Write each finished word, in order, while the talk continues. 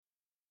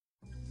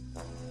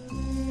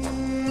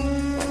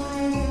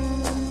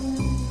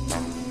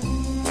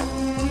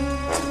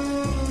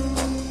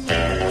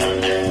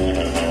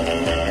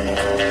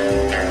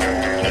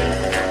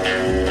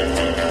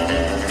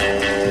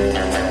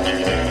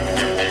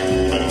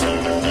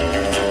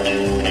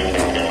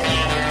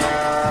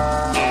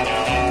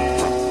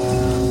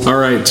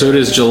right, so it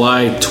is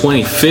July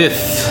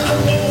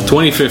 25th,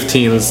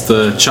 2015. It's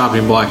the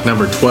chopping block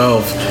number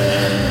 12.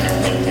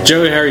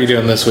 Joey, how are you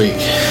doing this week?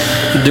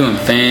 Doing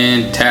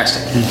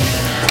fantastic.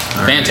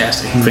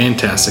 Fantastic.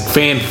 Fantastic.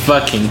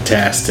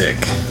 Fan-fucking-tastic.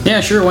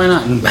 Yeah, sure, why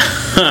not?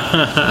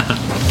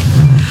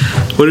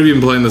 What have you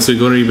been playing this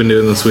week? What have you been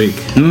doing this week?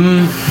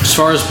 As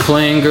far as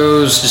playing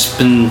goes, just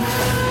been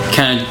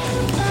kind of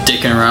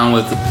dicking around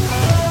with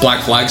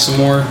Black Flag some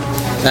more.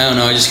 I don't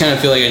know, I just kind of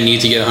feel like I need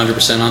to get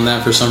 100% on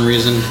that for some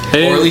reason.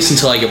 Or at least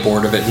until I get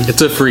bored of it.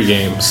 It's a free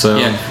game, so...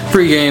 Yeah,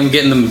 free game,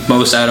 getting the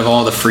most out of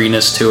all the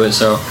freeness to it,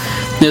 so...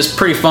 It's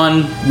pretty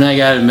fun, I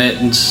gotta admit,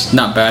 it's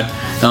not bad.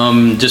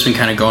 Just been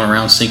kind of going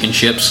around sinking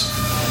ships.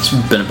 It's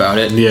been about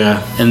it.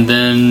 Yeah. And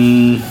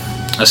then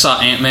I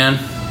saw Ant-Man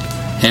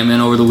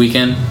over the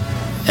weekend,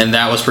 and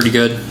that was pretty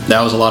good.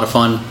 That was a lot of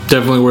fun.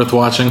 Definitely worth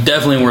watching.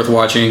 Definitely worth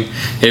watching.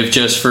 If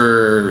just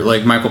for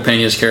like Michael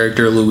Pena's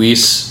character,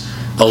 Luis,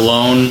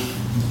 alone,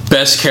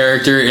 best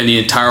character in the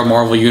entire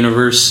Marvel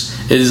universe.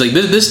 It is like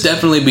this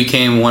definitely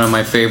became one of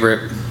my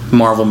favorite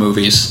Marvel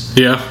movies.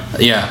 Yeah.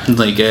 Yeah,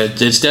 like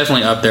it's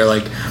definitely up there.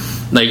 Like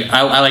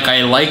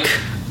I like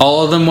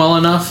all of them well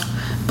enough,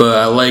 but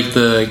I like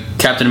the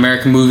Captain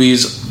America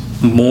movies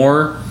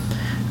more.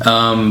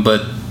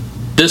 But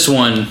this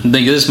one, I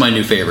think this is my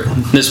new favorite.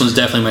 This one's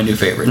definitely my new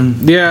favorite.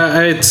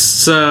 Yeah,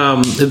 it's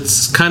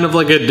kind of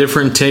like a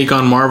different take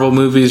on Marvel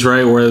movies,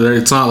 right? Where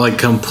it's not like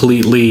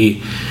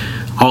completely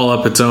all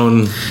up its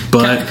own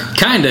butt.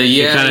 Kinda,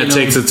 yeah. It kind of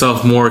takes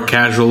itself more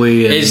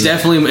casually. It's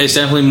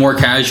definitely more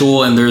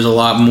casual, and there's a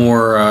lot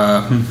more.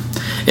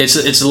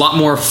 It's a lot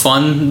more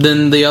fun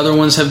than the other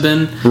ones have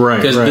been. Right.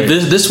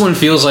 Because this one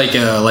feels like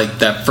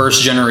that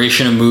first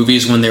generation of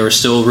movies when they were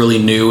still really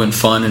new and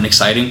fun and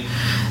exciting.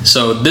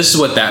 So this is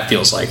what that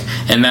feels like,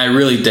 and I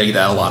really dig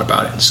that a lot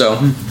about it. So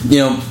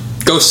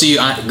go see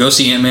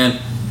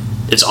Ant-Man.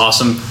 It's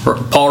awesome.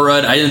 Paul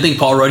Rudd. I didn't think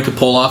Paul Rudd could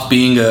pull off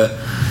being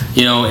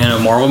in a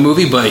Marvel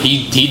movie, but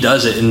he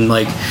does it, and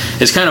like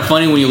it's kind of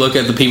funny when you look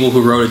at the people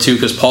who wrote it too,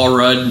 because Paul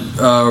Rudd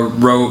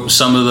wrote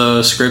some of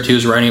the script. He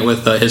was writing it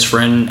with his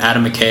friend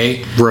Adam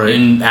McKay, right?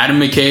 And Adam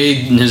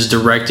McKay has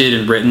directed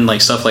and written like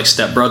stuff like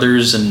Step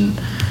Brothers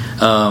and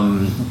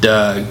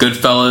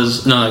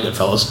Goodfellas. No, not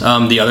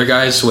Goodfellas. The other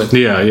guys with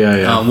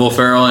Will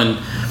Ferrell and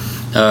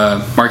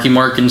Marky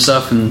Mark and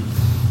stuff. And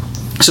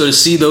so to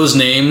see those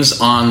names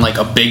on like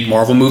a big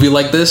Marvel movie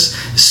like this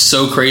is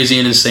so crazy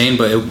and insane,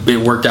 but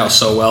it worked out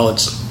so well.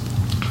 It's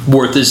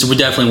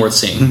definitely worth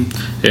seeing.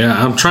 Yeah,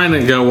 I'm trying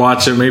to go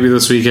watch it maybe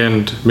this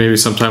weekend, maybe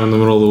sometime in the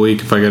middle of the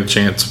week if I get a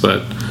chance,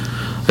 but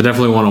I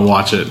definitely want to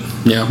watch it.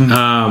 Yeah.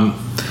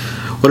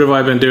 What have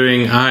I been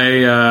doing?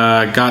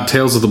 I got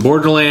Tales of the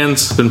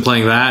Borderlands, been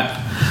playing that.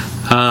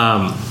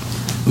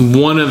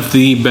 One of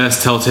the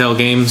best Telltale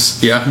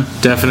games. Yeah.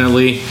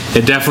 Definitely.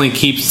 It definitely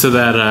keeps to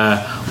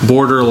that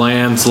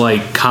Borderlands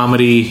like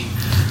comedy,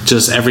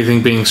 just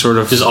everything being sort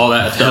of just all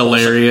that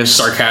hilarious,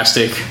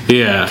 sarcastic,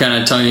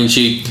 kind of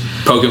tongue-in-cheek,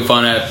 poking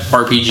fun at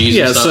RPGs.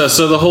 Yeah, and stuff.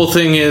 So the whole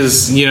thing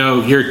is,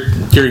 you're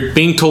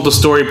being told a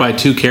story by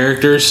two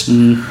characters,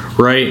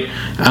 right?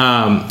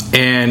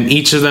 And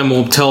each of them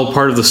will tell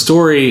part of the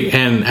story,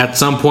 and at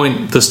some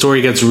point the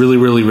story gets really,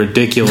 really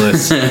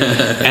ridiculous,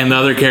 and the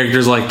other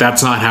character's like,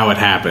 that's not how it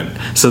happened.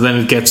 So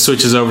then it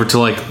switches over to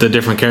like the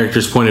different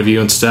characters' point of view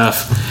and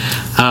stuff.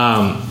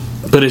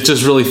 But it's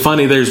just really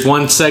funny. There's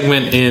one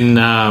segment in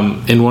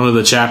one of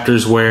the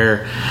chapters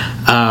where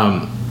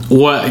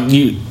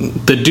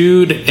the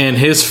dude and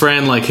his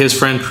friend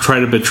try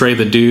to betray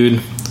the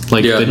dude,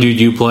 the dude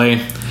you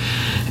play,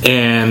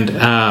 and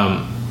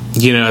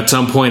at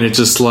some point it's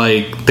just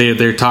like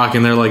they're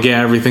talking, they're like,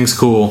 yeah, everything's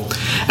cool,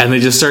 and they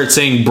just start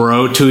saying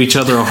bro to each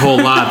other a whole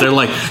lot. They're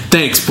like,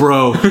 thanks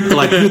bro,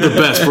 like you're the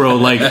best bro,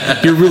 like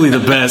you're really the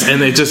best,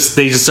 and they just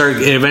start,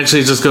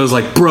 eventually it just goes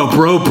like bro,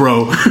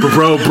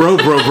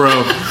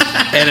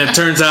 and it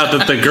turns out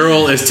that the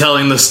girl is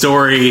telling the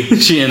story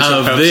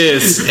of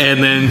this,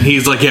 and then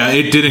he's like, yeah,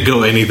 it didn't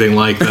go anything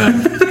like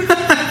that.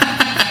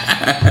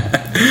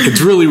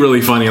 It's really,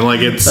 really funny. Like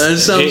it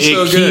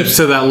keeps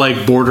to that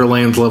like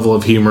Borderlands level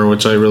of humor,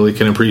 which I really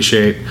can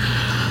appreciate.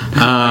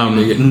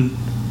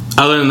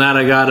 Other than that,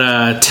 I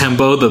got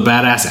Tembo, the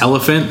Badass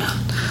Elephant.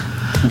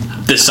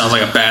 This sounds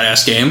like a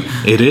badass game.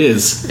 It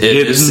is.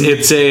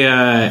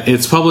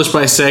 It's published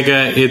by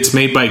Sega. It's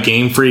made by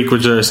Game Freak,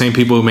 which are the same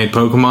people who made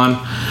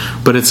Pokemon.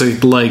 But it's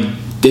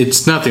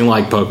nothing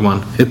like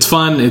Pokemon. It's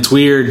fun. It's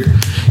weird.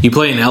 You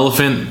play an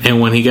elephant,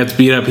 and when he gets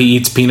beat up, he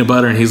eats peanut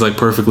butter, and he's like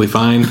perfectly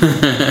fine.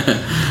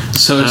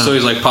 So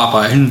he's like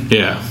Popeye.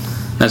 Yeah,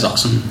 that's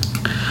awesome.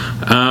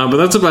 But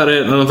that's about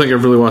it. I don't think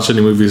I've really watched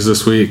any movies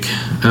this week.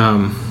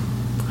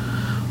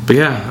 But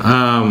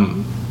yeah,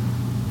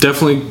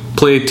 definitely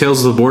play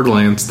Tales of the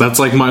Borderlands. That's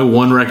like my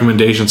one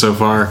recommendation so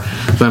far.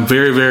 So I'm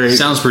very, very...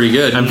 Sounds pretty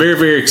good. I'm very,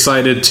 very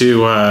excited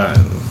to...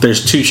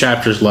 there's 2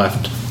 chapters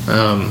left.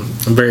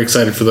 I'm very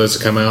excited for those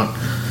to come out.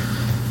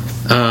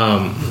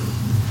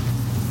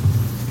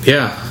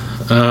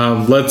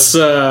 let's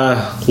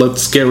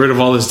get rid of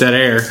all this dead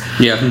air.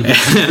 Yeah.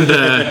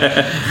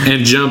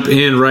 and jump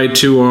in right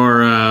to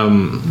our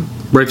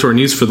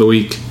news for the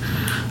week.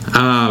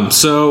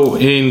 So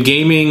in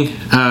gaming,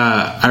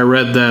 I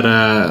read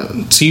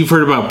that. So you've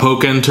heard about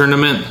Pokken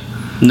Tournament?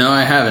 No,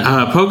 I haven't.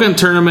 Pokken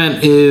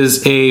Tournament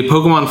is a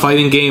Pokemon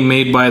fighting game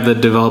made by the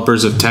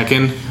developers of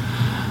Tekken.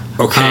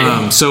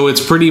 Okay. So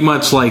it's pretty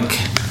much like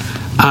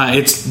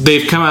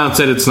they've come out and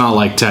said it's not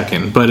like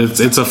Tekken, but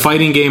it's a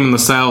fighting game in the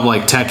style of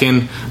like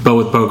Tekken, but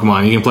with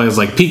Pokemon. You can play as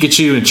like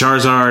Pikachu and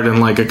Charizard and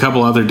like a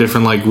couple other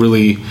different like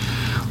really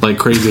like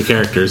crazy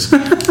characters.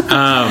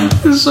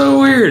 It's so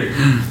weird.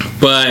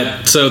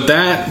 But so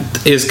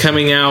that is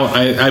coming out.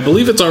 I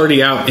believe it's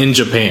already out in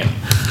Japan.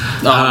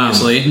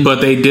 Obviously,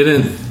 but they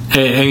didn't at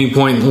any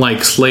point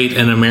like slate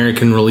an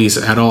American release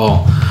at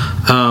all.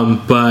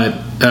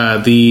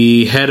 But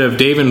the head of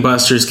Dave &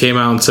 Buster's came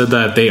out and said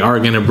that they are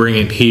going to bring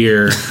it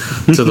here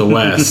to the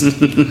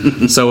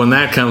West. So when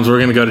that comes, we're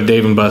going to go to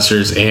Dave &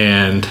 Buster's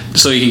and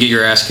so you can get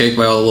your ass kicked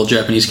by all the little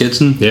Japanese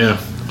kids. Yeah.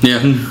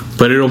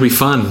 But it'll be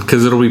fun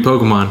because it'll be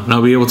Pokemon, and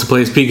I'll be able to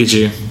play as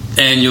Pikachu.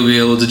 And you'll be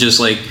able to just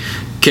like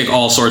kick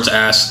all sorts of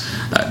ass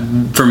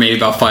for maybe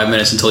about 5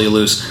 minutes until you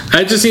lose.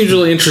 It just seems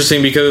really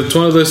interesting because it's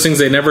one of those things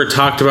they never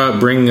talked about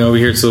bringing over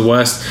here to the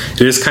West.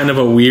 It is kind of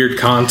a weird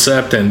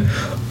concept, and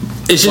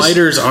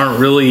fighters aren't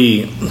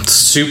really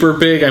super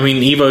big. I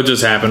mean, EVO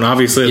just happened.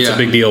 Obviously, it's a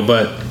big deal,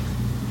 but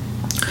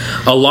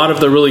a lot of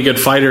the really good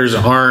fighters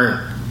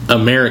aren't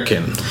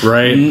American,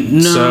 right? No.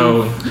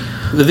 So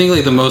I think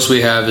like the most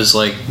we have is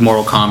like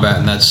Mortal Kombat,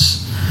 and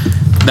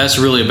that's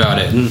really about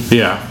it.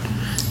 Yeah.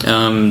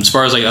 As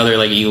far as like other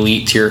like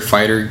elite tier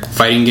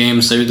fighting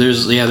games,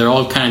 they're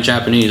all kind of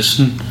Japanese.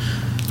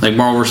 Like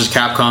Marvel vs.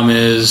 Capcom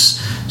is,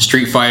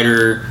 Street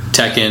Fighter,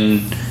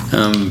 Tekken,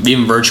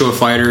 even Virtua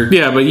Fighter.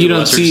 Yeah, but you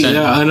don't see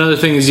another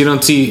thing is you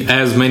don't see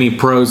as many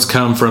pros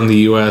come from the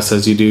US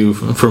as you do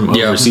from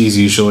overseas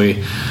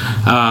usually.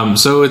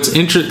 So it's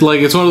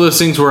it's one of those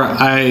things where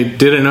I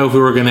didn't know if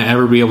we were going to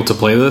ever be able to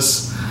play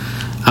this.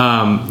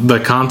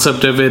 The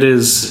concept of it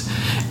is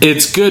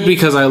it's good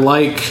because I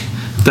like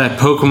that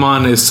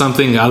Pokemon is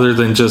something other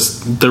than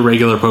just the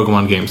regular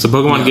Pokemon games. The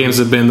Pokemon games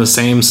have been the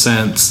same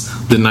since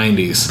the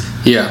 90s.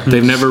 Yeah.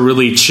 They've never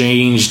really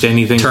changed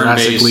anything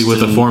drastically with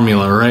the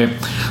formula, right?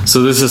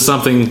 So this is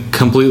something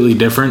completely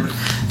different.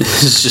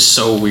 This is just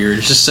so weird.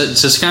 It's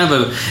just kind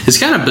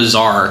of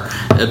bizarre.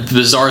 A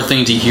bizarre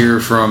thing to hear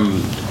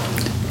from,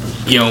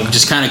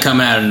 just kind of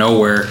coming out of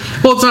nowhere.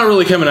 Well, it's not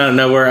really coming out of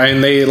nowhere. I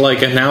mean, they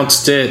like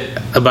announced it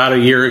about a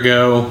year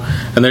ago,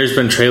 and there's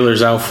been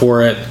trailers out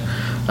for it.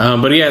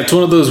 But yeah, it's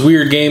one of those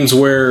weird games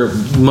where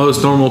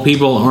most normal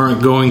people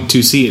aren't going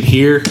to see it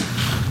here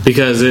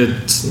because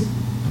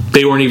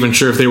they weren't even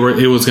sure if it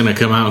was going to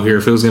come out here,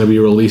 if it was going to be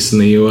released in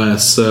the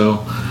US.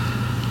 So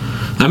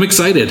I'm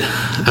excited.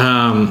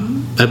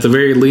 At the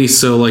very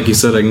least, so like you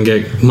said, I can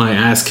get my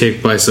ass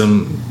kicked by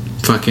some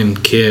fucking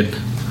kid.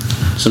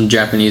 Some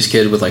Japanese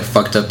kid with like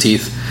fucked up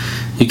teeth.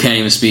 He can't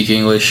even speak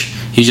English.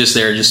 He's just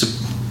there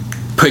just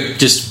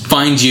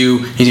find you.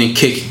 He's gonna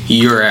kick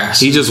your ass.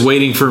 He's just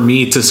waiting for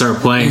me to start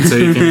playing so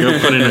he can go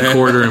put in a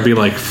quarter and be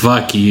like,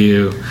 fuck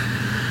you.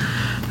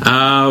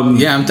 I'm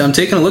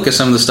taking a look at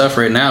some of the stuff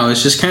right now.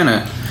 It's just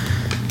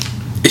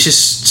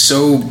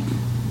so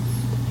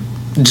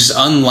just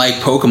unlike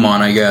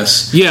Pokemon, I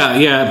guess.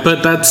 Yeah,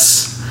 but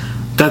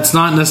that's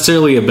not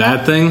necessarily a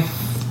bad thing.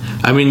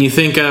 I mean, you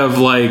think of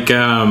like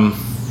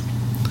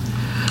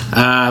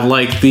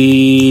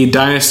the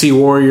Dynasty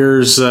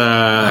Warriors,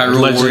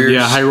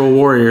 Hyrule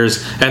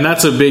Warriors, and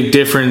that's a big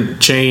different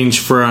change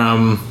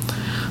from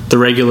the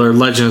regular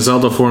Legend of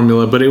Zelda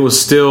formula, but it was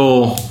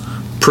still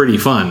pretty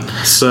fun.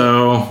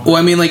 So, well,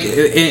 I mean, like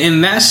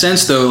in that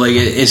sense, though, like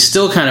it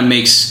still kind of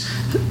makes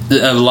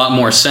a lot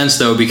more sense,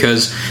 though,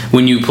 because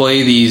when you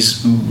play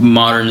these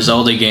modern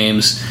Zelda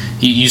games,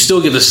 you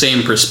still get the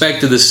same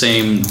perspective, the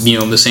same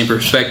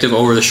perspective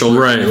over the shoulder,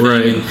 right.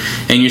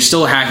 And you're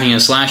still hacking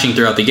and slashing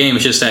throughout the game.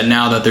 It's just that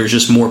now that there's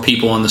just more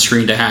people on the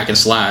screen to hack and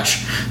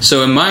slash.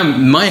 So in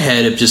my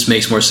head, it just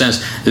makes more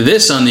sense.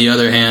 This, on the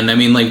other hand, I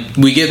mean, like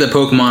we get that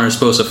Pokemon are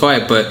supposed to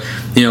fight, but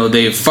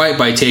they fight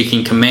by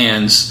taking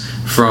commands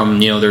from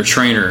their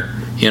trainer.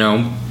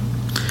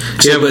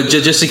 So, but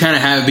just to kind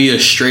of be a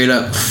straight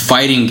up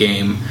fighting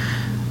game.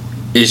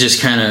 It's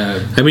just kind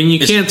of... I mean, you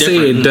can't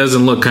say it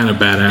doesn't look kind of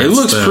badass. It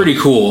looks pretty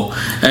cool.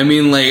 I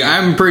mean, like,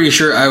 I'm pretty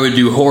sure I would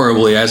do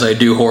horribly, as I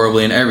do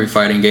horribly in every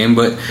fighting game,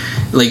 but,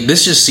 like,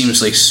 this just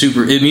seems like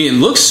super... I mean, it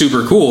looks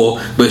super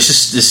cool, but it's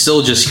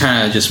still just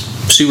kind of just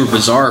super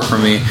bizarre for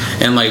me.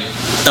 And, like,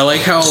 I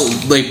like how,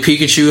 like,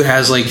 Pikachu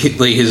has, like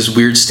his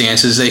weird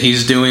stances that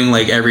he's doing,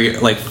 like, every,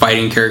 like,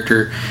 fighting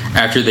character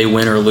after they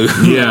win or lose.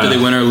 Yeah. After they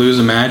win or lose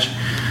a match.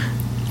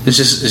 It's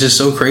just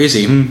so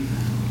crazy.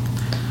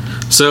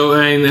 So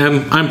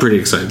I'm pretty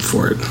excited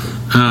for it,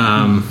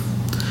 and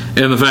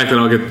the fact that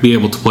I'll be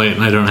able to play it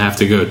and I don't have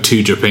to go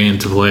to Japan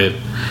to play it.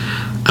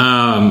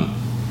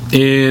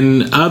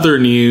 In other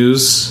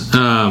news, so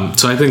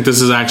I think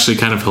this is actually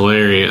kind of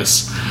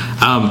hilarious.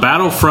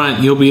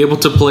 Battlefront, you'll be able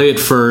to play it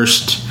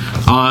first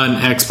on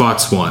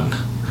Xbox One.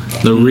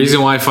 The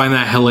reason why I find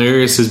that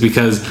hilarious is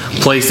because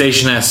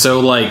PlayStation has so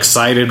like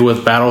sided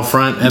with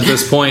Battlefront at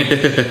this point.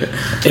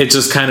 It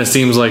just kind of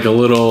seems like a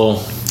little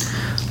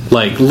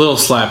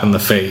slap in the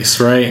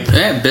face, right?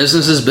 Yeah,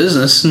 business is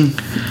business.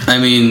 I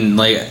mean,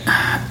 like,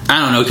 I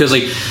don't know, because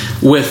like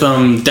with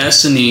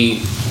Destiny,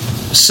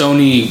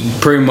 Sony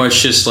pretty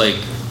much just like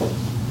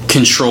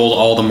controlled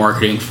all the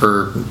marketing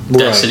for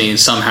Destiny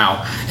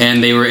somehow,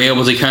 and they were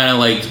able to kind of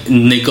like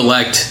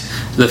neglect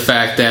the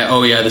fact that,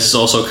 oh yeah, this is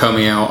also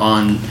coming out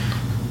on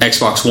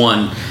Xbox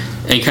One,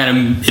 and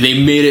kind of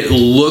they made it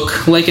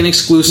look like an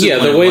exclusive. Yeah,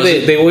 the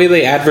way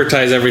they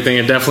advertise everything,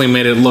 it definitely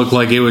made it look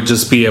like it would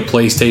just be a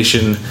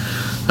PlayStation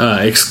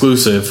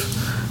exclusive.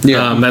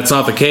 Yeah, that's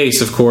not the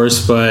case, of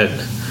course, but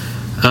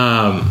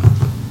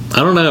I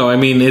don't know. I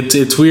mean,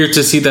 it's weird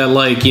to see that,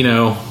 like, you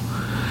know,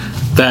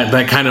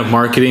 that kind of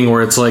marketing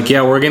where it's like,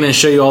 yeah, we're going to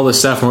show you all this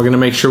stuff and we're going to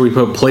make sure we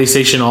put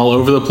PlayStation all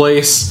over the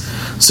place,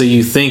 so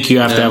you think you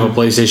have to have a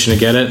PlayStation to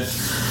get it.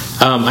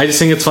 I just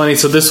think it's funny.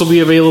 So this will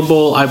be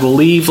available, I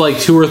believe, like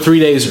 2 or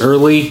 3 days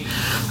early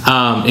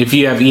if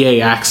you have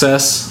EA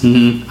Access.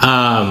 EA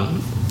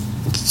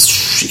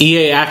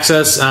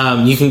Access,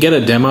 you can get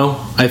a demo,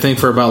 I think,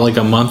 for about like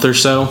a month or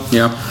so.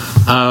 Yeah.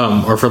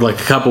 Or for like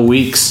a couple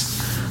weeks.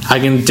 I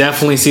can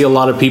definitely see a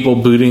lot of people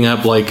booting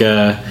up like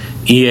a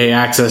EA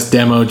Access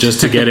demo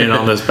just to get in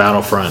on this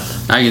Battlefront.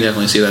 I can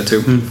definitely see that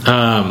too.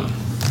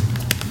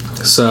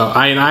 So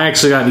I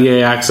actually got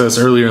EA Access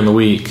earlier in the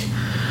week.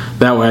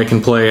 That way I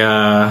can play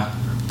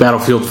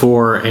Battlefield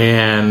 4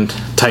 and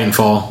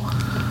Titanfall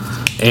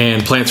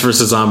and Plants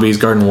vs. Zombies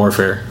Garden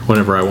Warfare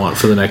whenever I want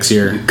for the next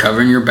year. You're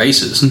covering your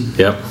bases.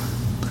 Yep.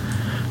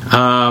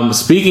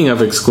 Speaking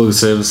of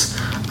exclusives,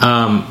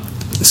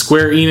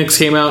 Square Enix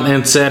came out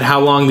and said how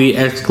long the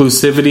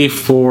exclusivity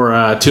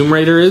for Tomb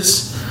Raider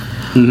is.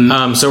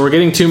 So we're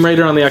getting Tomb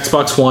Raider on the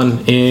Xbox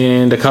One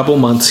in a couple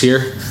months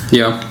here.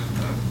 Yeah.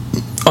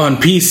 On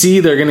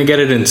PC, they're going to get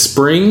it in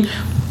spring.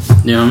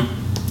 Yeah.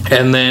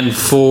 And then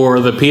for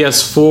the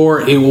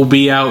PS4, it will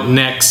be out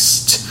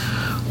next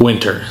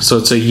winter. So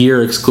it's a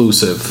year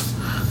exclusive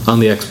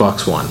on the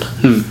Xbox One.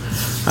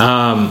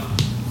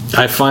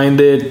 I find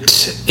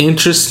it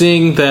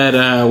interesting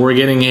that we're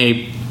getting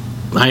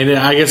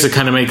I guess it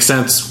kind of makes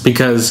sense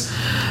because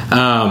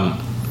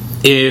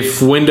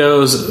if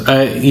Windows,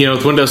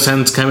 with Windows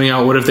 10's coming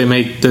out, what if they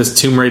make this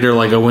Tomb Raider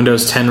like a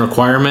Windows 10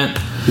 requirement?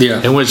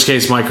 Yeah. In which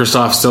case,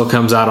 Microsoft still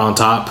comes out on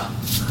top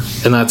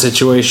in that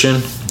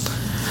situation.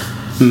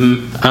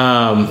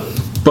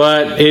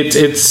 But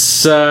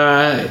it's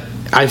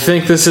I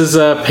think this is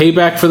a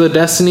payback for the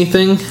Destiny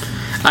thing.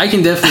 I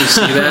can definitely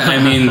see that.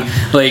 I mean,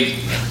 like,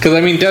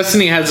 because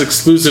Destiny has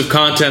exclusive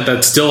content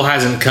that still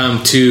hasn't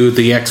come to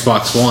the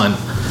Xbox One.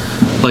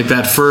 Like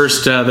that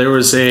first, there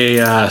was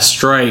a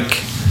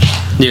Strike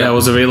that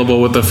was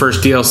available with the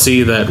first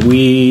DLC that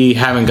we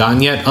haven't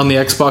gotten yet on the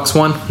Xbox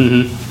One.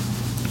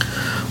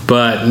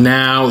 But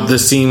now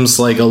this seems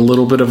like a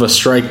little bit of a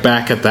strike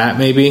back at that,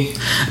 maybe.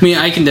 I mean,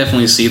 I can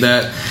definitely see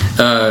that.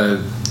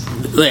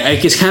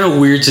 It's kind of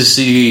weird to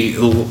see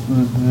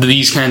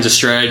these kinds of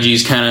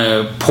strategies kind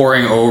of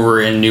pouring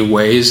over in new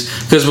ways.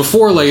 Because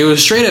before, like, it was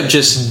straight up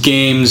just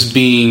games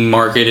being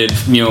marketed,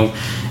 the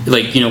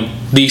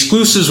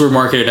exclusives were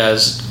marketed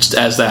as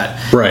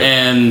that. Right.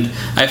 And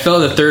I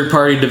felt that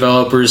third-party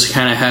developers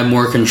kind of had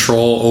more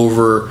control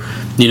over,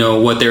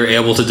 what they were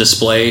able to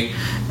display,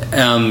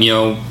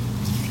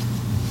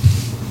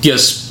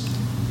 just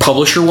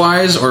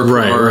publisher-wise or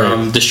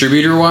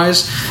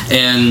distributor-wise.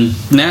 And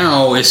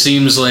now it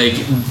seems like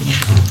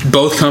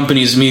both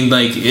companies,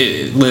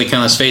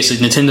 let's face it,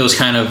 Nintendo's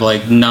kind of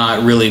like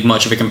not really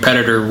much of a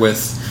competitor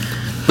with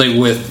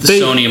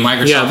Sony and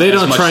Microsoft. Yeah,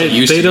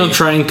 they don't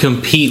try and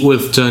compete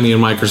with Sony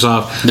and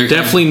Microsoft. They're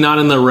definitely not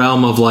in the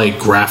realm of like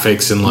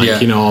graphics and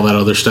all that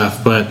other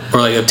stuff, but or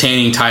like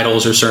obtaining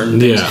titles or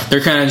certain things. Yeah.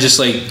 They're kind of just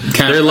I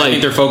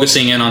think they're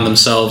focusing in on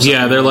themselves.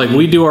 Yeah, they're like,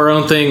 we do our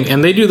own thing,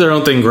 and they do their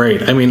own thing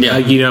great. I mean,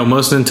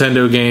 most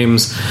Nintendo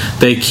games,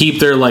 they keep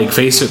their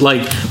face.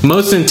 Like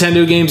most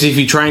Nintendo games, if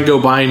you try and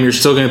go buy them, you're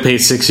still going to pay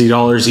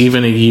 $60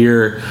 even a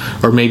year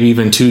or maybe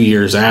even 2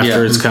 years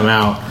after it's come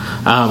out.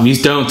 You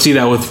don't see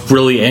that with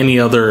really any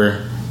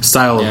other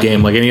style of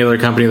game, like any other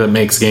company that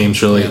makes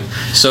games, really. Yeah.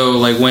 So,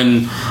 like,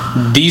 when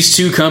these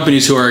two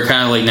companies who are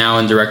kind of like now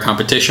in direct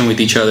competition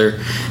with each other,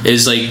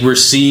 is like we're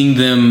seeing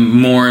them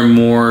more and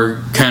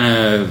more kind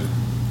of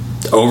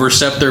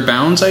overstep their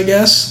bounds, I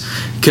guess,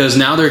 because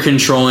now they're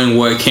controlling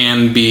what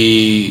can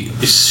be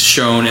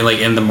shown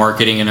in the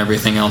marketing and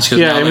everything else.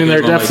 Yeah, I mean,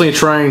 they're definitely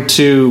trying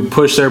to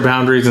push their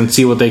boundaries and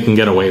see what they can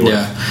get away with.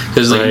 Yeah,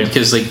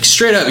 because it's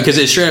straight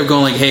up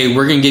going like, hey,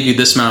 we're going to give you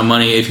this amount of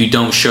money if you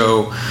don't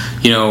show,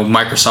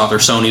 Microsoft or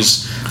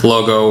Sony's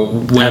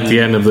logo at the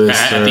end of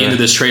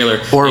this trailer,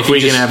 or if we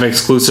can have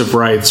exclusive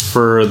rights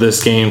for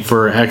this game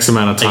for X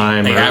amount of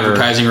time, like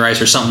advertising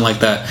rights or something like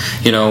that,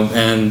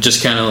 and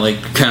just kind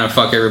of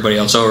fuck everybody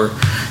else over.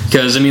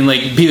 Because I mean,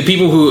 like the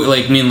people who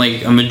like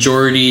a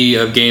majority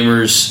of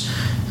gamers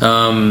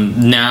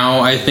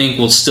now, I think,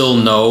 will still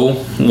know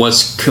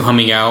what's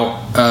coming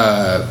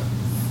out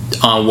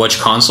on which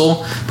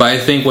console, but I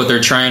think what they're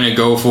trying to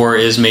go for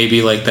is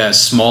maybe like that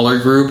smaller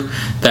group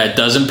that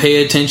doesn't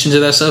pay attention to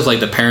that stuff,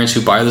 like the parents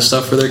who buy the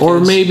stuff for their kids. Or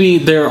maybe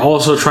they're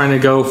also trying to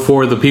go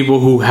for the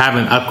people who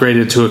haven't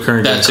upgraded to a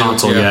current gen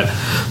console yet.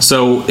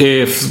 So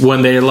if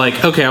when they're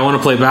like, okay, I want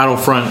to play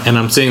Battlefront and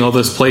I'm seeing all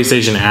this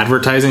PlayStation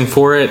advertising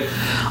for it,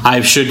 I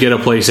should get a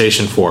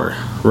PlayStation 4,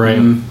 right?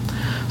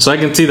 Mm-hmm. So I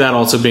can see that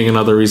also being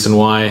another reason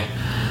why.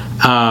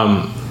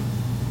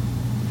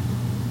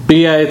 But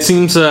yeah, it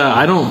seems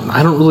I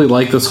don't really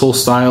like this whole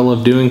style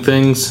of doing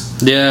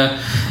things. Yeah,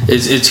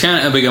 it's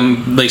kind of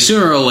like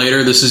sooner or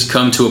later this has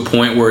come to a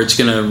point where it's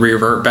going to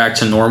revert back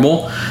to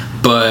normal.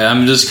 But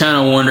I'm just kind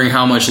of wondering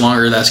how much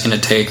longer that's going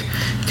to take.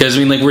 Because, I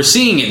mean, like, we're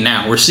seeing it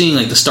now. We're seeing,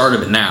 like, the start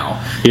of it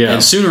now. Yeah.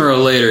 And sooner or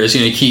later, it's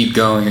going to keep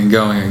going and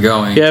going and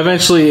going. Yeah,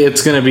 eventually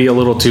it's going to be a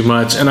little too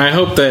much. And I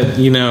hope that,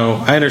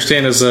 I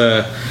understand as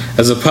a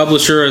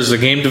publisher, as a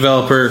game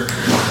developer,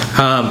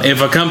 if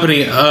a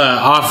company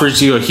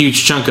offers you a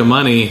huge chunk of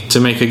money to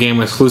make a game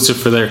exclusive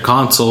for their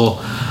console,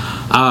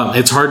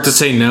 it's hard to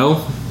say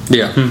no.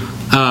 Yeah.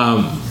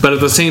 But at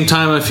the same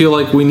time, I feel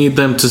like we need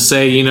them to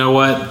say, you know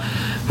what?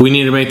 We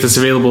need to make this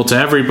available to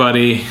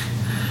everybody,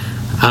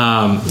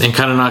 and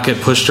kind of not get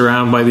pushed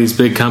around by these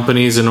big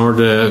companies in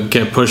order to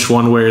get pushed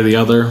one way or the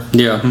other.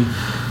 Yeah.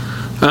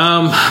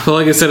 But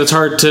like I said, it's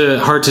hard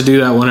to do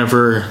that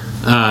whenever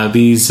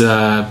these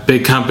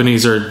big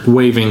companies are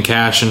waving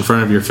cash in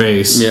front of your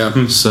face.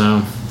 Yeah.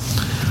 So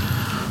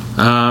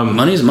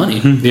money's money.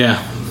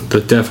 Yeah,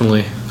 but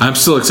definitely. I'm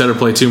still excited to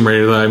play Tomb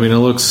Raider, though. I mean, it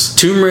looks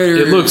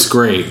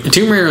great.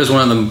 Tomb Raider was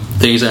one of the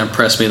things that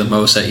impressed me the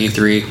most at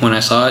E3 when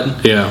I saw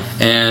it. Yeah.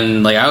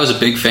 And, like, I was a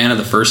big fan of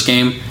the first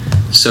game,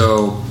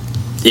 so,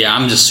 yeah,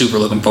 I'm just super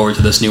looking forward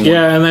to this new one.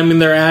 Yeah, and I mean,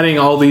 they're adding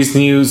all these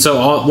new...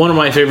 So, one of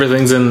my favorite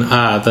things in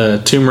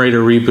the Tomb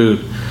Raider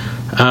reboot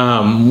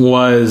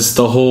was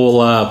the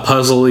whole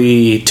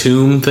puzzly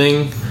tomb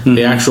thing,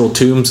 the actual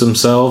tombs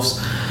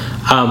themselves.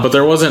 But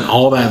there wasn't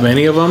all that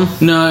many of them.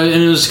 No,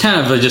 and it was kind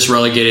of just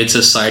relegated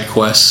to side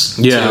quests.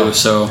 Yeah. Too,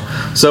 so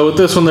with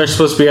this one, they're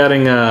supposed to be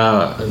adding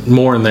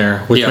more in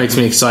there, which makes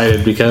me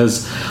excited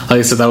because, like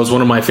I said, that was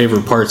one of my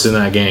favorite parts in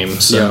that game.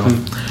 So,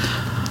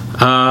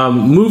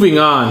 moving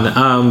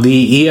on,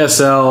 the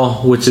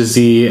ESL, which is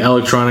the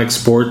Electronic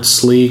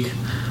Sports League.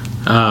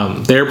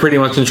 They're pretty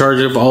much in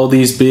charge of all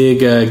these big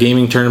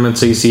gaming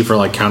tournaments that you see for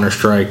like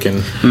Counter-Strike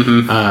and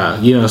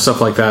stuff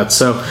like that.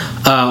 So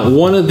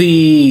one of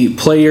the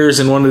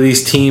players in one of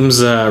these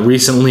teams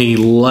recently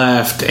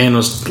left and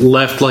was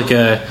left like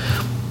a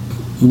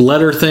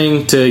letter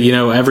thing to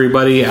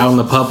everybody out in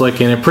the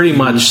public, and it pretty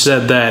much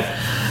said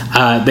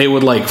that they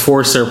would like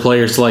force their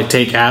players to like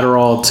take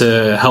Adderall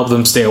to help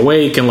them stay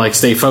awake and like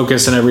stay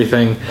focused and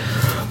everything.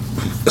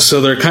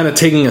 So they're kind of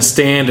taking a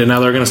stand, and now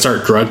they're going to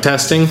start drug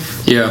testing.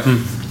 Yeah.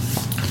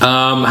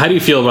 How do you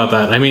feel about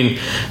that? I mean,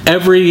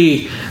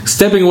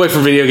 stepping away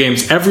from video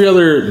games, every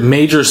other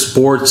major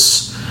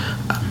sports,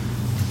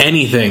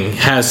 anything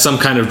has some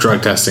kind of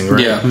drug testing,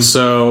 right? Yeah.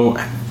 So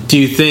do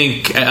you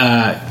think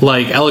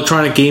like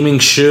electronic gaming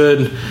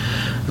should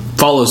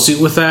follow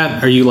suit with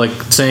that? Are you like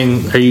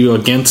saying, are you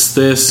against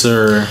this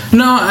or?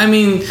 No, I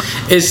mean,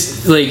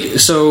 it's like,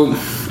 so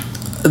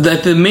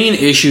that the main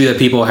issue that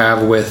people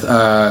have with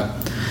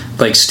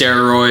like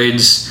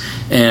steroids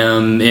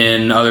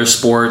in other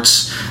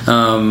sports,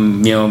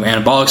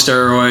 anabolic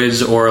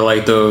steroids, or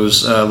like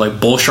those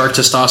like bull shark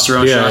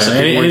testosterone shots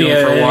that people were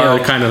doing for a while.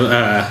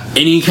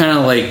 Any kind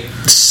of like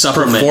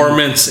supplement,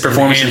 performance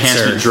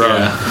enhancement drug.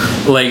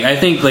 Yeah. Like, I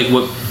think like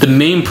what the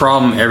main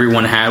problem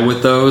everyone had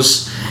with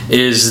those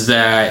is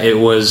that it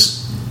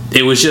was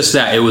just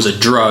that it was a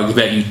drug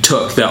that you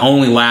took that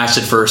only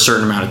lasted for a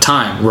certain amount of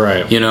time.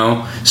 Right.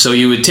 So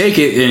you would take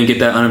it and get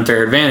that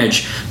unfair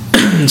advantage.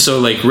 So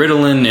like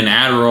Ritalin and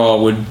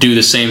Adderall would do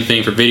the same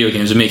thing for video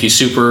games. It would make you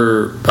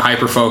super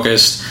hyper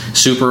focused,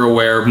 super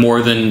aware,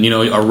 more than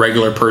a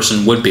regular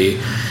person would be.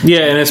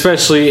 Yeah, and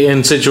especially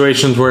in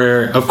situations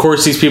where, of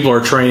course, these people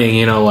are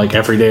training, like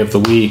every day of the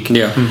week.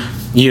 Yeah.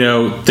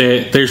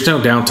 There's no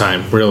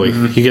downtime, really.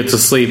 Mm-hmm. You get to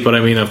sleep, but I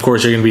mean, of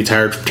course, you're going to be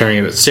tired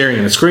from staring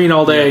at a screen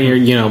all day. Yeah.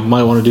 You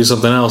might want to do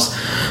something else,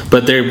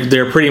 but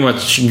they're pretty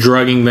much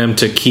drugging them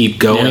to keep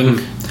going.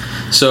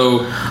 Yeah. So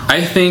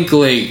I think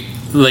like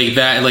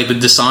that, like the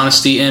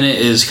dishonesty in it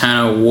is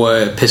kind of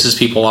what pisses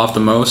people off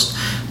the most.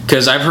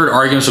 Because I've heard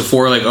arguments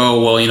before, like,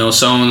 oh, well,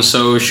 so and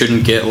so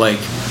shouldn't get like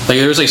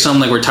there was like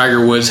something like where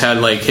Tiger Woods had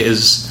like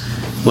his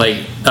he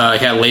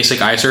had LASIK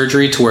eye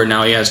surgery to where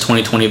now he has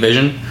 20/20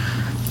 vision.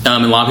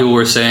 And a lot of people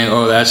were saying,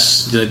 oh,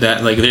 that's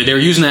that, like they were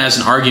using that as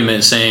an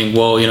argument, saying,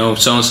 well,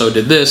 so and so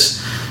did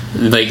this,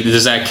 like,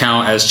 does that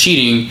count as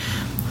cheating?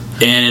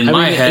 And in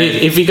my head,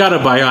 if you got a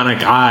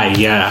bionic eye,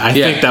 I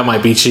think that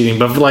might be cheating.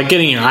 But like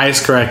getting your eyes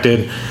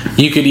corrected,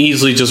 you could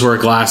easily just wear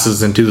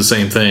glasses and do the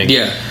same thing.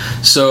 Yeah.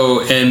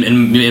 So, and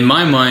in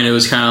my mind, it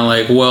was kind of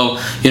like, well,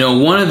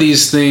 one of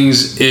these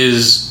things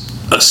is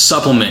a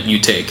supplement you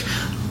take.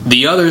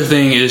 The other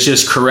thing is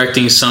just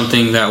correcting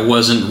something that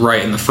wasn't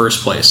right in the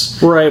first place.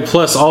 Right.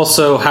 Plus,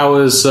 also, how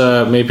is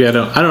maybe I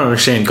don't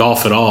understand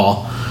golf at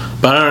all,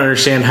 but I don't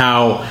understand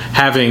how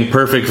having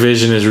perfect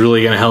vision is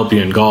really going to help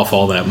you in golf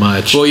all that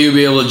much. Well, you'd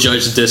be able to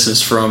judge the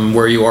distance from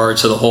where you are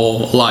to the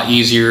hole a lot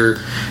easier,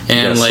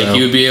 and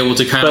you would be able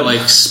to kind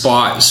of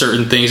spot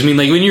certain things. I mean,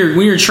 like when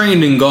you're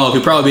trained in golf,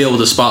 you'll probably be able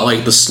to spot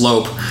like the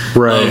slope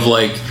of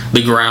like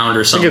the ground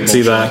or something. I can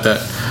see that. Like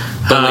that.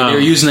 But they're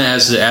using that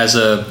as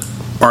a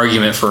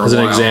argument for a while. As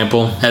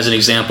an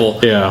example.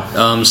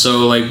 Yeah.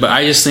 So but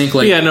I just think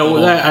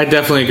I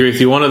definitely agree with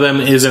you. One of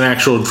them is an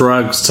actual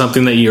drug,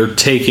 something that you're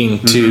taking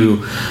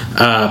to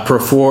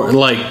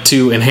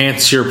to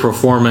enhance your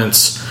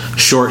performance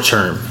short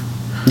term.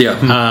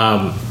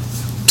 Yeah.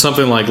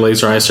 Something like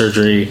laser eye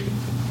surgery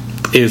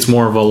is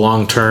more of a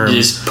long-term,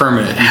 is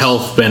permanent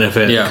health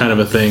benefit kind of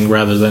a thing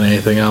rather than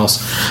anything else.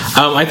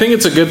 I think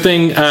it's a good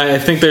thing. I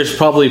think there's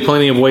probably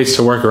plenty of ways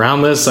to work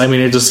around this. I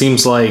mean, it just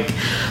seems like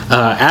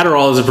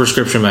Adderall is a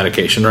prescription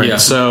medication, right? Yeah.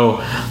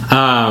 So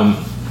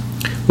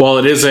while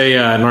it is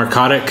a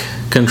narcotic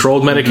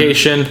controlled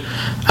medication,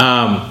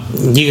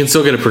 you can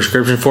still get a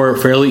prescription for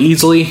it fairly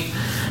easily.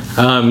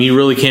 You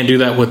really can't do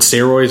that with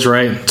steroids,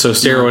 right? So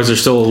steroids are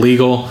still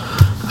illegal.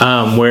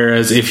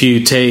 Whereas if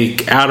you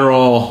take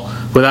Adderall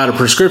without a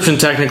prescription,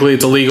 technically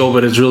it's illegal,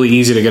 but it's really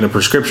easy to get a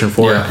prescription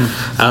for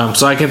it.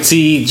 So I can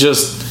see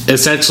just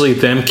essentially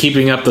them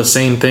keeping up the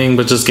same thing,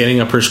 but just getting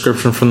a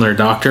prescription from their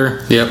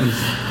doctor. Yep.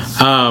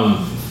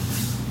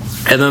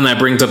 And then that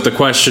brings up the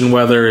question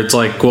whether it's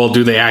like, well,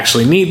 do they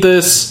actually need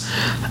this?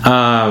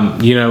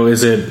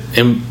 Is it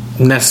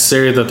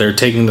necessary that they're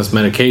taking this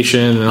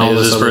medication and all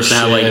this other person shit?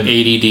 have like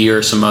ADD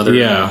or some other,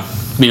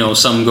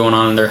 something going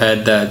on in their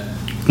head that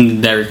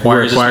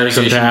requires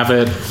them to have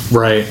it,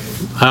 right?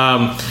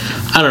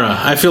 I don't know.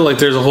 I feel like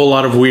there's a whole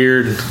lot of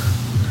weird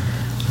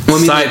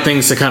side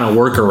things to kind of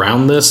work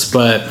around this,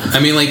 but I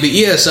mean, like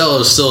the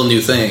ESL is still a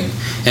new thing,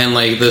 and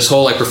like this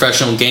whole like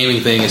professional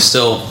gaming thing is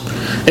still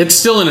in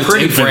its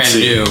pretty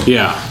infancy. Brand new.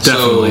 Yeah,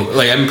 definitely. So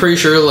I'm pretty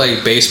sure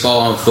like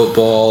baseball and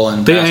football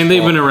and basketball,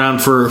 they've been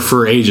around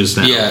for ages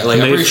now. Yeah,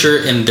 like I'm pretty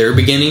sure in their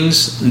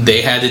beginnings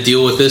they had to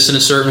deal with this in a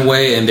certain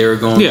way, and they were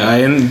going. Yeah,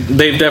 and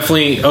they've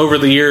definitely over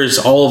the years,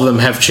 all of them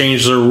have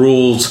changed their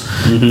rules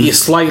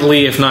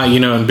slightly, if not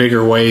in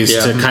bigger ways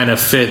to kind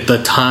of fit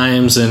the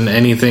times and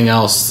anything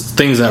else,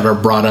 things that are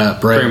brought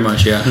up. Right, pretty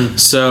much. Yeah.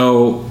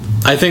 So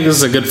I think this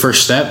is a good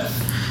first step.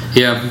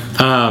 Yeah.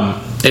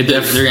 They're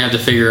gonna have to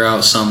figure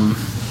out some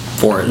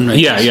for it.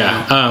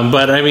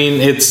 But I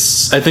mean, I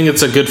think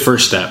it's a good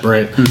first step,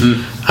 right?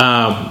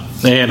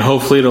 And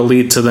hopefully it'll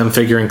lead to them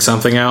figuring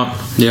something out.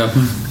 Yeah.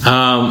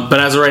 But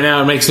as of right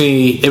now, it makes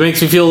me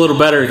feel a little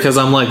better because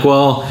I'm like,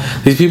 well,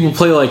 these people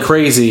play like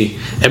crazy.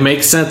 It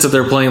makes sense that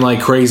they're playing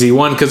like crazy.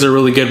 One, because they're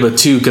really good, but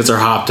two, because they're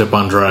hopped up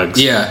on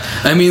drugs. Yeah,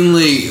 I mean,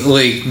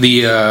 like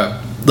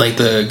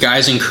the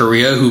guys in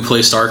Korea who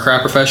play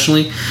StarCraft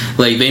professionally,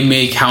 like they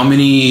make how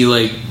many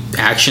like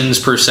actions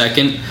per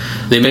second?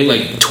 They make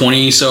like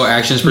 20 so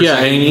actions per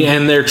second. Yeah,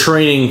 and they're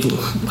training,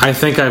 I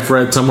think I've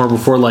read somewhere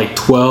before, like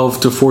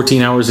 12 to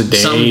 14 hours a day.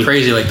 Something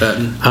crazy like that.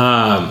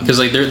 Because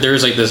like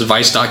there's like this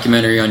Vice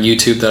documentary on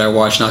YouTube that I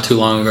watched not too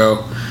long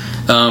ago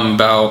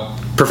about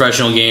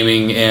professional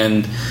gaming,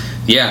 and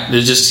yeah, they're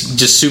just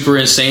super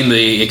insane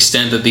the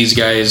extent that these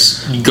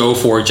guys go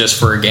for just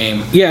for a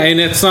game. Yeah, and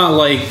it's not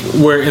like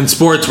where in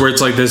sports where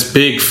it's like this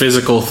big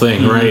physical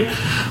thing, right?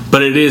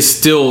 But it is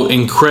still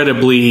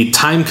incredibly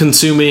time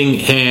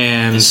consuming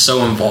and it's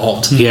so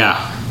involved.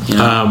 Yeah.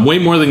 Way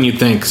more than you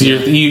think. You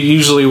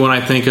usually, when I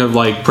think of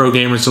like pro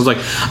gamers, it's like,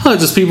 oh,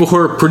 just people who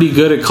are pretty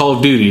good at Call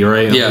of Duty,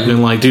 right? Yeah,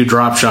 and like do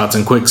drop shots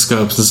and quick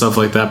scopes and stuff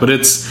like that. But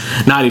it's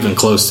not even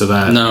close to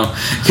that. No,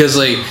 because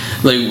like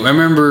I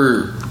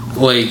remember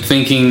like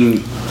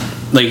thinking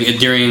like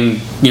during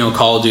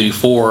Call of Duty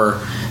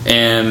 4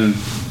 and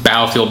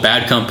Battlefield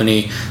Bad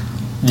Company,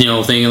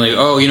 thinking like,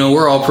 oh,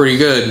 we're all pretty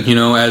good,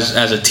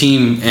 as a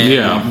team,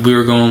 and we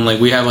were going like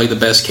we have like the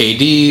best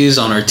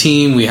KDs on our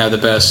team, we have the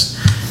best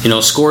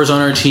scores on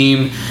our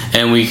team,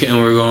 and we're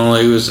going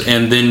like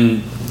and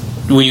then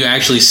when you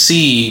actually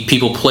see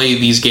people play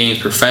these games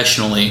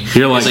professionally,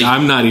 you're like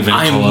I'm not even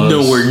close. I'm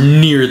nowhere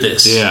near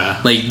this.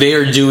 Yeah, like they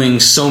are doing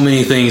so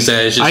many things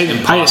that is just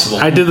impossible.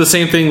 I did the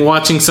same thing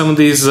watching some of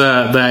these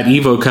that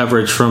Evo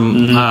coverage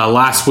from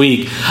last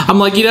week. I'm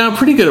like, I'm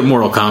pretty good at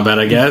Mortal Kombat,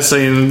 I guess.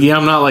 I mean,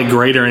 I'm not like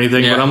great or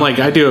anything, but I'm like,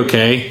 I do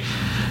okay.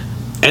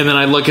 And then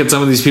I look at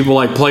some of these people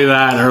like play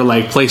that or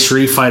like play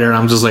Street Fighter, and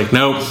I'm just like,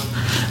 nope,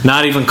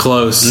 not even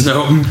close.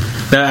 Nope.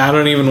 I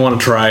don't even want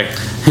to try.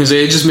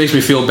 It just makes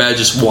me feel bad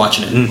just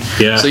watching it.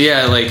 Yeah. So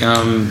yeah, like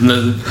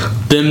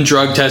them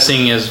drug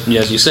testing, as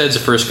you said, is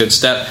the first good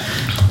step.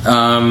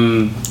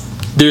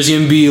 There's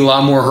going to be a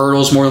lot more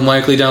hurdles, more than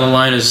likely down the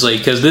line. Is like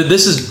because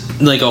this is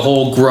like a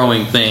whole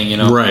growing thing, you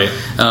know. Right.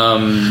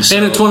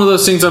 And it's one of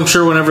those things. I'm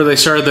sure whenever they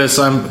started this,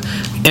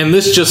 and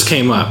this just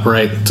came up,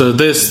 right? So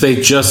this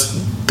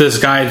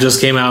guy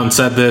just came out and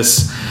said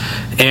this,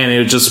 and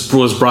it just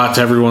was brought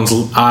to everyone's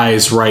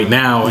eyes right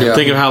now. And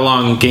think of how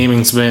long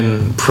gaming's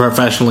been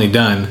professionally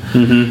done.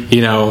 Mm-hmm.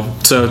 You know,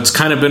 so it's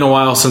kind of been a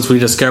while since we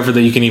discovered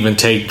that you can even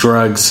take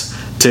drugs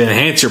to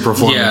enhance your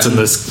performance in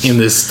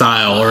this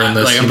style or in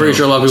this. Like, I'm pretty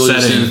sure a lot of people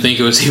just didn't think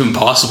it was even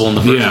possible in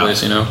the first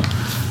place. You know.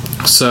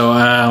 So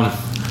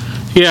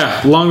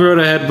long road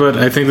ahead, but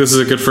I think this is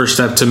a good first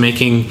step to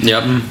making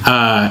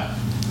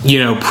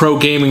pro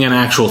gaming an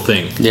actual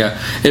thing. Yeah.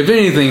 If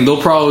anything,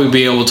 they'll probably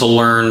be able to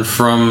learn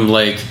from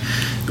like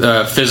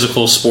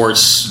physical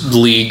sports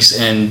leagues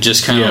and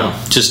just kind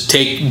of just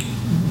take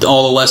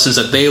all the lessons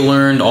that they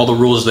learned, all the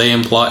rules they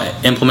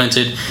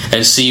implemented,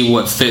 and see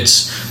what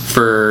fits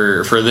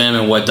for them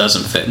and what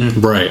doesn't fit.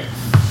 Right.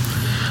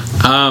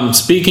 We're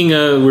speaking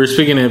of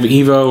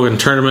Evo and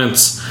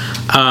tournaments.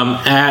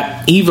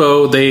 At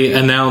Evo, they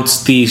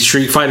announced the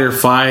Street Fighter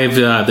V,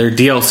 their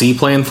DLC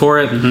plan for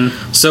it.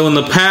 Mm-hmm. So in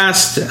the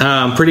past,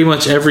 pretty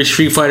much every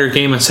Street Fighter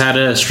game has had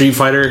a Street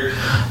Fighter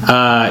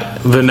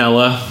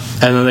vanilla,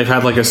 and then they've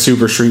had like a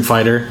Super Street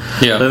Fighter.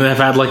 Yeah. Then they've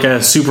had like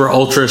a Super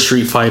Ultra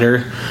Street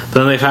Fighter.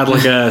 Then they've had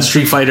like a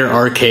Street Fighter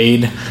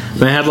Arcade.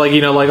 And they had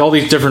like all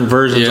these different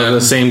versions of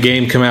the same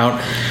game come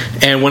out.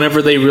 And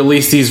whenever they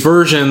release these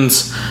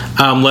versions,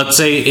 let's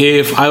say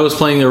if I was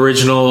playing the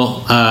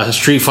original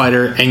Street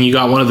Fighter and you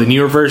got one of the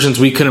newer versions,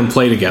 we couldn't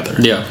play together.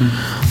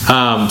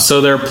 Yeah.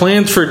 So their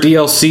plans for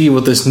DLC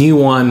with this new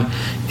one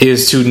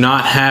is to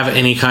not have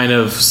any kind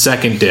of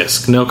second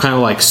disc, no kind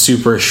of like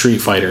Super Street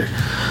Fighter.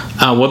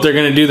 What they're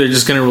going to do, they're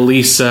just going to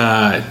release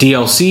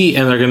DLC,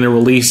 and they're going to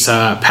release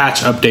patch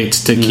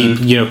updates to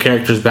keep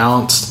characters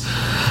balanced.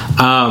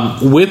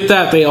 With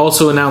that, they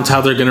also announced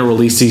how they're going to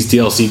release these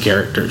DLC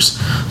characters.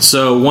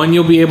 So one,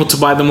 you'll be able to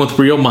buy them with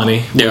real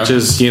money, which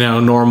is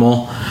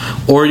normal,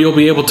 or you'll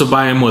be able to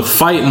buy them with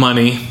fight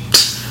money,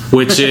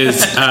 which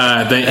is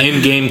the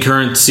in-game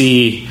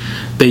currency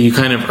that you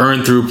kind of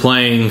earn through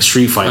playing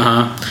Street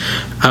Fighter.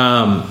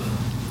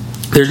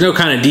 There's no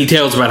kind of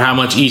details about how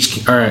much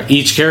each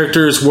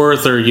character is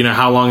worth, or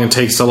how long it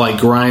takes to like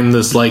grind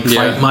this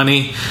fight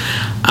money.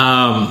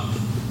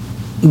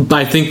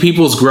 I think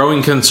people's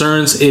growing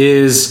concerns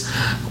is,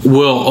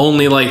 will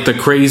only like the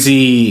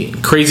crazy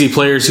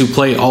players who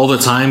play all the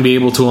time be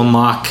able to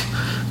unlock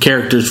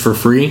characters for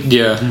free?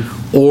 Yeah.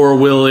 Or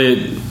will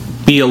it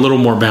be a little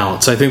more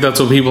balanced? I think that's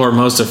what people are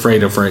most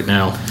afraid of right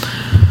now.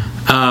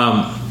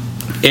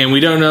 And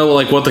we don't know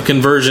what the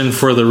conversion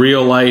for the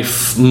real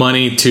life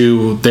money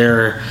to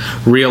their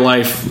real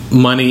life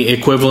money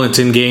equivalent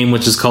in game,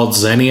 which is called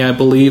Zenny, I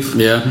believe.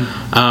 Yeah.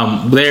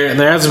 There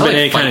hasn't been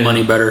any kind of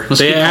money better.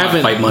 They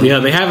haven't. Fight money. Yeah,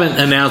 they haven't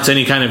announced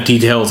any kind of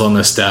details on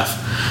this stuff.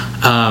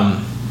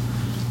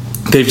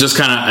 They've just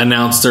kind of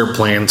announced their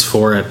plans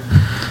for it.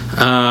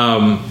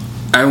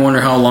 I wonder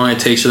how long it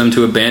takes for them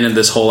to abandon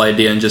this whole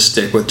idea and just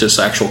stick with just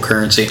actual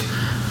currency.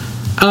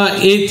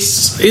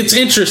 It's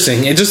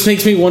interesting. It just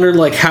makes me wonder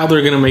how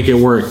they're going to make it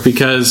work,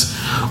 because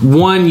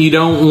one, you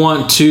don't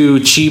want to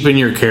cheapen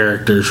your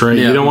characters, right?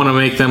 Yeah. You don't want to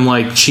make them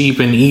cheap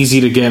and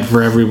easy to get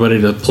for everybody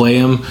to play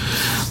them,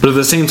 but at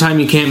the same time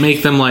you can't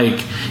make them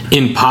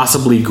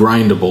impossibly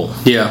grindable.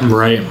 Yeah.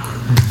 Right.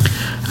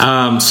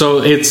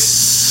 So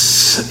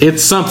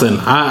it's something.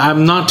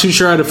 I'm not too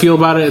sure how to feel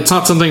about it. It's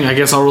not something I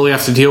guess I'll really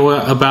have to deal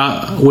with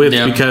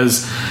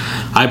because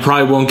I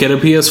probably won't get a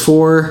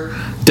PS4.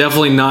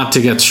 Definitely not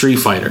to get Street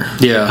Fighter.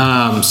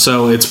 Yeah.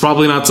 So it's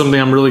probably not something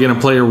I'm really going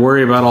to play or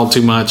worry about all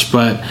too much.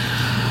 But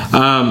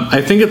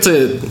I think it's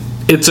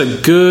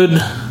a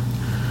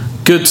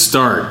good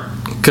start,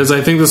 because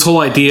I think this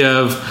whole idea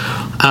of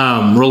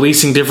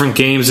releasing different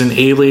games and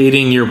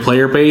alienating your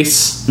player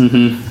base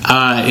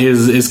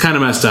is kind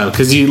of messed up.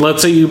 Because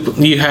let's say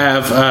you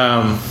have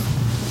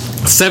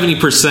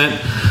 70%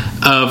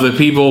 of the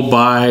people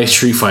buy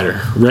Street Fighter,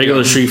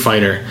 regular Street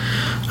Fighter.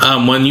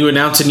 When you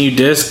announce a new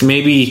disc,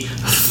 maybe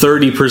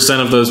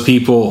 30% of those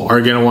people are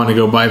going to want to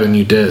go buy the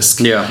new disc.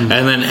 Yeah.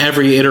 And then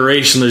every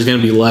iteration, there's going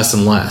to be less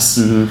and less.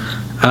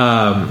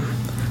 Mm-hmm.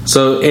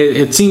 So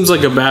it seems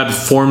like a bad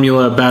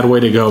formula, a bad way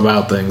to go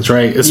about things,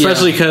 right?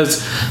 Especially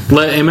because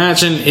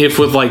imagine if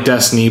with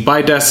Destiny,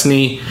 buy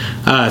Destiny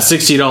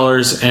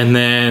 $60 and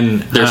then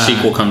their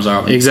sequel comes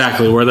out.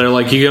 Exactly, where they're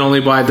you can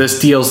only buy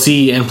this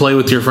DLC and play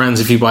with your friends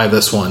if you buy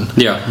this one.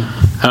 Yeah.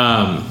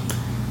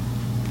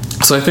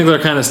 So I think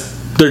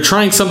they're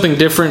trying something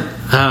different.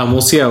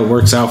 We'll see how it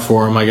works out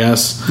for them, I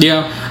guess.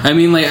 Yeah, I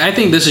mean, I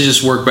think this would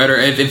just work better.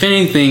 If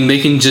anything, they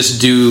can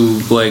just do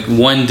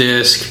one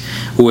disc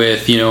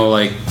with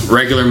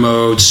regular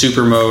mode,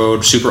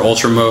 super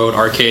ultra mode,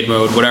 arcade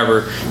mode,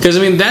 whatever. Because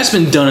that's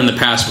been done in the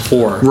past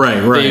before. Right.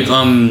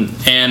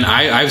 And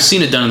I've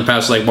seen it done in the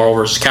past, Marvel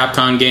vs.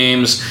 Capcom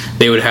games.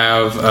 They would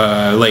have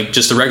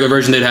just the regular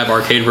version. They'd have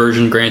arcade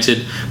version,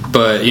 granted,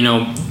 but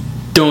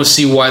don't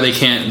see why they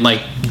can't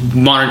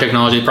modern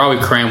technology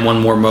probably cram one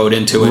more mode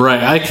into it.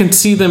 Right. I can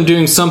see them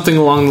doing something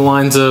along the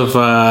lines of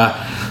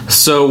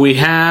So we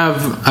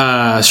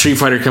have Street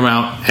Fighter come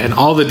out, and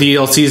all the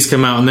DLCs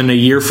come out, and then a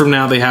year from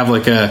now they have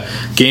like a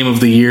Game of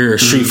the Year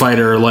Street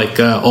Fighter, like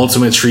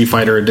Ultimate Street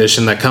Fighter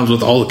Edition that comes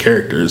with all the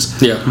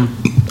characters. Yeah.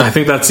 I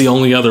think that's the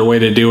only other way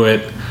to do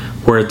it,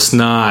 where it's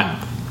not,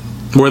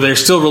 where they're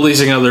still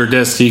releasing other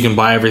discs, so you can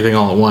buy everything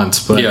all at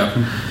once. But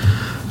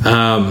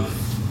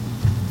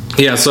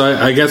yeah, so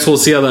I guess we'll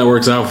see how that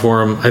works out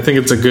for them. I think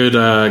it's a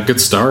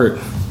good start.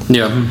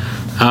 Yeah.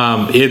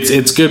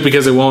 It's good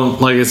because it won't,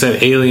 like I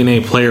said,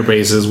 alienate player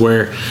bases,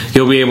 where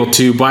you'll be able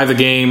to buy the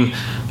game,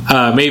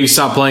 maybe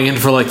stop playing it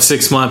for like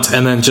 6 months,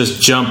 and then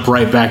just jump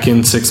right back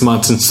in 6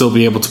 months and still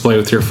be able to play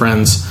with your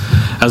friends,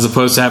 as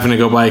opposed to having to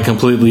go buy a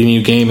completely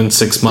new game in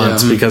 6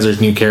 months because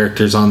there's new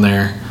characters on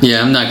there.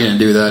 Yeah, I'm not going to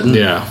do that.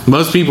 Yeah,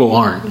 most people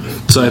aren't.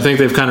 So I think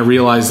they've kind of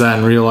realized that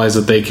and realized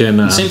that they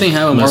can. Same thing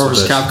happened with Marvel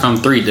vs.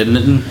 Capcom 3, didn't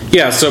it?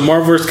 Yeah, so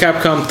Marvel vs.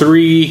 Capcom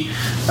 3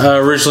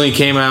 originally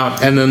came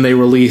out, and then they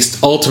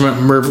released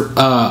Ultimate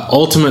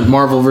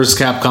Marvel vs.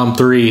 Capcom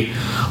 3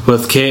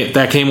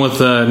 that came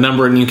with a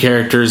number of new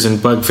characters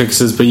and bug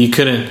fixes, but you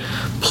couldn't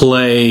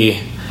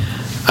play.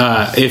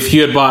 If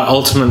you had bought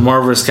Ultimate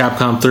Marvel vs.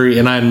 Capcom 3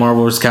 and I had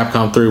Marvel vs.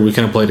 Capcom 3, we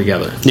couldn't play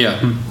together.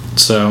 Yeah.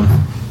 So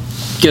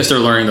guess they're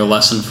learning their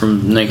lesson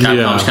from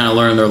Capcom's kind of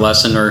learning their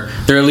lesson, or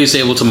they're at least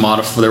able to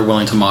modify. They're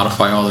willing to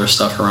modify all their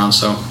stuff around.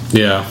 So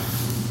yeah,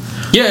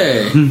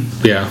 yay,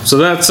 yeah. So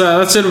that's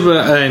it.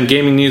 In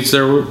gaming news,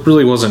 there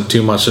really wasn't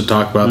too much to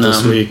talk about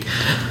this week.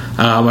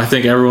 I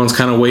think everyone's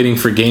kind of waiting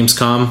for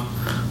Gamescom,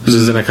 which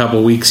is in a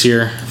couple weeks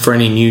here, for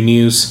any new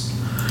news.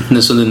 And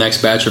this is the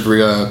next batch of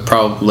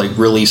probably like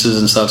releases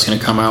and stuff's going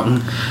to come out.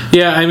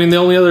 Yeah, I mean the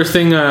only other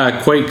thing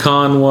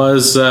QuakeCon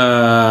was.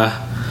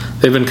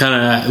 They've been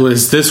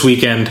was this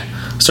weekend,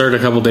 started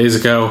a couple days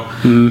ago.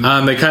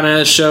 They kind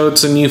of showed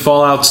some new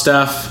Fallout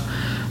stuff.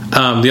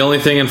 The only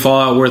thing in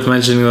Fallout worth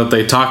mentioning that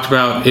they talked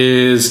about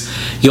is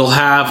you'll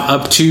have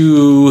up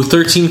to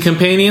 13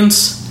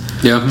 companions.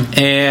 Yeah.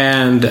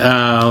 And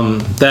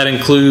that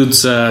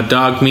includes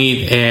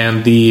Dogmeat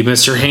and the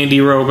Mr.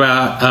 Handy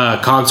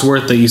robot,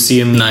 Cogsworth, that you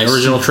see in the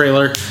original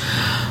trailer.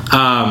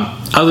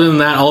 Other than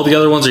that, all the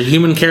other ones are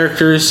human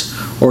characters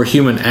or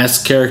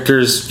human-esque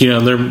characters. You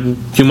know,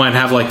 you might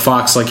have like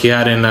Fox, like you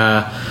had in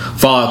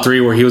Fallout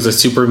 3, where he was a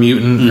super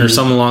mutant or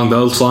something along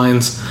those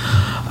lines.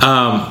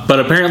 But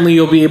apparently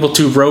you'll be able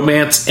to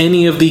romance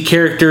any of the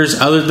characters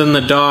other than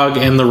the dog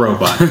and the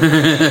robot.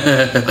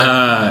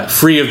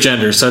 Free of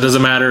gender. So it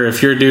doesn't matter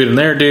if you're a dude and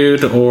they're a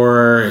dude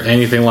or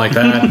anything like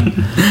that.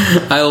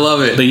 I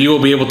love it. That you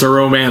will be able to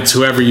romance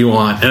whoever you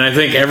want. And I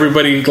think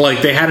everybody,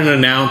 like, they hadn't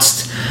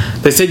announced.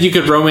 They said you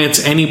could romance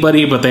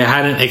anybody, but they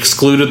hadn't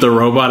excluded the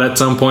robot at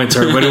some point.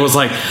 So everybody was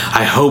like,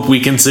 I hope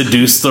we can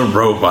seduce the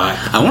robot.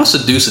 I want to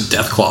seduce a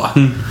Deathclaw.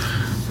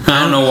 I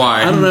don't know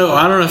why. I don't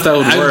know if that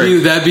would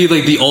work. That'd be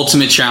like the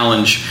ultimate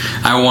challenge.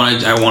 I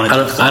want.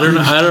 I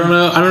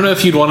don't know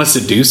if you'd want to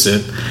seduce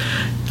it.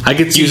 I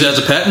could use it as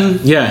a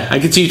pet. Yeah, I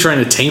could see you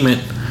trying to tame it.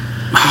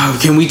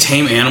 Can we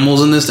tame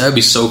animals in this? That'd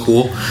be so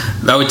cool.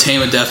 I would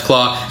tame a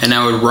Deathclaw, and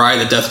I would ride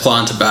the Deathclaw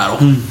into battle.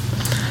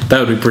 That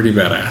would be pretty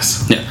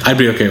badass. Yeah, I'd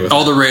be okay with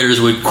all the raiders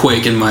would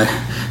quake in my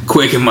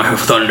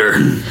thunder.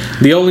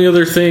 The only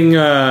other thing.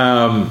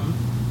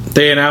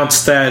 They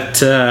announced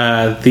that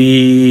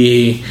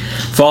the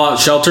Fallout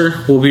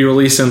Shelter will be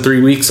released in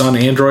 3 weeks on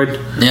Android.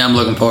 Yeah, I'm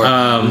looking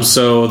forward.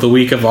 So the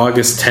week of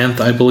August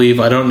 10th, I believe.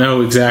 I don't know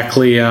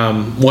exactly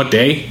what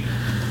day.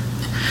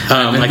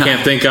 I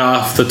can't think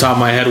off the top of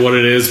my head what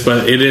it is,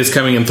 but it is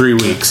coming in 3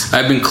 weeks.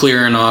 I've been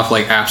clearing off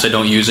like apps I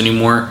don't use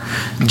anymore,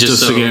 just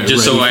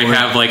so I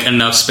have like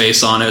enough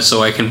space on it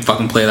so I can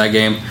fucking play that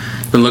game.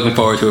 Been looking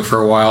forward to it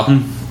for a while.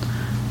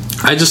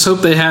 I just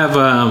hope they have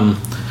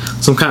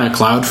some kind of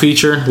cloud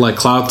feature, like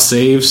cloud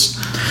saves,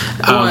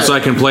 so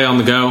I can play on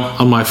the go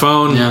on my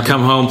phone,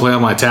 come home, play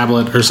on my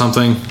tablet or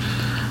something.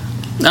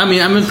 I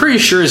mean, I'm pretty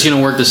sure it's going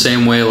to work the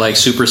same way like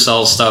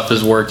Supercell stuff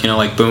has worked,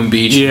 like Boom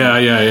Beach.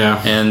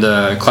 Yeah.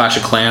 And Clash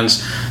of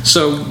Clans.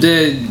 So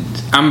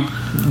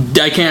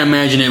I can't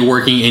imagine it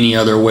working any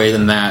other way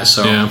than that.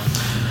 So yeah.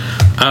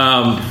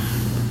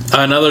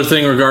 Another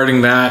thing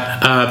regarding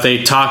that,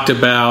 they talked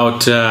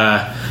about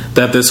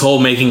that this whole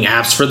making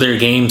apps for their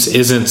games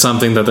isn't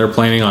something that they're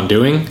planning on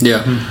doing.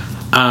 Yeah.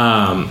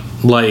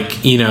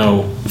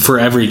 For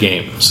every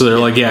game. So they're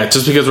like,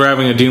 just because we're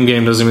having a Doom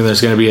game doesn't mean there's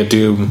going to be a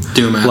Doom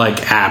app.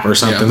 Like app or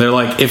something. Yeah. They're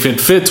like, if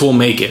it fits, we'll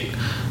make it.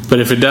 But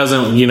if it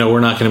doesn't, we're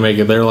not going to make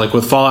it. They're like,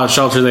 with Fallout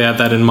Shelter, they had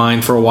that in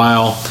mind for a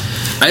while.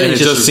 And it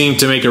just seemed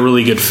to make a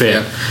really good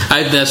fit.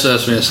 Yeah. That's what I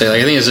was going to say.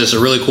 Like, I think it's just a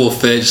really cool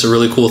fit. It's a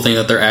really cool thing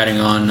that they're adding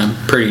on. I'm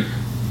pretty...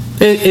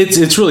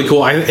 It's really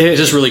cool. It's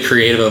just really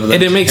creative of them.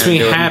 And it makes me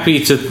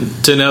happy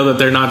to know that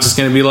they're not just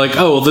going to be like,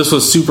 oh, well, this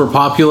was super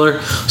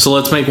popular, so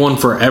let's make one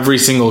for every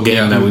single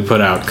game that we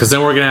put out. Because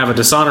then we're going to have a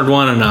Dishonored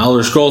one, and an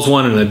Elder Scrolls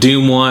one, and a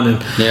Doom one,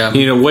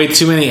 and way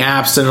too many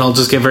apps, and it'll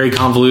just get very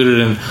convoluted.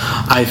 And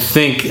I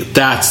think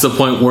that's the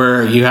point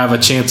where you have a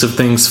chance of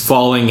things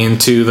falling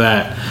into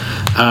that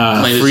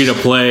free to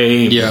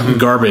play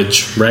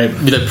garbage, right?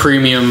 The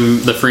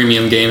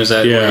freemium games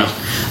that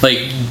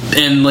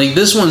And like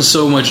this one's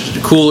so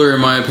much cooler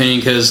in my opinion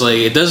because like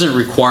it doesn't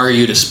require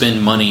you to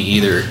spend money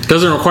either. It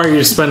doesn't require you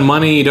to spend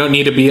money. You don't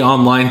need to be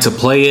online to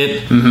play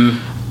it. And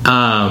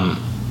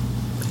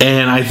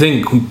I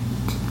think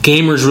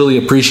gamers really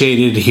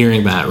appreciated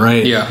hearing that,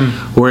 right? Yeah.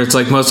 Where it's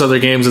like most other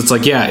games, it's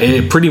like,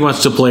 pretty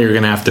much to play you're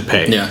gonna have to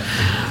pay. Yeah.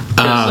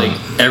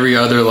 Like every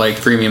other like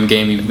freemium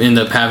game, you end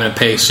up having to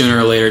pay sooner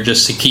or later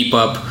just to keep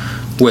up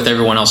with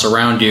everyone else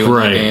around you in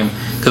the game.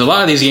 Because a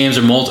lot of these games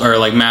are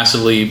like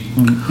massively,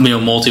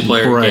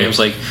 multiplayer games,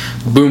 like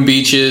Boom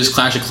Beaches,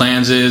 Clash of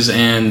Clans is,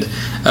 and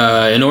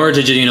in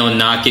order to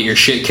not get your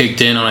shit kicked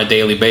in on a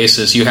daily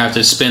basis, you have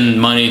to spend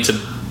money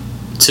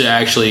to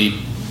actually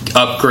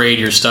upgrade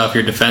your stuff,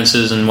 your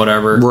defenses and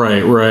whatever.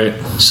 Right.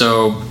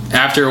 So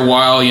after a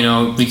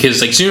while,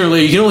 because like sooner or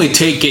later, you can only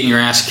take getting your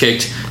ass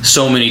kicked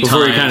so many times.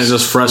 Before you're kind of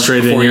just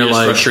frustrated and you're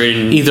like,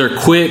 either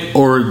quit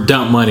or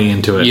dump money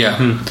into it.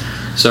 Yeah.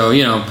 So,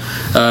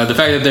 the fact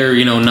that they're,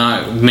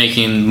 not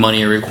making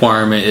money a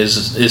requirement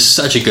is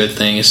such a good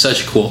thing. It's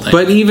such a cool thing.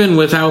 But even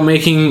without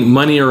making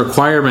money a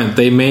requirement,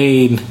 they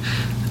made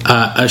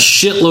a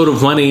shitload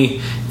of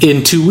money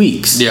in 2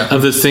 weeks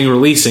of this thing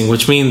releasing,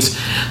 which means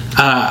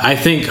I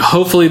think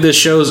hopefully this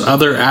shows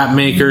other app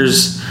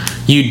makers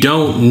you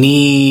don't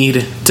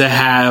need to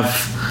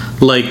have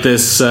like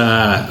this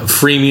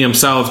freemium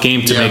style of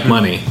game to make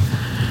money.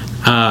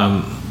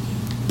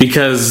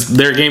 Because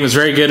their game is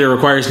very good, it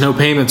requires no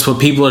payments, but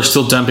people are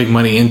still dumping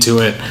money into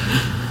it.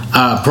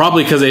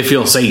 Probably because they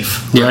feel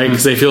safe, right?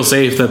 Because they feel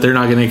safe that they're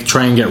not going to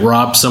try and get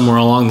robbed somewhere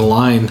along the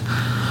line.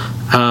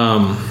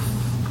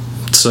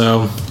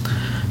 So,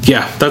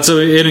 that's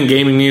it in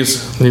gaming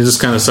news. This is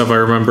kind of stuff I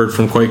remembered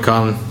from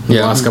QuakeCon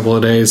the last couple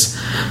of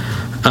days.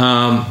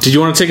 Did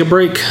you want to take a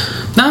break?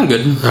 No, I'm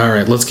good. All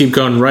right, let's keep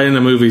going right into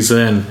movies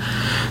then.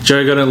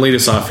 Joey, go ahead and lead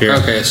us off here.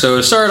 Okay, so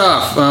to start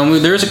off,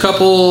 there's a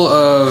couple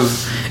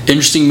of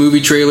interesting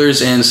movie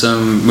trailers and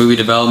some movie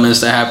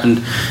developments that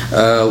happened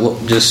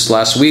just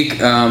last week.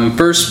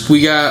 First,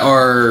 we got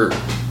our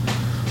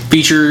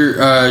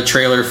feature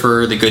trailer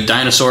for The Good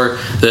Dinosaur,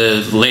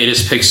 the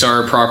latest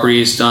Pixar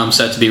property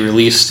set to be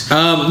released.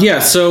 So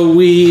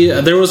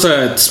there was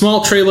a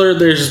small trailer.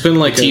 There's been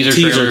like a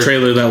teaser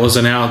trailer that was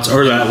announced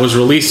or that was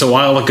released a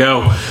while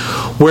ago,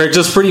 where it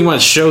just pretty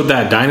much showed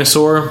that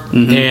dinosaur,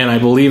 and I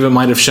believe it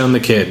might have shown the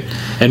kid,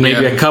 and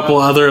maybe a couple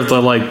other of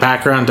the like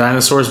background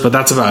dinosaurs, but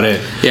that's about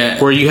it.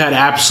 Yeah, where you had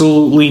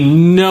absolutely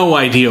no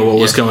idea what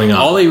was going on.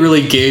 All they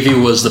really gave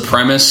you was the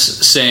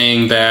premise,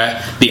 saying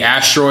that the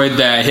asteroid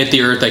that hit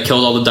the Earth that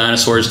killed all the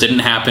dinosaurs didn't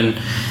happen.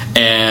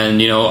 And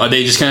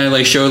they just kind of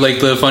like showed like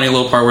the funny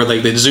little part where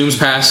like it zooms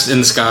past in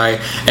the sky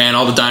and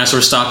all the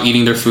dinosaurs stop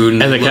eating their food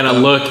and they kind of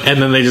look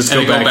and then they just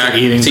go back to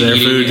eating their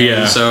food.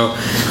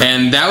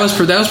 And that was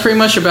pretty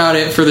much about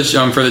it for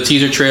the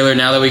teaser trailer.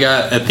 Now that we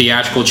got a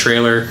theatrical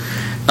trailer,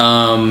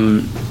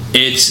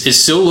 it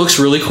still looks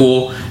really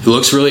cool. It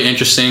looks really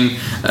interesting,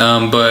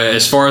 but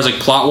as far as like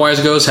plot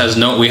wise goes,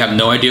 we have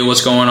no idea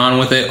what's going on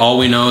with it. All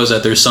we know is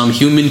that there's some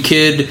human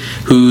kid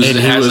who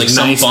has like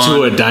some nice bond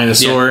to a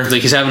dinosaur.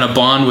 Like he's having a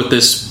bond with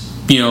this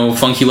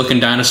funky looking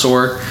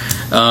dinosaur,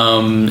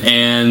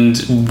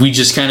 and we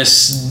just kind of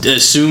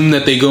assume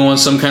that they go on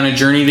some kind of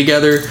journey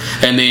together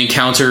and they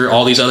encounter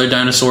all these other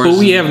dinosaurs. But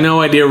we have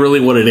no idea really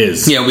what it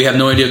is. Yeah, we have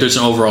no idea if there's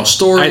an overall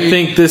story. I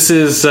think this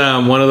is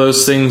one of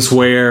those things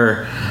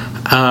where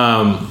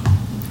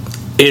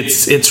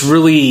it's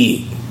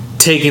really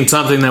taking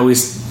something that we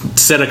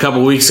said a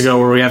couple weeks ago,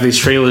 where we have these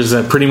trailers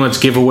that pretty much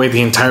give away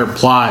the entire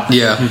plot.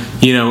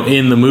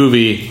 In the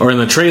movie or in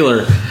the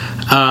trailer.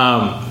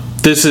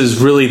 This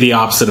is really the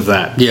opposite of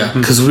that.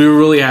 Because we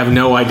really have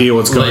no idea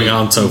what's going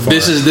on so far.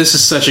 This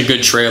is such a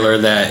good trailer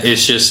that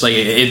it's just like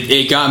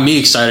it got me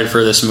excited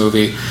for this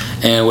movie,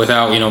 and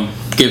without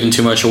giving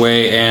too much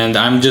away. And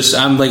I'm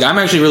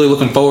actually really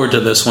looking forward to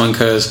this one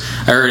because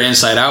I heard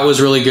Inside Out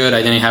was really good.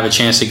 I didn't have a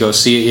chance to go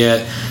see it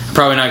yet. I'm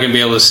probably not going to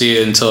be able to see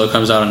it until it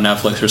comes out on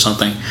Netflix or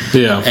something.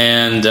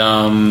 And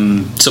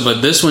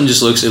but this one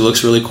just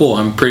looks really cool.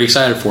 I'm pretty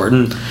excited for it.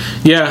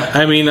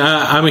 I mean,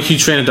 I'm a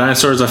huge fan of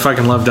dinosaurs. I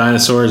fucking love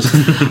dinosaurs.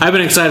 I've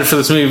been excited for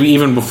this movie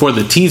even before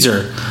the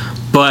teaser.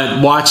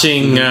 But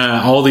watching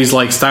all these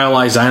like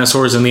stylized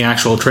dinosaurs in the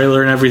actual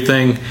trailer and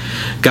everything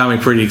got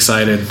me pretty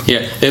excited.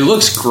 Yeah, it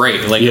looks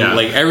great. Like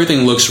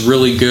everything looks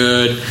really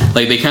good.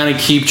 Like they kind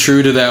of keep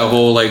true to that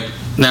whole like.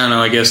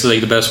 I guess like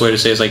the best way to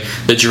say it is like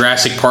the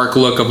Jurassic Park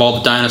look of all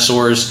the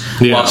dinosaurs,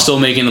 while still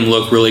making them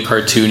look really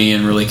cartoony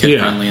and really kid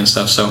friendly and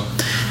stuff. So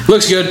it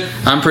looks good.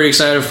 I'm pretty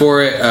excited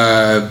for it.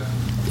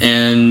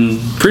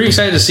 And pretty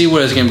excited to see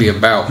what it's going to be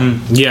about.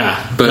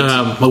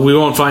 But we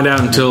won't find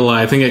out until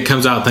I think it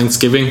comes out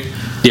Thanksgiving.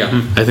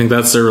 I think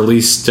that's the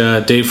release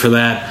date for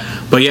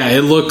that. But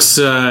it looks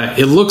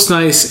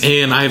nice,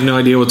 and I have no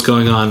idea what's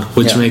going on,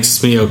 which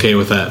makes me okay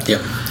with that.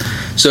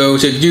 So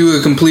to do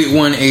a complete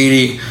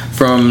 180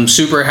 from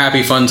super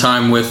happy fun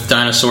time with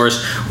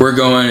dinosaurs, we're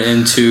going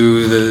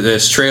into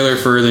this trailer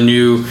for the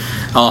new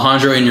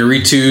Alejandro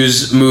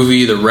Iñárritu's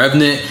movie, The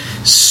Revenant.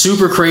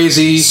 super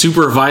crazy,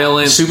 super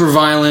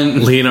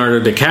violent Leonardo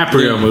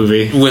DiCaprio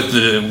movie with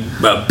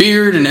the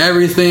beard and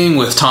everything,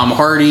 with Tom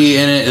Hardy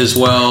in it as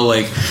well.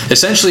 Like,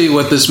 essentially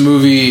what this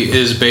movie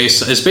is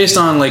based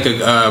on, like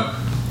a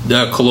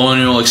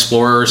colonial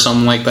explorer or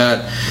something like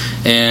that,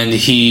 and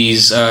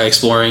he's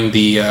exploring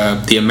the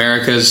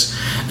Americas,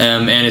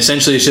 and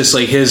essentially it's just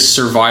like his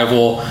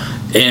survival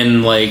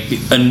in like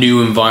a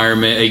new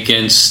environment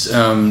against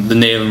the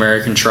Native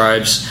American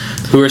tribes,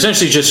 who are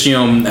essentially just,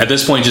 at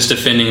this point, just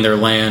defending their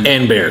land.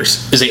 And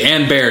bears.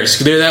 And bears.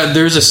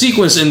 There's a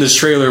sequence in this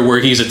trailer where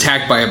he's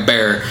attacked by a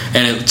bear,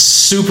 and it's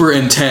super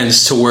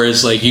intense to where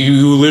it's like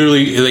you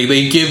literally, like,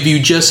 they give you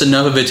just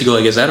enough of it to go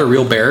like, is that a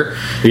real bear?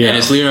 Yeah. And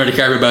it's Leonardo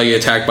DiCaprio about to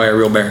get attacked by a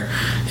real bear.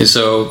 And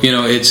so,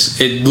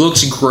 it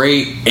looks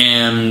great,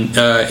 and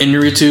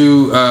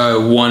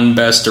Inarritu won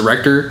Best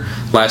Director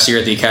last year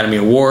at the Academy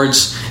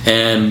Awards,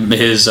 and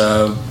his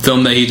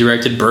film that he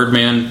directed,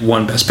 Birdman,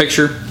 won Best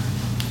Picture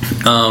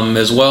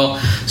as well.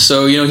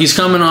 So, he's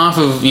coming off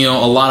of, a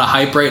lot of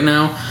hype right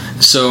now.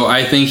 So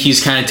I think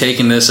he's kind of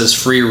taking this as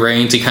free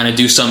reign to kind of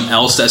do something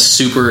else that's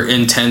super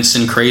intense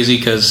and crazy.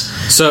 Because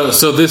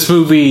so this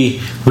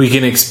movie, we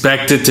can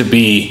expect it to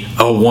be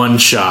a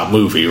one-shot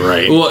movie,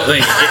 right? Well,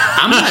 like,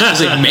 I'm not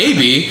like,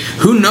 maybe,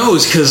 who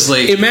knows? Because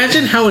like,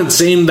 imagine how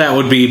insane that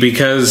would be,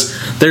 because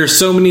there's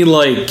so many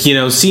like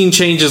scene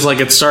changes.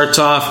 Like, it starts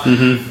off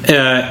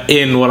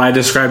in what I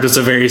described as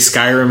a very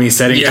Skyrim-y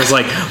setting. Yeah. There's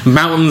like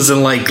mountains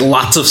and like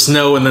lots of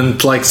snow, and then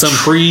like some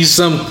trees,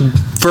 some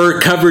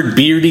fur-covered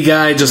beardy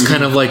guy just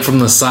kind of like from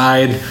the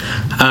side.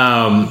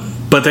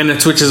 But then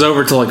it switches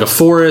over to like a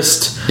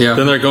forest. Yeah.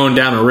 Then they're going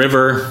down a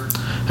river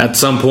at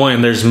some point,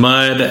 and there's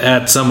mud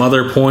at some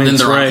other points. And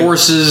there are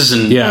horses,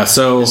 and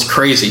so it's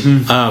crazy.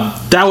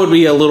 That would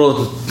be a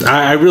little.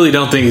 I really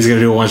don't think he's going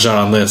to do a one shot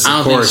on this,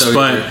 of course. Think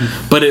so either.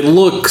 But it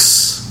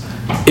looks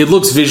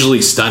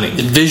visually stunning.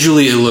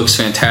 Visually, it looks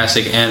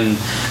fantastic, and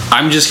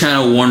I'm just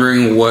kind of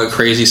wondering what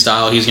crazy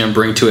style he's going to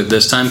bring to it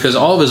this time, because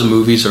all of his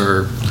movies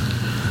are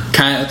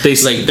kind of they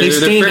stand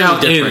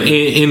out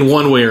in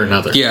one way or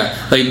another. Yeah,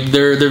 like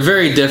they're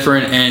very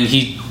different, and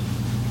he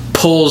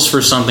pulls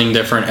for something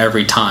different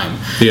every time.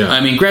 Yeah. I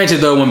mean, granted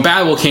though, when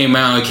Bad Wolf came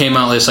out, it came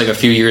out just like a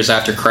few years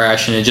after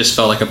Crash, and it just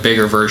felt like a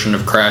bigger version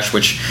of Crash,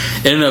 which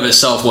in and of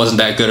itself wasn't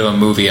that good of a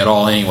movie at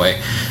all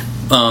anyway.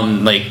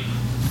 Like,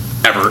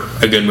 ever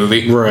a good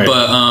movie. Right.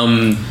 But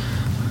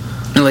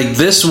like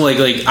this one,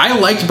 like I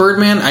liked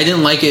Birdman. I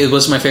didn't like it. It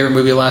wasn't my favorite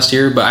movie last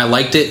year, but I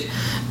liked it.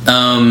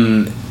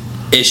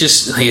 It's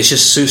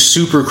just so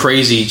super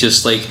crazy,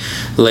 just like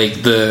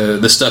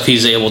the stuff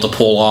he's able to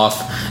pull off,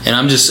 and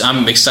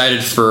I'm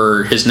excited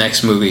for his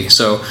next movie.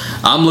 So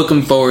I'm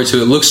looking forward to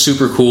it. It looks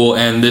super cool,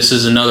 and this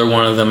is another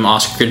one of them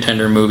Oscar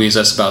contender movies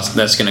that's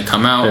going to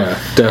come out. Yeah,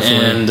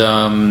 definitely. And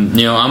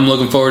I'm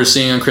looking forward to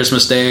seeing it on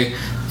Christmas Day.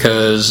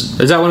 Because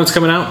is that when it's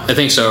coming out? I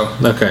think so.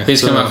 Okay, I think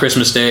it's coming out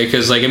Christmas Day.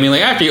 Because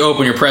after you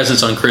open your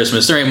presents on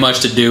Christmas, there ain't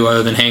much to do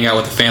other than hang out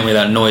with the family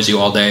that annoys you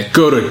all day.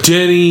 Go to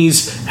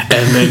Denny's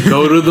and then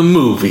go to the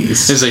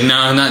movies. It's like,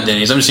 no, not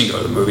Denny's. I'm just gonna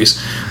go to the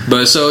movies.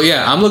 But so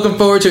yeah, I'm looking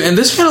forward to it. And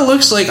this kind of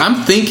looks like,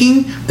 I'm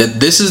thinking that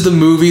this is the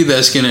movie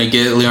that's gonna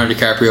get Leonardo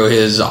DiCaprio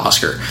his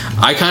Oscar.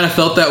 I kind of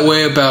felt that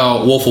way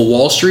about Wolf of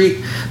Wall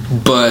Street,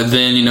 but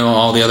then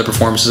all the other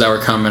performances that were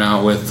coming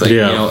out with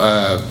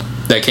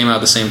that came out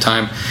at the same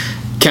time.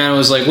 Kind of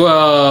was like,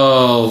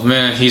 well,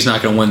 man, he's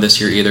not going to win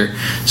this year either.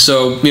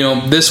 So,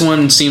 this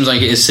one seems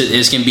like it's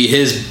going to be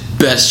his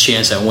best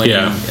chance at winning.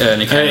 Yeah.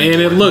 And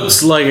it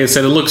looks, like I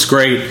said, it looks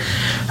great.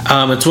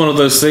 It's one of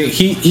those things.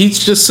 He's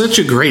just such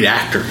a great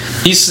actor.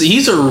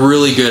 He's a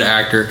really good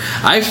actor.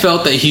 I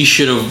felt that he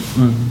should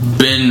have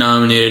been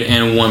nominated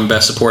and won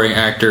Best Supporting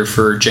Actor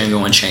for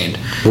Django Unchained.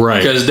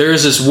 Right. Because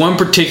there's this one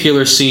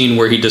particular scene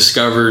where he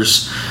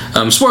discovers,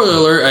 spoiler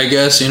alert, I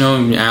guess,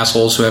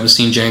 assholes who haven't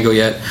seen Django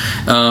yet.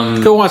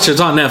 Go watch it.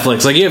 It's on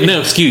Netflix. Like, you have no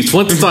excuse.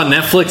 Once it's on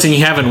Netflix and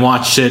you haven't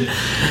watched it,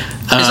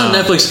 it's on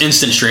Netflix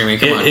instant streaming.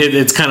 Come on.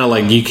 It's kind of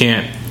like you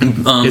can't.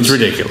 It's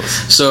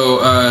ridiculous. So,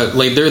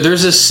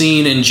 there's this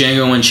scene in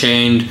Django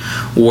Unchained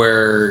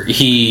where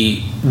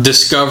he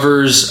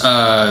discovers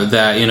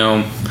that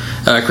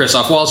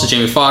Christoph Waltz and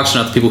Jamie Foxx are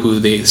not the people who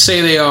they say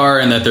they are,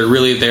 and that they're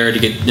really there to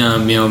get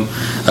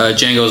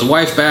Django's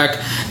wife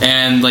back.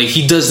 And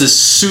he does this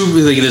super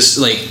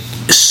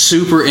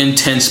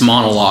intense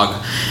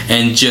monologue,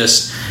 and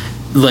just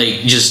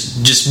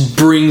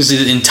brings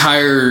the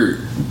entire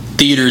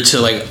theater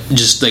to a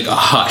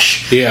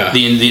hush. Yeah.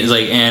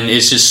 And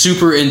it's just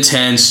super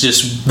intense.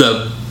 Just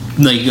the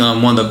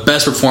one of the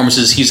best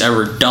performances he's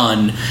ever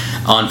done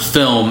on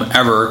film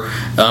ever,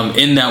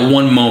 in that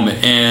one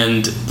moment.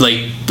 And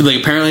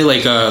apparently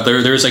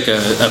there's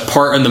a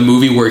part in the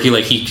movie where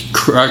he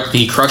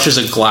crushes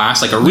a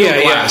glass, like a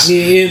real glass.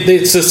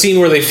 It's a scene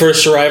where they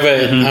first arrive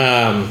at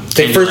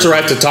they first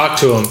arrive to talk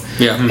to him.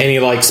 Yeah. And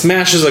he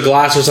smashes a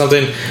glass or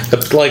something.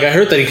 I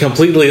heard that he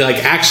completely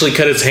actually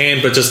cut his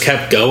hand but just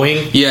kept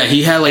going. Yeah,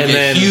 he had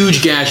a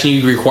huge gash, and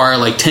he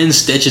required 10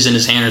 stitches in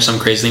his hand or some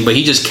crazy thing, but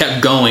he just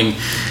kept going.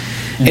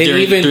 And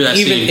even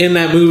in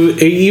that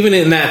movie, even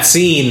in that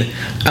scene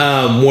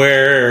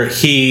where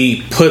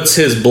he puts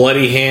his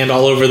bloody hand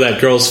all over that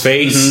girl's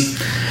face,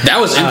 that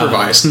was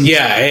improvised.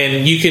 Yeah,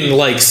 and you can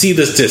like see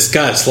this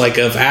disgust, like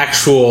of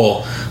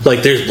actual,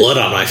 like there's blood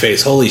on my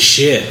face, holy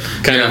shit,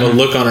 kind of a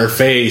look on her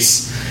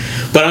face.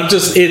 But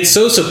it's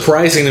so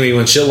surprising to me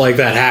when shit like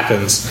that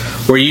happens,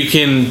 where you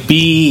can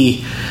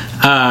be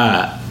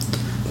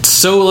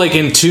so like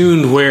in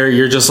tune where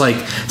you're just like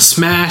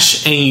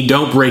smash and you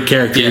don't break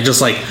character. You're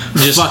just like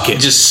fuck it,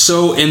 just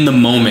so in the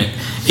moment.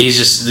 He's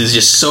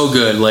just so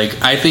good.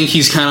 Like I think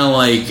he's kind of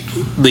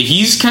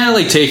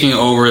like taking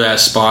over that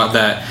spot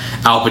that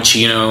Al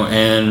Pacino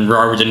and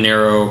Robert De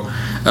Niro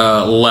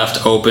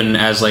left open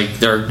as like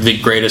the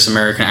greatest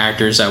American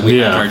actors that we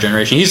have in our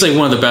generation. He's like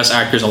one of the best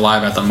actors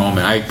alive at the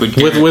moment. I would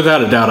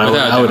without a doubt.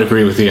 I would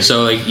agree with you.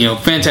 So like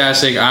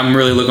fantastic. I'm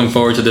really looking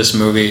forward to this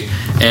movie.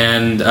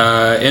 And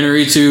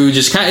Inarritu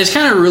it's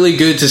kind of really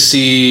good to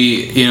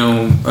see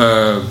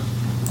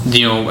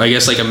I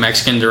guess like a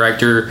Mexican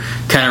director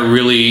kind of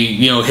really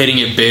hitting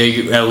it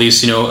big, at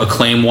least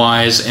acclaim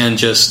wise, and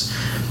just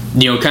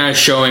kind of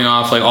showing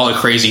off like all the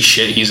crazy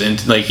shit he's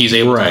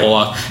able to pull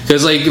off,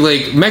 because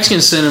like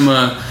Mexican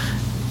cinema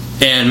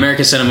and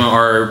American cinema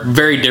are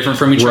very different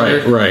from each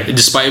other,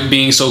 despite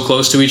being so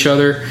close to each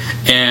other.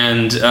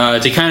 And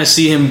to kind of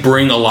see him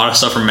bring a lot of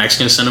stuff from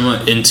Mexican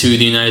cinema into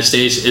the United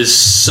States is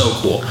so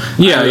cool.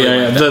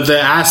 The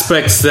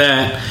aspects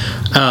that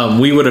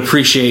we would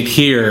appreciate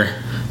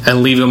here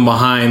and leave them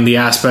behind, the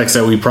aspects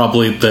that we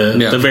probably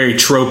the very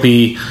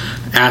tropey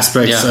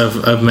aspects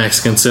of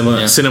Mexican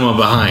cinema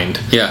behind.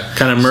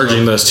 Kind of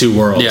merging those two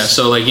worlds.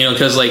 So like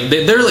because like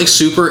they're like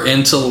super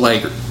into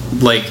like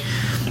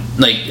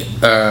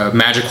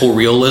magical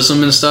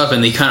realism and stuff,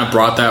 and they kind of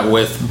brought that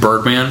with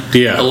Birdman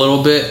a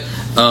little bit.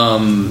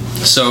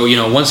 So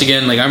once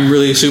again, like I'm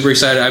really super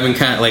excited. I'm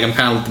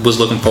kind of was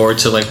looking forward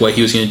to like what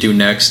he was going to do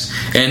next,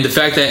 and the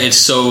fact that it's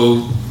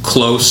so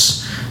close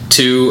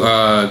to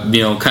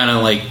kind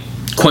of like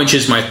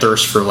quenches my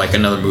thirst for like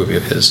another movie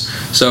of his.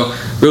 So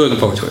really looking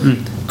forward to it.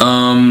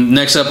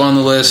 Next up on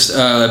the list,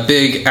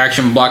 big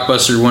action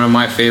blockbuster, one of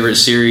my favorite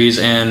series,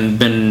 and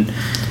been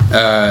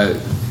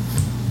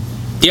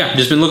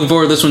just been looking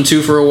forward to this one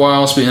too for a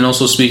while. And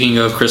also speaking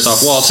of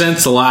Christoph Waltz,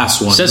 since the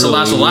last one, the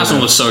last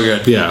one was so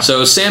good.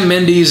 So Sam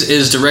Mendes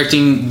is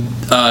directing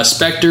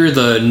Spectre,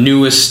 the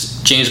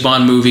newest James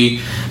Bond movie.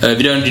 If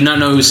you do not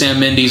know who Sam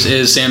Mendes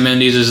is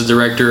the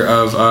director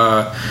of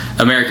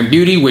American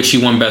Beauty, which he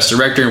won Best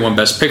Director and won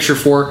Best Picture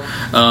for.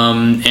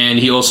 And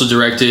he also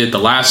directed the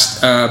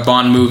last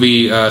Bond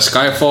movie,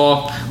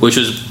 Skyfall, which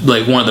was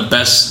like one of the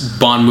best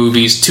Bond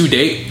movies to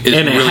date. And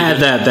it really had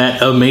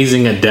that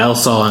amazing Adele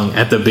song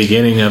at the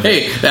beginning of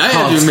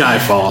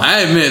Skyfall.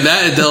 I admit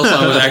that Adele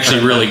song was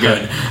actually really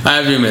good. I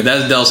have to admit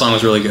that Adele song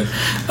was really good.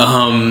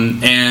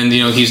 And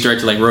he's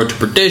directed like Road to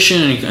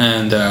Perdition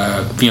and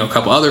a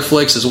couple other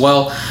flicks as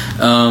well.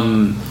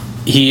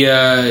 He's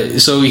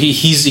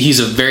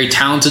a very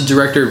talented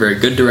director, very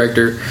good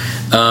director.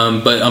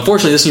 But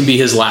unfortunately, this can be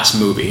his last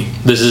movie.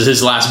 This is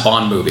his last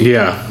Bond movie.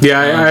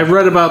 I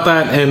read about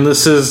that, and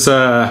this is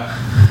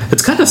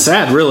it's kind of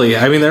sad, really.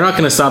 I mean, they're not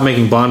going to stop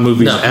making Bond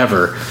movies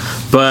ever.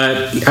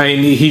 But I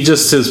mean, he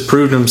just has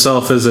proved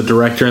himself as a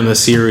director in the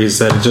series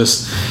that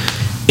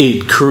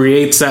it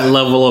creates that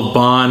level of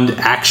Bond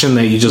action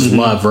that you just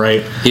love,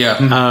 right?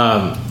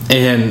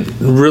 And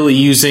really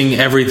using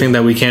everything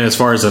that we can as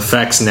far as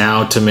effects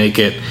now to make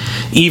it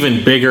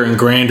even bigger and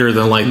grander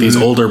than like these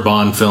older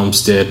Bond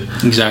films did.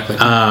 Exactly.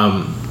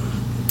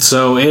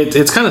 So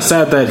it's kind of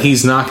sad that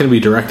he's not going to be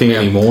directing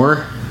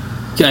anymore.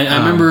 I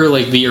remember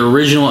like the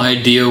original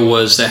idea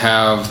was to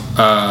have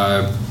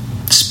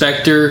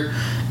Spectre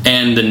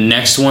and the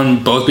next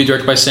one both be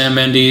directed by Sam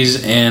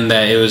Mendes, and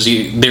that it was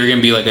going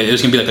to be like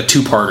a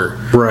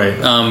two-parter, right?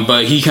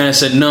 But he kind of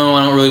said, "No,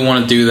 I don't really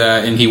want to do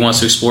that," and he wants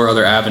to explore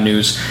other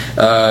avenues,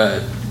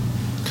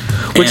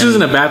 which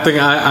isn't a bad thing.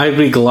 I'd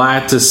be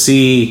glad to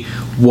see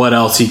what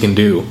else he can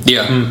do.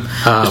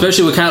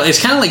 Especially with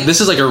it's kind of like this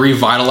is like a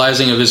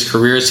revitalizing of his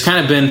career. It's kind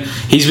of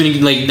he's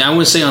been like, I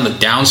wouldn't say on the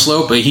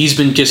downslope, but he's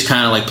been just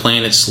kind of like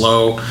playing it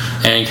slow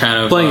and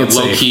kind of playing it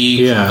low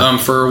key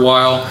for a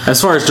while. As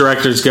far as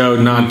directors go,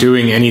 not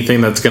doing anything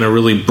that's going to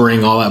really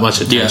bring all that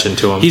much attention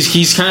to him.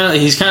 He's kind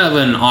of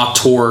an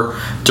auteur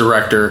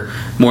director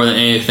more than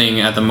anything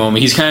at the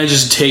moment. He's kind of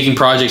just taking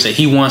projects that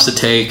he wants to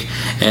take,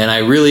 and I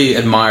really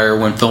admire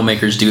when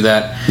filmmakers do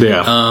that.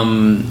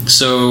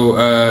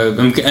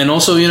 And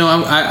also,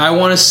 I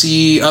want to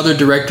see other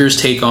directors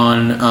take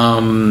on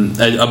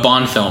a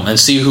Bond film and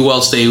see who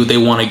else they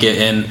want to get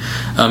in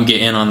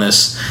on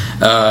this.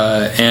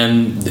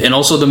 And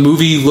also the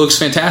movie looks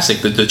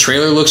fantastic. The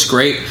trailer looks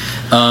great.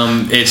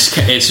 It's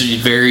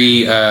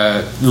very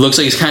looks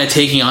like it's kind of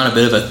taking on a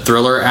bit of a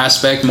thriller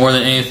aspect more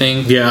than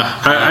anything.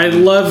 I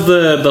love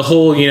the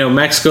whole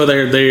Mexico.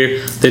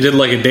 They did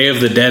like a Day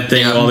of the Dead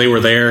thing while they were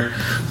there.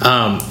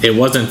 It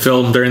wasn't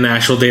filmed during the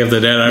actual Day of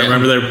the Dead. I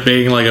remember there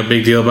being like a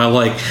big deal about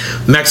like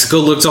Mexico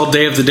looks all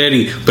Day of the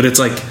Dead, but it's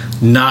like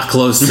not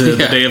close to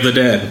the Day of the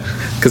Dead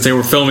because they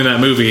were filming that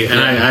movie, and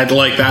I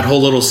like that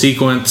whole little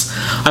sequence.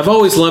 I've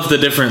always loved the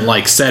different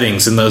like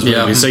settings in those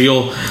movies. So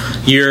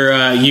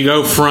you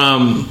go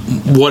from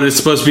what is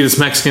supposed to be this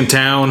Mexican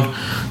town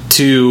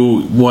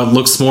to what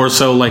looks more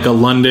so like a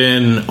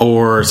London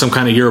or some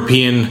kind of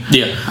European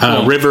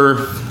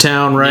river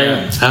town,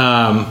 right?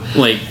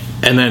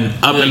 And then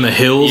up in the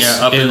hills.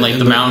 Yeah, up in like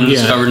the mountains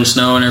covered in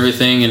snow and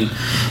everything. And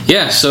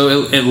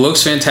so it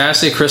looks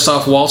fantastic.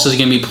 Christoph Waltz is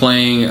going to be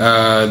playing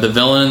the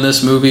villain in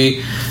this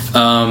movie.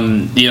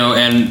 And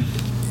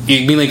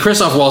I mean, like,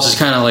 Christoph Waltz is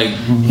kind of like...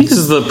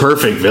 He's the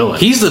perfect villain.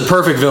 He's the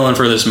perfect villain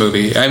for this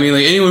movie. I mean,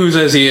 like, anyone who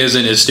says he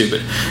isn't is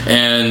stupid.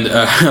 And,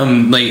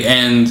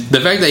 and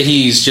the fact that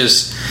he's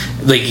just...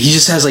 Like, he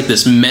just has, like,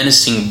 this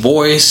menacing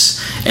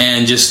voice,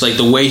 and just, like,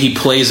 the way he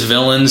plays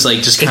villains,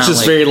 like, just kind of, it's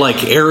just very,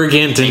 like,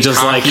 arrogant and just,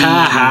 cocky, like,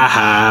 ha, ha,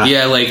 ha.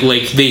 Yeah,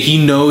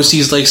 he knows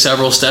he's, like,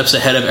 several steps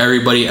ahead of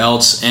everybody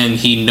else, and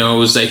he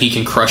knows that he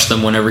can crush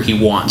them whenever he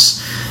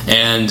wants.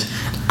 And...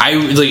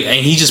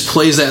 and he just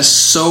plays that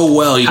so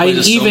well. He plays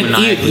it so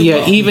maniacally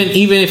well.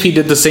 Even if he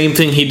did the same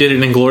thing he did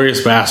in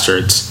Inglourious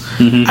Bastards,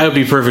 I would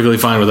be perfectly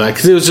fine with that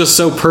because it was just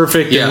so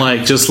perfect and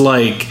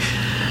like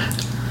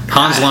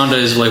Hans Landa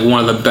is like one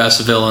of the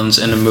best villains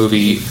in a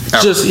movie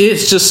ever.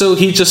 He's just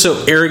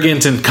so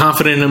arrogant and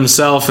confident in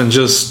himself, and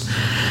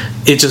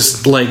it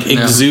just like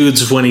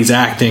exudes when he's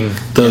acting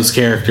those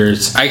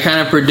characters. I kind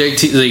of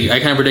predict he's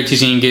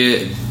going to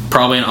get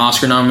probably an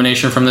Oscar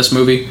nomination from this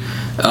movie.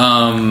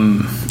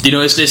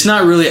 It's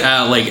not really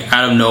out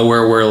of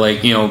nowhere where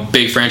like,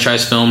 big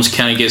franchise films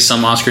kind of get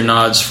some Oscar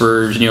nods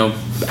for,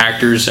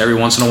 actors every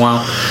once in a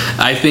while.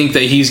 I think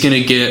that he's going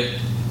to get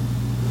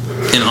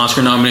an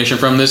Oscar nomination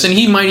from this, and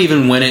he might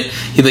even win it.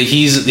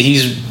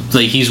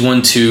 He's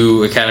won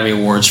 2 Academy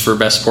Awards for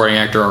Best Supporting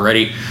Actor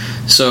already.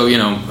 So,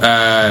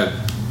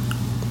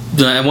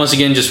 once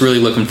again, just really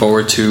looking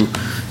forward to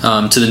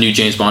the new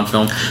James Bond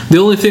film. The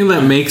only thing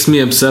that makes me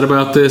upset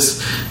about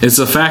this is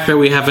the fact that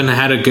we haven't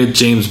had a good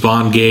James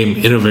Bond game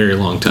in a very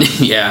long time.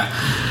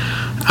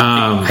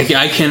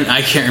 I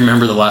can't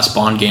remember the last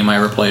Bond game I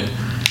ever played.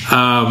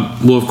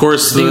 Well, of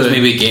course, I think it was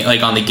maybe a game,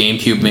 like on the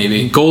GameCube,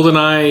 maybe.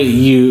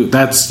 GoldenEye,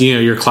 that's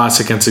your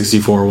classic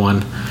N64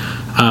 one.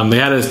 They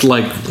had a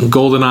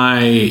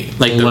GoldenEye,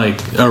 like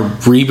a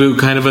reboot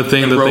kind of a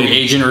thing, like Rogue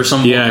Agent or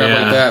something like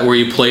that, where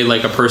you played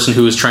like a person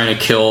who was trying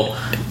to kill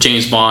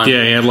James Bond.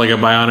 Yeah, he had like a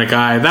bionic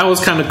eye. That was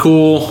kind of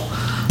cool.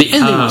 The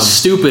ending was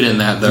stupid in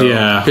that, though.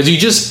 Yeah, because you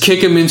just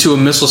kick him into a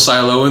missile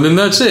silo and then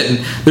that's it. And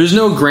there's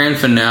no grand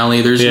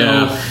finale. There's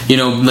no,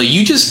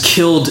 you just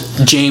killed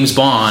James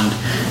Bond.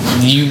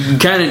 You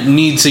kind of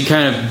need to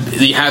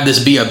have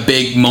this be a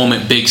big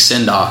moment, big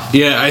send off.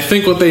 Yeah, I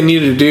think what they need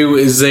to do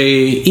is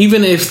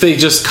even if they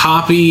just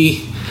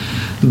copy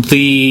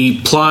the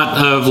plot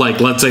of, like,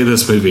 let's say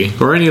this movie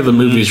or any of the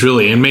movies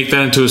really, and make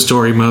that into a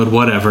story mode,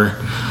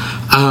 whatever.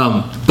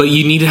 But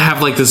you need to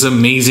have like this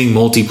amazing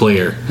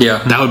multiplayer. Yeah,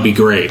 that would be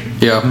great.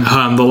 Yeah.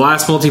 The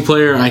last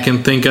multiplayer I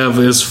can think of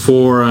is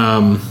for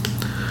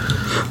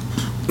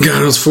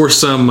it was for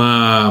some.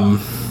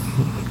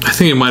 I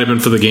think it might have been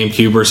for the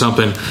GameCube or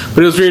something.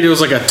 But it was weird. It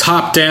was like a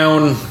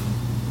top-down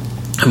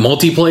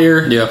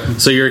multiplayer. Yeah.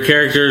 So your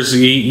characters,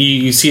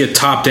 you see it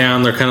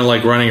top-down. They're kind of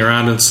like running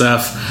around and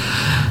stuff.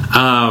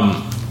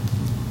 I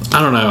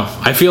don't know.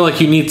 I feel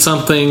like you need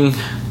something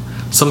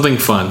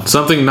fun,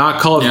 something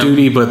not Call of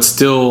Duty, but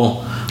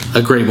still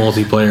a great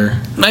multiplayer.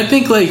 I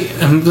think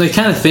I'm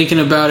kind of thinking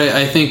about it.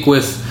 I think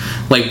with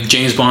like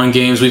James Bond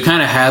games, we've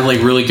kind of had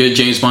like really good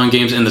James Bond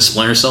games in the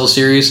Splinter Cell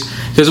series,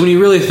 because when you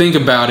really think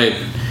about it,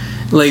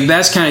 like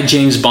that's kind of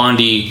James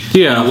Bondy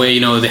in a way.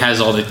 It has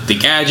all the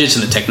gadgets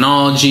and the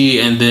technology,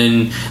 and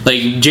then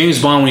like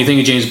James Bond. When you think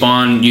of James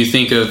Bond, you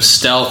think of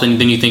stealth, and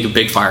then you think of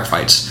big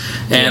firefights.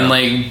 And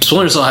like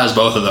Splinter Cell has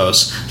both of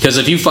those, because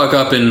if you fuck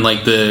up in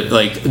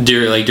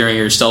during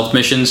your stealth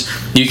missions,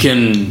 you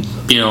can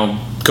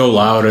go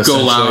loud,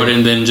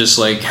 and then just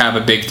like have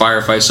a big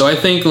firefight. So I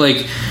think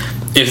like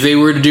if they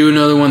were to do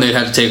another one, they'd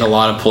have to take a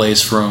lot of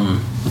plays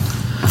from.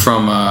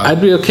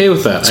 I'd be okay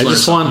with that. I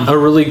just want a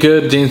really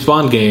good James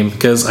Bond game,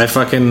 because I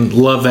fucking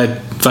love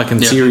that fucking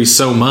series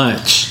so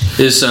much.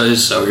 It's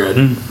so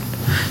good.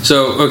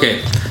 So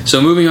okay,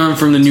 so moving on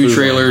from the new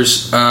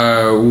trailers,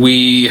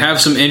 we have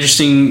some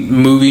interesting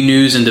movie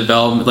news and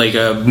development, like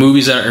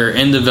movies that are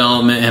in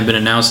development and have been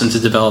announced into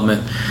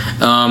development.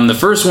 The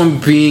first one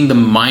being the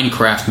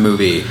Minecraft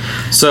movie.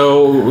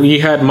 So we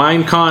had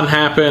Minecon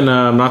happen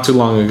not too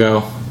long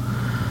ago,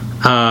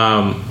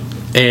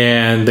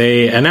 and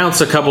they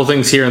announced a couple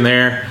things here and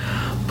there,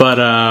 but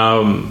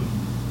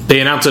they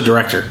announced a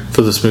director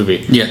for this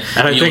movie. Yeah,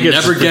 and you'll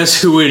never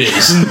guess who it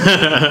is.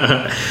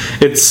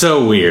 It's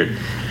so weird.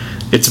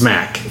 It's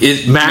Mac.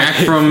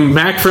 Mac from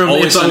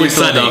It's Always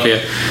Sunny.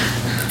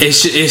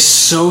 It's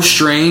so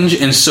strange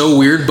and so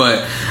weird,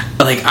 but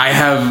like I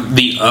have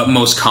the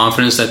utmost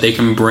confidence that they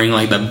can bring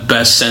like the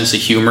best sense of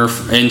humor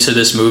into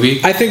this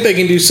movie. I think they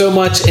can do so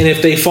much, and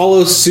if they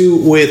follow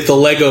suit with the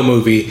Lego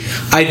Movie,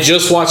 I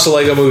just watched the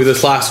Lego Movie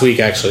this last week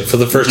actually for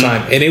the first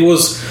time, and it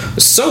was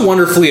so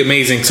wonderfully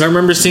amazing. Because I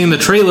remember seeing the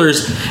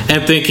trailers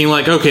and thinking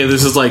like, okay,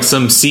 this is like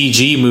some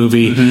CG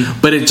movie,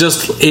 but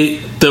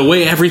the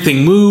way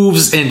everything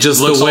moves and just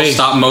Looks the way all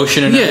stop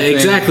motion and everything.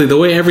 exactly, the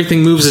way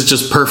everything moves is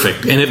just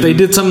perfect. And if they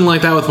did something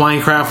like that with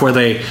Minecraft, where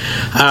they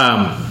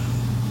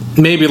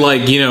maybe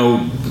like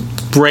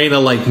bring a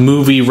like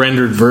movie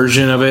rendered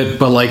version of it,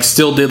 but like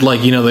still did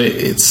like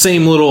the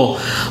same little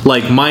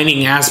like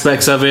mining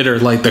aspects of it, or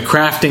like the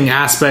crafting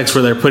aspects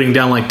where they're putting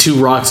down like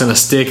 2 rocks and a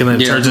stick and then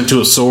it turns into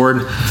a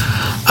sword.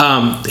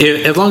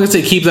 As long as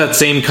they keep that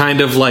same kind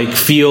of like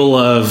feel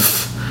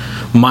of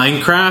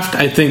Minecraft,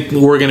 I think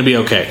we're going to be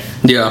okay.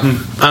 Yeah.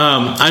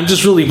 I'm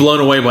just really blown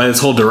away by this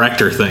whole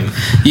director thing.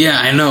 Yeah,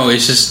 I know.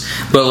 It's just,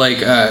 but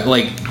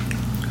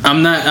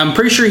I'm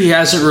pretty sure he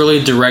hasn't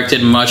really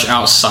directed much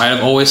outside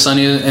of Always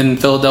Sunny in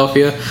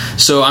Philadelphia.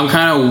 So I'm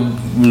kind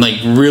of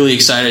like really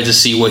excited to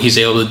see what he's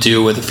able to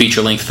do with a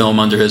feature-length film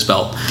under his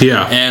belt.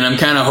 Yeah. And I'm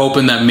kind of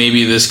hoping that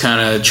maybe this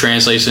kind of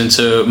translates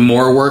into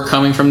more work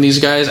coming from these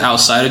guys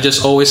outside of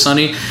just Always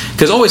Sunny.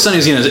 Because Always Sunny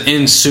is going to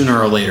end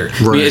sooner or later.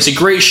 Right. I mean, it's a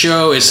great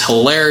show. It's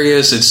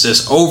hilarious. It's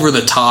just over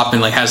the top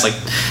and like has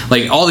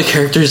like all the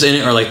characters in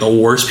it are like the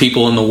worst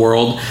people in the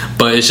world.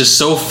 But it's just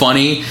so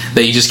funny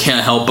that you just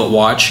can't help but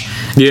watch.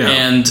 Yeah.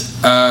 And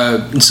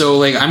so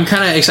like I'm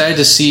kind of excited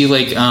to see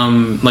like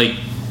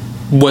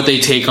what they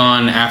take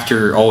on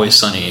after Always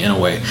Sunny in a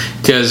way,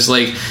 because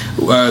like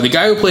the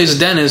guy who plays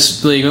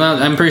Dennis, like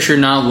I'm pretty sure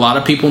not a lot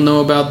of people know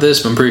about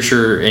this, but I'm pretty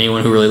sure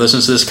anyone who really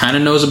listens to this kind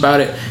of knows about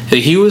it.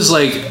 Like, he was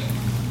like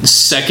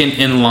second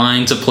in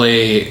line to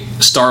play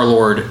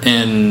Star-Lord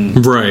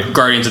in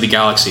Guardians of the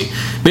Galaxy.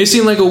 May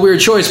seem like a weird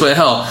choice, but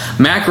hell,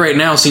 Mac right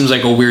now seems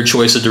like a weird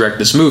choice to direct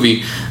this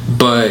movie,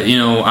 but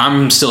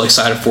I'm still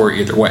excited for it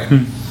either way.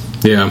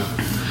 Yeah.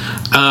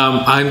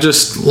 I'm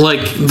just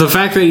like the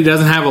fact that he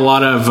doesn't have a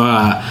lot of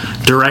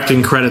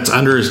directing credits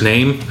under his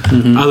name,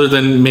 other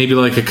than maybe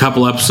like a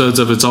couple episodes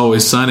of It's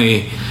Always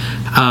Sunny,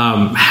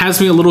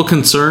 has me a little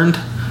concerned.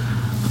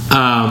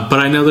 But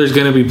I know there's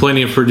going to be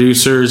plenty of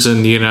producers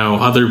and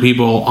other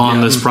people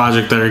on this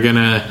project that are going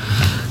to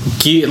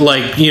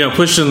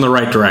push it in the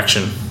right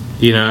direction,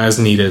 as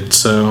needed.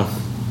 So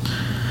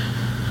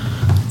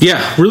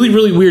yeah, really,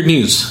 really weird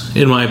news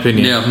in my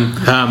opinion.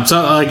 Yeah.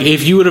 So like,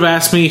 if you would have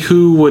asked me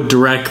who would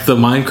direct the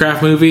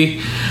Minecraft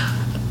movie,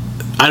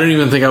 I don't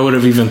even think I would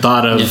have even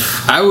thought of. Yeah.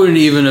 I wouldn't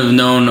even have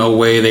known a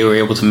way they were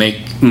able to make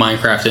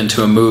Minecraft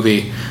into a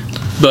movie.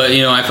 But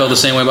I felt the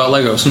same way about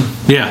Legos.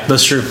 Yeah,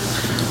 that's true.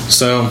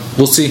 So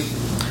we'll see.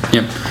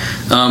 Yep.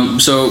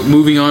 So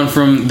moving on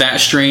from that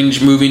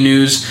strange movie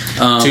news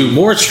to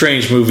more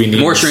strange movie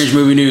news. More strange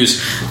movie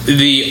news.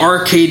 The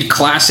arcade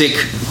classic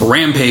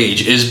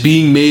Rampage is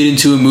being made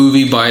into a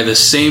movie by the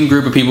same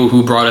group of people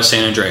who brought us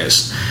San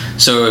Andreas.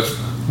 So if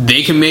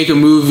they can make a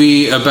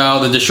movie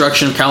about the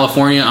destruction of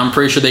California, I'm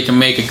pretty sure they can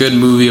make a good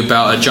movie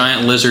about a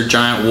giant lizard,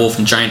 giant wolf,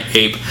 and giant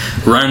ape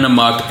running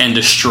amok and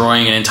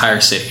destroying an entire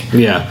city.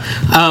 Yeah.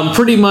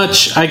 Pretty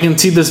much, I can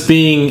see this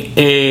being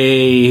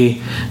a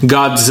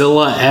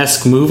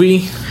Godzilla-esque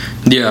movie.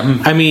 Yeah.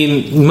 I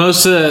mean,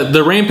 most of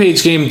the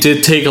Rampage game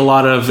did take a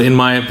lot of, in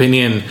my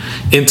opinion,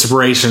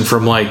 inspiration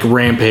from like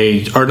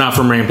Rampage, or not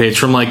from Rampage,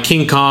 from like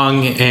King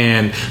Kong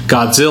and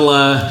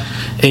Godzilla.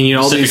 And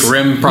all Pacific these,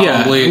 Rim,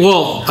 probably. Yeah,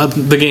 well,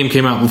 the game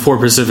came out before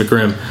Pacific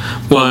Rim.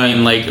 But, I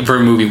mean, like, for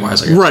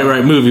movie-wise, I guess.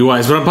 Right,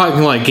 movie-wise. But I'm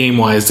talking, like,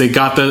 game-wise. They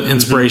got the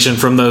inspiration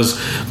from those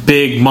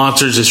big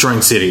monsters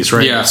destroying cities,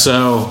 right? Yeah.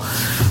 So,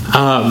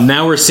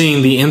 now we're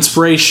seeing the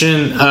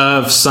inspiration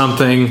of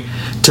something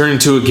turn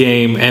into a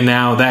game, and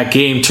now that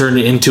game turned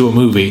into a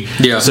movie.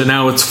 Yeah. So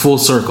now it's full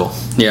circle.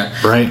 Yeah.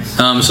 Right?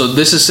 So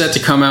this is set to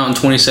come out in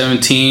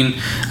 2017.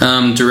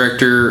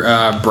 Director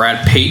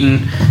Brad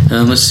Payton.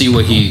 Let's see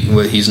what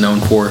he's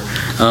known for.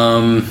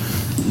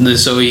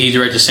 So he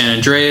directed San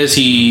Andreas.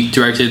 He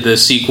directed the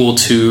sequel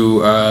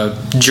to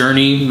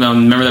Journey.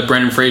 Remember that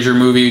Brendan Fraser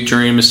movie,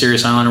 Journey to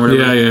Mysterious Island or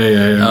whatever?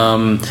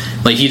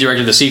 Yeah. He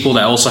directed the sequel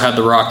that also had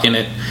The Rock in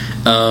it.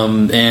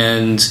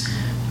 And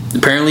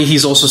apparently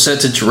he's also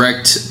set to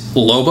direct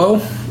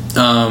Lobo.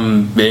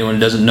 Anyone who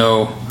doesn't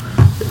know,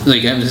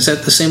 like, is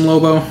that the same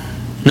Lobo?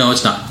 No,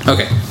 it's not.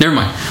 Okay, never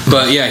mind.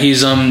 But yeah,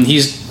 he's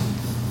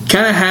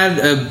kind of had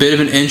a bit of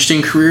an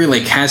interesting career,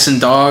 like Cats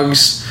and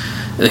Dogs,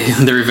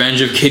 The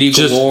Revenge of Kitty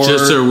Galore.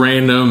 Just a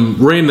random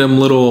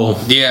little...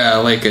 Yeah,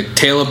 like a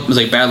Tale of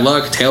Bad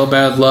Luck, Tale of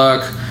Bad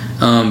Luck,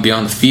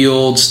 Beyond the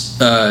Fields,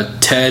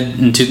 Ted,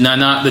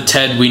 not the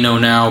Ted we know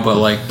now, but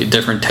like a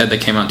different Ted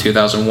that came out in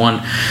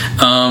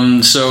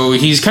 2001. So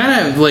he's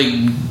kind of like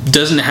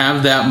doesn't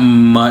have that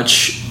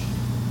much,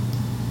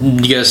 I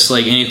guess,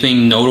 like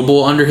anything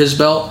notable under his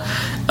belt,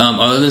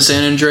 other than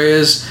San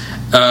Andreas.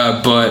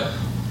 But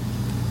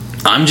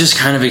I'm just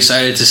kind of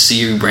excited to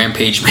see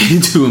Rampage made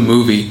into a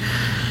movie.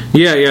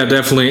 Yeah,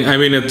 definitely. I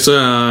mean, it's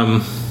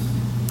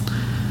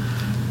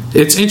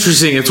It's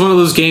interesting. It's one of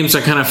those games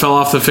that kind of fell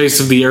off the face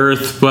of the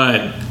earth,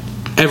 but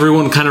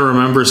everyone kind of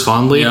remembers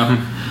fondly.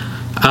 Yeah.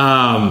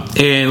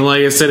 And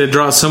like I said, it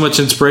draws so much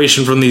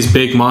inspiration from these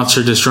big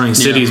monster destroying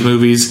cities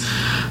movies.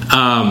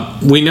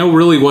 We know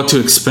really what to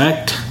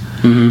expect.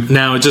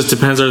 Now it just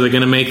depends, are they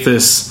going to make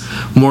this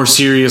more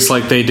serious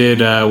like they did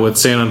with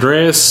San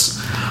Andreas,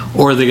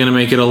 or are they going to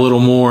make it a little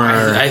more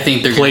I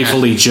think they're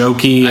playfully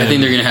jokey? I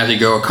think they're going to have to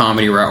go a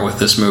comedy route with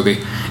this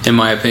movie, in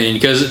my opinion,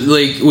 because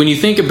like when you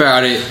think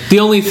about it, the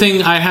only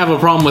thing I have a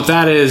problem with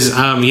that is you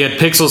had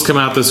Pixels come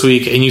out this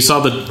week, and you saw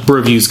the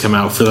reviews come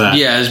out for that.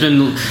 Yeah, there's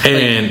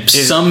been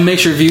some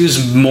mixed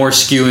reviews more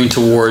skewing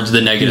towards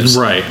the negatives.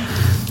 Right.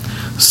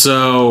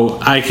 So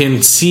I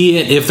can see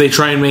it if they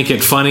try and make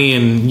it funny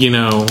and,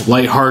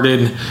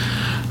 lighthearted.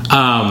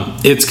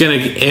 It's going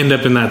to end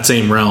up in that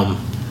same realm,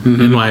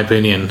 in my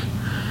opinion.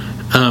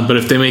 But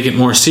if they make it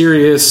more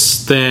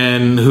serious,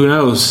 then who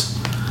knows?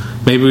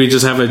 Maybe we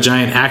just have a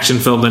giant action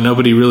film that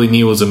nobody really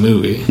knew was a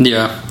movie.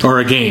 Yeah. Or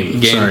a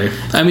game. Sorry.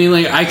 I mean,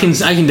 like, I can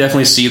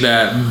definitely see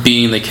that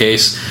being the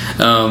case.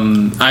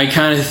 I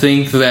kind of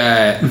think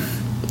that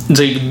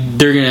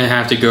they're going to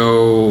have to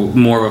go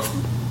more of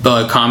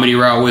a comedy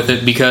route with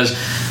it, because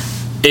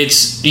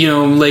it's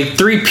like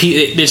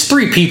there's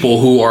three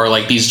people who are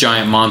like these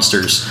giant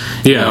monsters,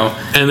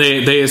 and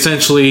they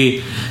essentially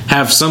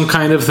have some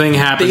kind of thing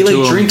happen to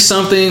them. They drink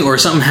something, or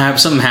something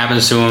happens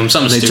to them.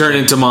 They turn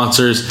into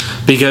monsters,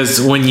 because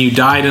when you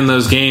died in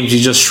those games, you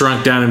just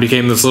shrunk down and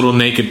became this little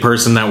naked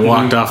person that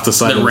walked off the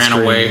side that of the ran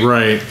screen. Away.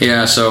 Right.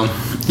 Yeah. So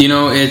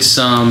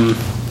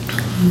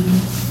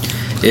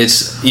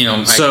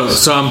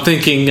So I'm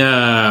thinking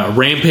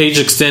Rampage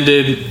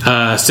extended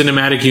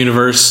cinematic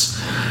universe,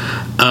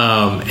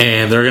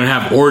 and they're going to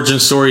have origin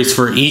stories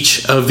for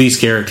each of these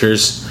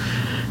characters,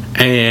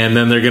 and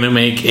then they're going to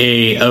make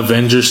a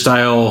Avengers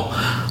style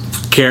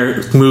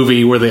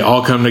movie where they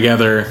all come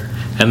together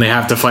and they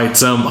have to fight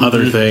some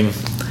other thing.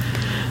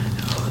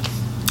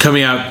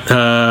 Coming out,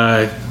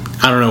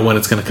 I don't know when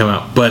it's going to come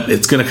out, but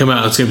it's going to come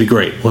out. It's going to be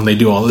great when they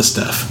do all this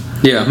stuff.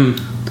 Yeah,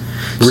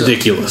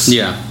 ridiculous.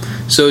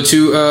 So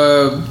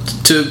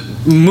to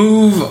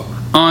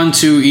move on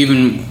to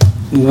even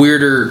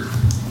weirder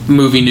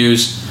movie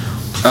news,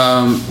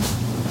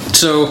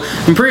 so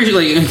I'm pretty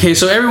sure,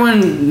 so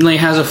everyone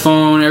has a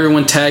phone,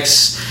 everyone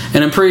texts,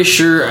 and I'm pretty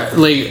sure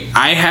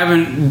I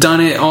haven't done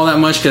it all that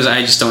much because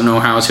I just don't know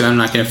how to. I'm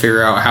not going to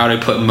figure out how to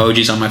put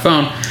emojis on my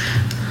phone,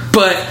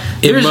 but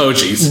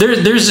emojis.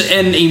 There's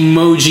an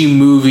emoji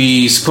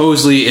movie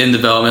supposedly in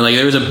development.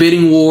 There was a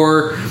bidding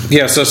war.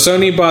 Yeah, so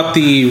Sony bought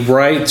the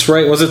rights,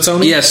 right? Was it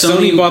Sony? Yeah,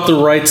 Sony bought the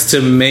rights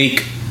to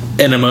make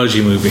an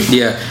emoji movie.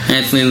 Yeah,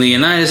 Anthony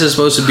Leonidas is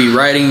supposed to be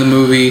writing the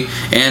movie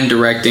and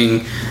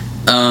directing.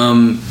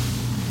 I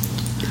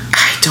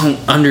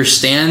don't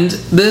understand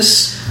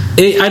this.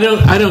 I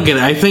don't get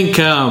it. I think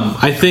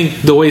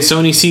the way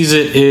Sony sees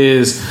it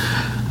is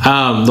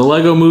the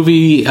Lego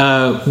movie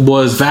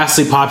was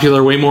vastly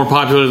popular, way more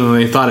popular than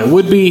they thought it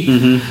would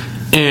be.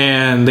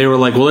 And they were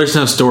like, well, there's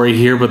no story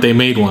here, but they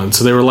made one.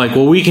 So they were like,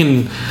 well, we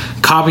can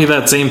copy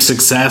that same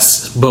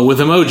success, but with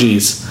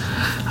emojis.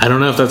 I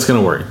don't know if that's going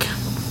to work.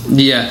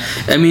 Yeah.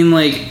 I mean,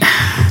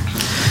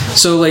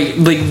 so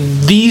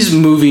these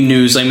movie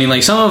news, I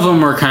mean, some of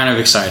them are kind of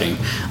exciting.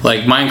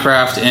 Like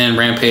Minecraft and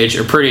Rampage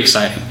are pretty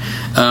exciting.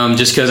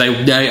 Just because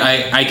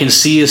I can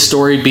see a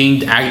story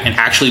being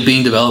actually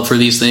being developed for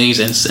these things,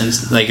 and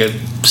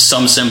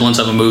some semblance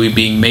of a movie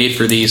being made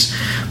for these.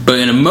 But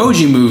an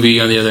emoji movie,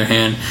 on the other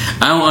hand,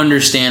 I don't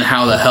understand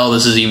how the hell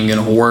this is even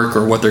going to work,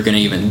 or what they're going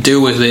to even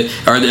do with it.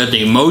 Are the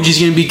emojis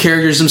going to be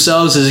characters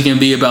themselves? Is it going to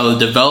be about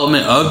the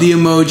development of the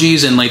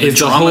emojis and the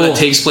drama that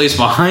takes place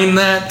behind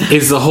that?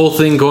 Is the whole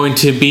thing going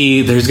to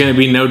be there's going to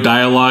be no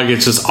dialogue?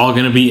 It's just all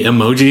going to be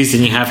emojis,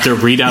 and you have to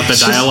read out the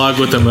dialogue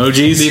with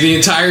emojis? The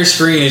entire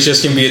screen is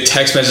just going to be a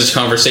text message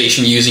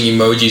conversation using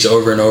emojis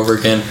over and over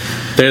again.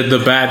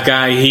 The bad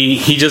guy,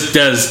 he just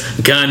does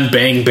gun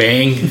bang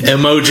bang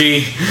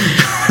emoji,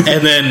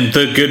 and then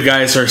the good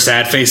guys are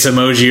sad face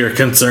emoji or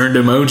concerned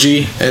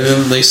emoji, and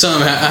then I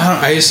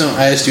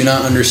just do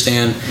not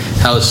understand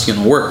how this is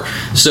going to work.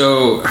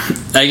 So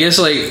I guess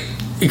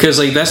because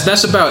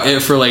that's about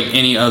it for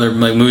any other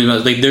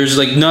movie. There's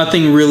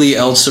nothing really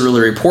else to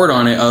really report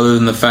on it other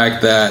than the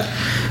fact that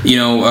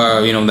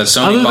that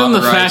Sony other than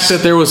the fact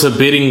that there was a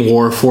bidding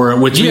war for it,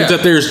 which means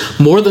that there's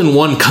more than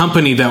one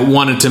company that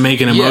wanted to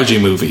make an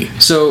emoji movie.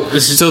 So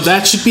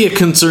that should be a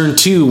concern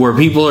too, where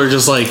people are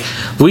just like,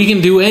 we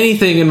can do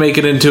anything and make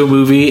it into a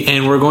movie,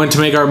 and we're going to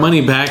make our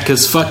money back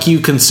because fuck you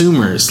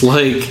consumers.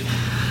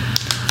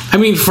 I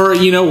mean,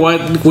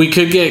 what we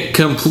could get.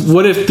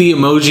 What if the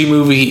emoji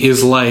movie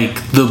is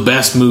the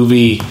best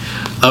movie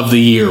of the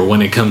year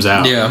when it comes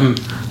out? Yeah,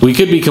 we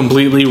could be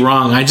completely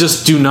wrong. I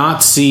just do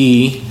not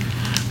see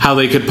how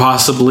they could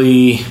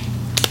possibly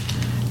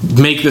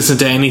make this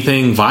into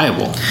anything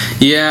viable.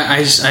 Yeah,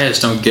 I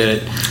just don't get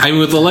it. I mean,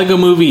 with the Lego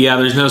movie, yeah,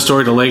 there's no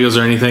story to Legos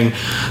or anything,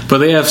 but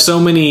they have so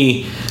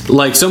many,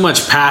 like, so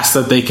much past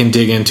that they can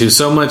dig into,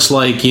 so much,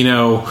 like, you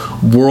know,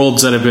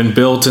 worlds that have been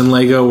built in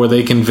Lego where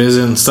they can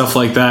visit and stuff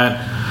like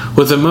that.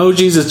 With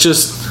emojis, it's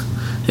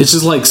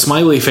just like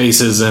smiley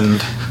faces and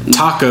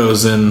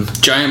tacos and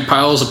giant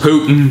piles of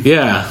poop.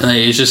 Yeah, like,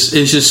 it's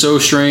just so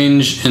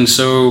strange and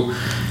so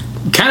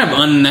kind of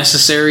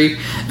unnecessary.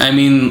 I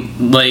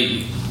mean,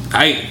 like,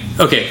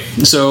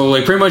 so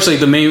like pretty much like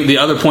the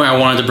other point I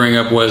wanted to bring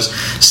up was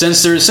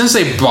since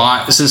Sony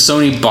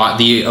bought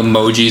the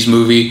Emojis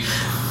movie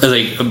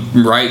like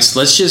rights,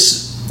 let's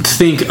just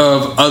think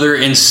of other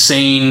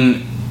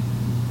insane,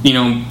 you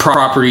know,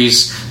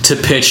 properties to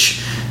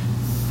pitch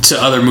to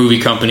other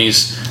movie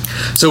companies.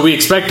 So we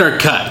expect our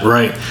cut,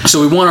 right? So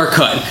we want our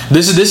cut.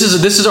 This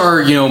is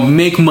our, you know,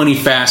 make money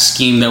fast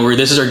scheme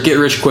this is our get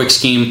rich quick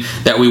scheme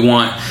that we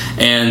want,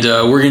 and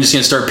we're just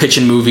gonna start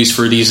pitching movies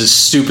for these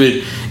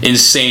stupid,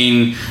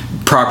 insane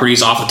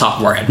properties off the top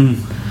of our head.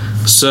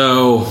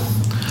 So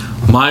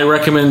my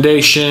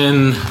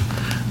recommendation,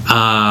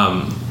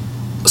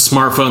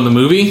 Smartphone the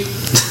movie.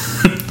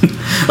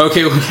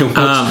 Okay,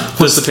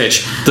 what's the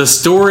pitch? The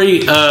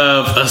story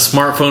of a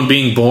smartphone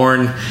being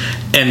born,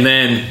 and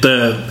then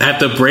at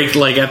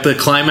the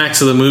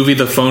climax of the movie,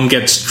 the phone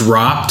gets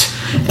dropped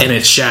and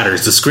it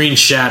shatters. The screen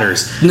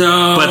shatters.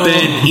 No. But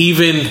then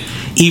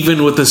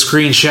even with the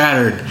screen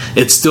shattered,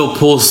 it still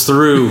pulls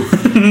through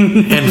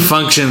and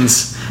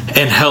functions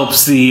and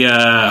helps the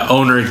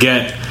owner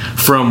get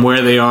from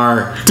where they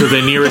are to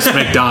the nearest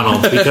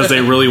McDonald's because they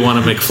really want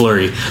a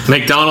McFlurry.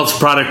 McDonald's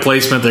product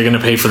placement, they're going to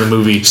pay for the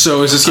movie.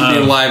 So is this going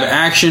to be live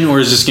action or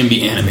is this going to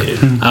be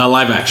animated?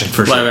 Live action,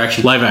 for sure.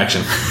 Live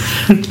action.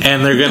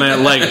 And they're going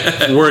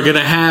to, we're going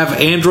to have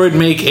Android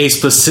make a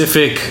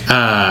specific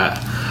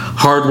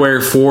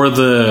hardware for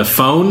the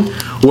phone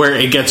where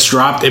it gets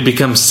dropped, it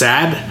becomes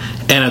sad,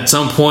 and at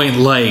some point,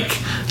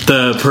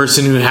 the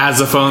person who has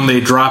the phone,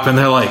 they drop and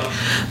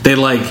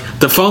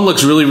the phone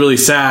looks really, really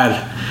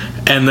sad.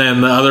 And then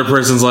the other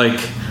person's like,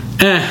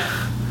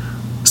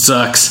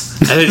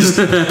 sucks. And they just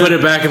put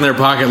it back in their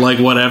pocket like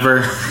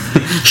whatever.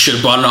 Should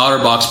have bought an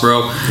OtterBox,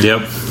 bro.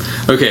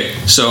 Yep. Okay,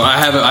 so I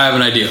have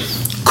an idea.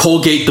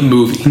 Colgate the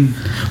movie.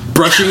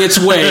 Brushing its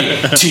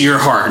way to your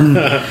heart.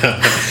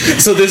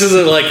 So this is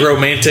a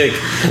romantic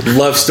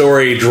love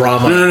story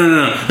drama.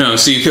 No.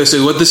 See, because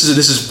what this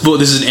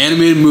is an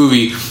animated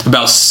movie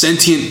about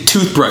sentient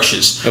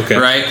toothbrushes. Okay.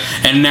 Right?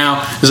 And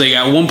now it's like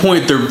at one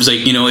point there's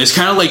it's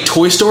kind of like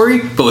Toy Story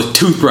but with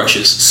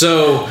toothbrushes.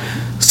 So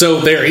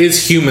there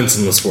is humans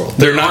in this world.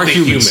 They're not the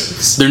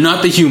humans. They're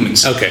not the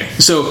humans. Okay.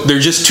 So they're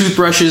just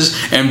toothbrushes,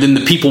 and then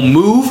the people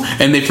move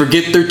and they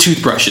forget their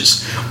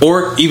toothbrushes.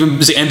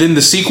 And then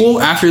the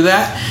sequel after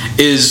that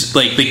is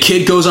like the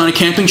kid goes on a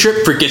camping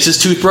trip, forgets his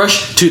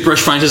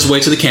toothbrush finds his way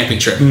to the camping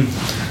trip.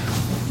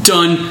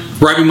 Done.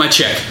 Write me my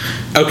check.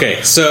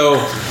 Okay, so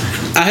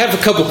I have a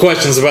couple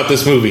questions about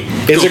this movie.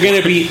 Is there going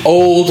to be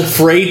old,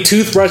 frayed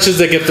toothbrushes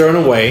that get thrown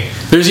away?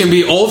 There's going to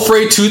be old,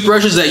 frayed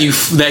toothbrushes that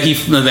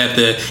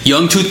the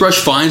young toothbrush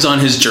finds on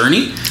his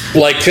journey.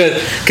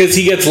 Because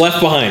he gets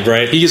left behind,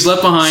 right? He gets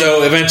left behind.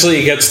 So eventually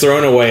he gets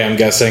thrown away, I'm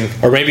guessing.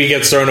 Or maybe he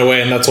gets thrown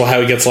away and that's how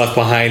he gets left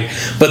behind.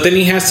 But then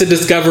he has to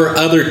discover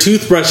other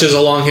toothbrushes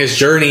along his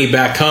journey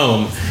back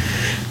home.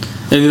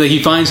 And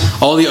he finds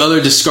all the other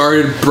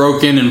discarded,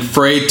 broken, and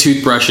frayed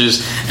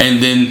toothbrushes,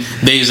 and then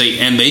they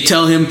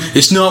tell him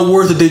it's not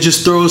worth it. They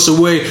just throw us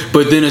away.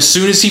 But then, as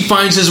soon as he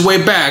finds his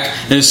way back,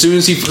 and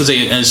finds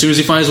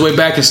his way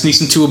back and sneaks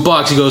into a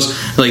box, he goes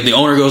the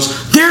owner goes,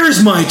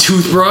 "There's my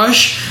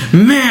toothbrush,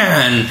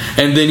 man!"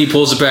 And then he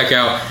pulls it back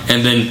out,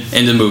 and then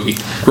end the movie.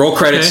 Roll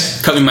credits.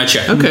 Okay. Cut me my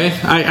check. Okay,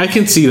 I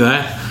can see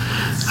that.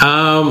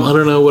 I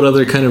don't know what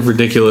other kind of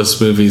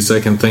ridiculous movies I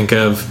can think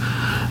of.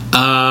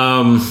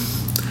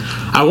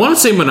 I want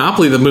to say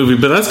Monopoly the movie,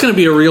 but that's going to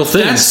be a real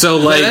thing. That's sooner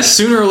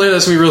or later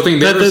that's going to be a real thing.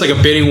 There was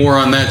a bidding war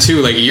on that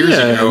too, years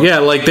ago. Yeah,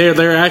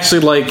 they're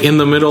actually in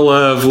the middle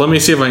of. Let me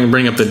see if I can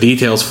bring up the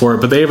details for it.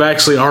 But they've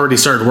actually already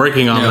started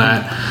working on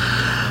that.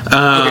 Okay,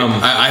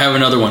 I have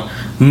another one.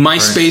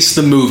 MySpace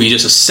the movie,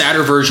 just a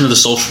sadder version of the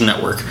Social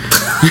Network.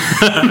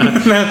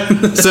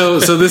 So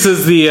this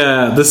is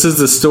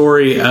the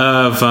story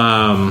of.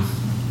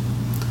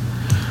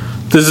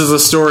 This is the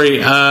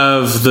story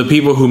of the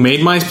people who made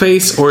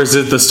MySpace, or is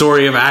it the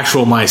story of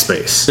actual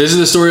MySpace? This is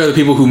the story of the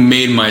people who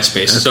made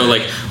MySpace. Okay. So,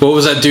 what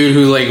was that dude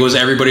who was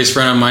everybody's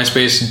friend on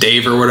MySpace?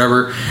 Dave or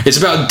whatever? It's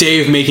about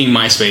Dave making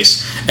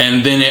MySpace,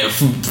 and then it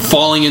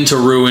falling into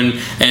ruin,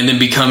 and then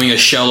becoming a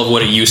shell of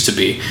what it used to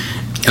be.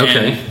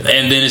 Okay.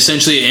 And then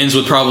essentially it ends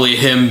with probably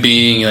him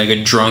being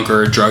a drunk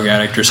or a drug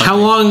addict or something. How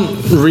long,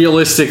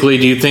 realistically,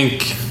 do you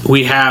think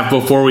we have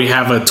before we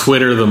have a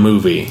Twitter the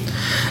movie?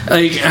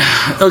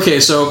 Okay,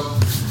 so...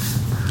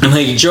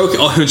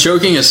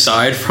 joking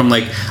aside from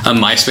a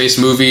MySpace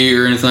movie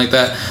or anything like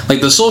that,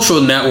 The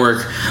Social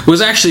Network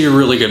was actually a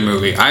really good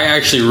movie. I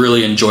actually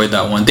really enjoyed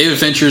that one. David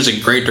Fincher is a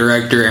great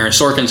director. Aaron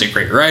Sorkin's a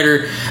great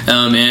writer,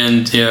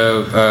 and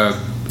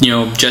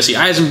Jesse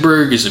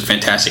Eisenberg is a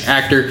fantastic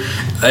actor,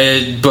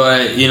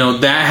 but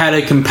that had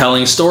a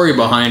compelling story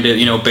behind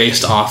it,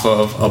 based off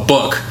of a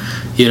book,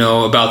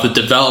 about the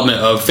development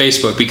of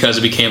Facebook, because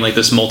it became like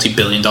this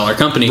multi-billion-dollar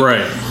company.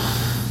 Right.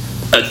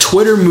 A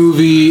Twitter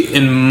movie,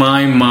 in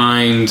my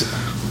mind,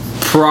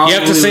 probably you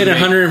have to say it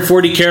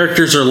 140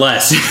 characters or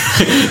less.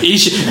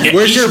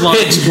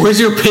 Where's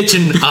your pitch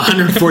in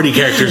 140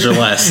 characters or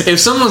less? If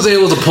someone's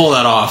able to pull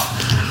that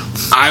off,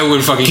 I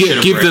would fucking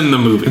give them the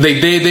movie.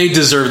 They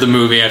deserve the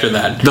movie after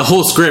that. The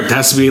whole script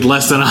has to be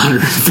less than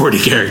 140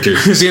 characters.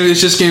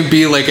 It's just going to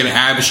be like an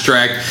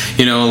abstract,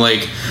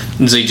 like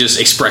just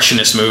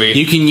expressionist movie.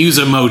 You can use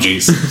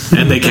emojis,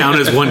 and they count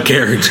as one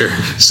character.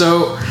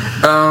 So,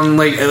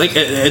 like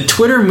a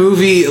Twitter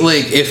movie,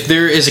 like if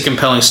there is a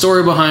compelling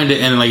story behind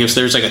it, and like if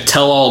there's like a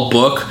tell-all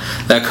book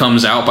that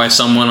comes out by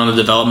someone on the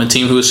development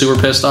team who is super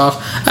pissed off,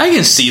 I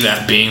can see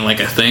that being like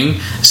a thing.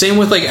 Same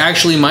with like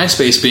actually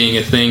MySpace being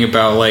a thing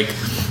about like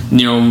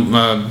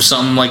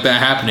something like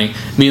that happening.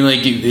 I mean,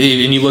 like,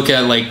 and you look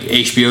at like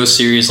HBO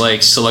series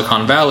like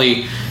Silicon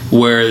Valley,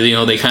 where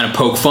they kind of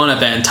poke fun at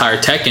that entire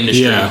tech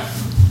industry. Yeah.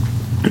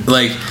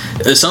 Like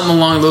something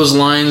along those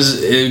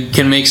lines, it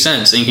can make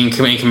sense and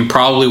can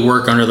probably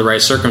work under the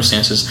right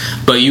circumstances.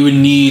 But you would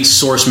need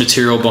source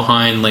material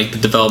behind like the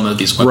development of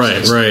these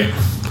websites. Right.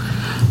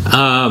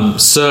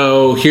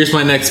 So here's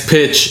my next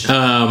pitch.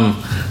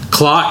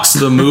 Clocks,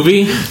 the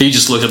movie. You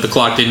just looked at the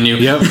clock, didn't you?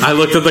 Yep. I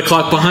looked at the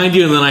clock behind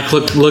you, and then I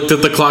looked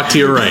at the clock to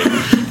your right.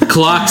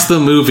 Clocks, the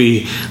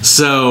movie.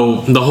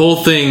 So the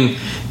whole thing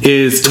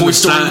is Toy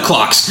Story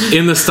clocks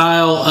in the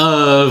style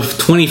of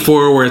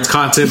 24, where it's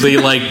constantly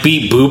like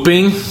beep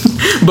booping,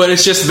 but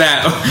it's just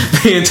that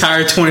the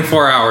entire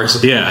 24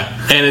 hours. Yeah,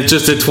 and it's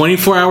just a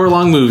 24-hour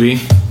long movie.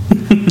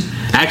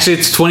 Actually,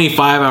 it's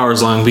 25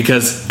 hours long,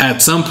 because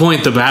at some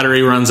point the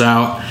battery runs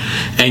out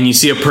and you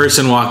see a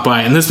person walk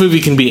by, and this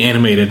movie can be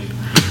animated.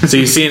 So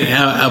you see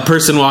a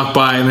person walk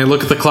by and they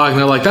look at the clock and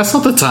they're like, that's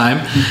not the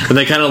time. And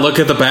they kind of look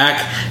at the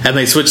back and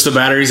they switch the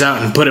batteries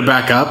out and put it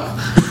back up.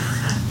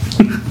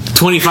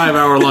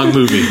 25-hour long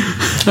movie.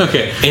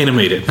 Okay.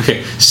 Animated.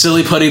 Okay.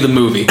 Silly Putty the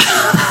movie.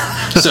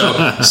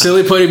 So,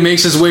 Silly Putty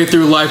makes his way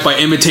through life by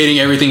imitating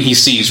everything he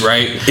sees,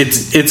 right?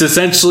 It's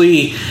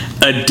essentially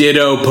a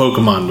ditto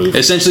Pokemon movie.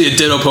 Essentially a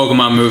ditto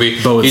Pokemon movie.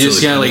 He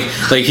just kind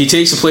of like he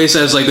takes a place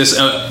as like this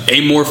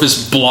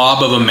amorphous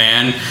blob of a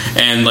man,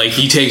 and like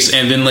he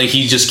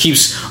just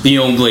keeps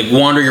like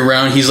wandering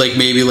around. He's like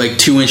maybe like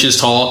 2 inches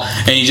tall,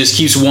 and he just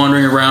keeps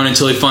wandering around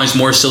until he finds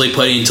more Silly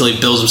Putty, until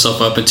he builds himself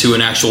up into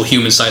an actual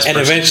human-sized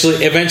person. And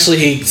eventually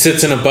he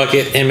sits in a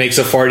bucket and makes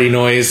a farty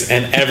noise,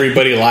 and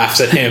everybody laughs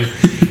at him.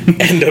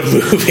 End of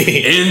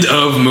movie. End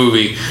of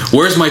movie.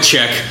 Where's my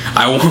check?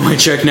 I want my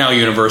check now,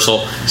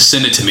 Universal.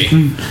 Send it to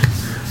me.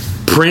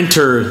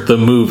 Printer, the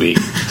movie.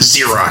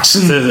 Xerox.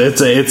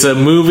 It's a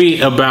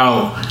movie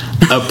about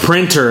a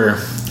printer,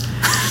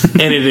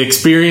 and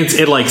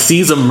it like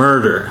sees a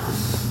murder.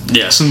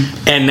 Yes.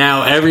 And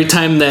now every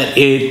time that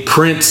it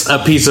prints a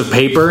piece of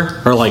paper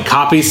or like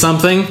copies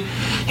something,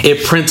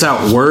 it prints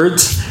out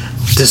words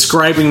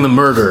describing the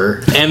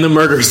murder and the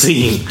murder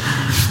scene.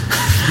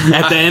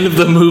 At the end of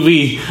the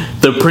movie,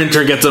 the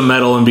printer gets a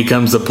medal and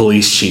becomes the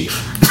police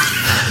chief.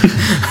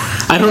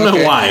 I don't know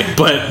why,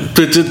 but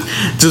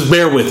just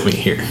bear with me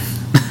here.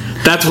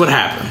 That's what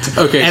happened.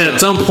 Okay. And at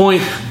some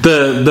point,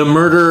 the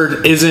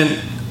murderer isn't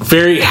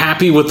very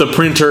happy with the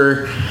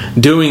printer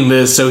doing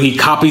this, so he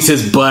copies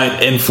his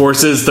butt and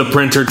forces the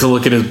printer to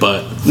look at his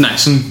butt.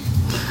 Nice.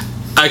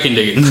 I can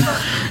dig it.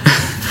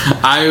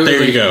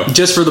 There you go.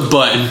 Just for the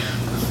butt.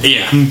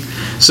 Yeah.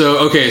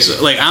 So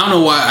like I don't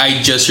know why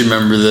I just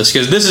remember this,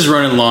 because this is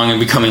running long and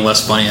becoming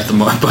less funny at the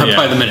moment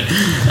by the minute.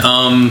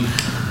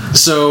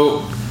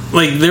 So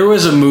like there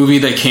was a movie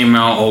that came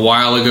out a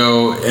while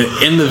ago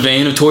in the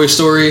vein of Toy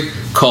Story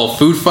called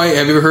Food Fight.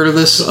 Have you ever heard of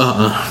this?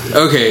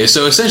 Okay,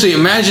 so essentially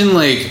imagine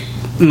like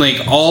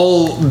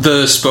all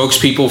the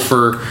spokespeople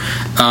for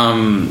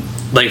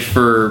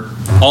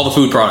all the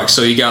food products.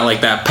 So you got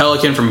like that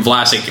Pelican from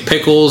Vlasic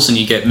Pickles, and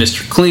you get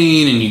Mr.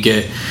 Clean, and you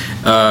get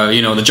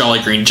the Jolly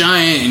Green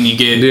Giant, and you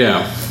get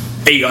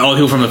all the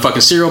people from the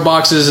fucking cereal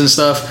boxes and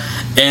stuff.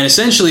 And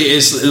essentially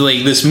it's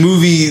like this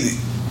movie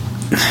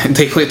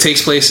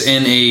takes place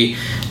in a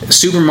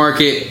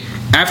supermarket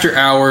after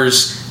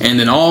hours, and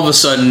then all of a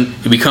sudden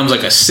it becomes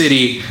like a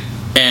city,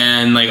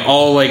 and like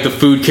all like the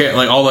food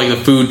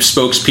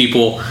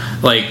spokespeople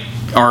like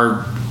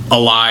are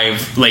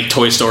alive, like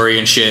Toy Story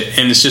and shit,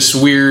 and it's just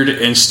weird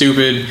and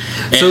stupid.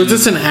 And so is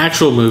this an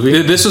actual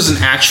movie? This was an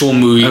actual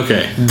movie.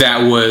 Okay.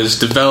 That was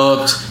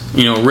developed,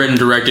 written,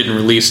 directed, and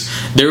released.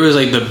 There was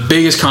like the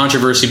biggest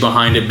controversy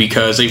behind it,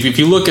 because if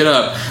you look it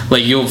up,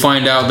 like you'll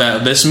find out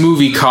that this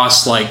movie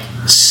cost like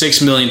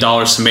 $6 million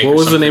to make. What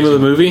was the name of the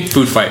movie?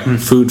 Food Fight.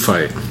 Food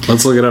Fight.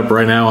 Let's look it up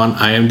right now on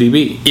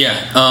IMDb.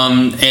 Yeah.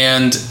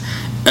 And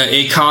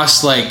it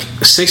cost like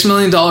 $6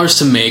 million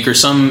to make, or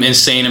some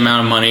insane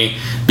amount of money,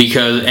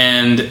 because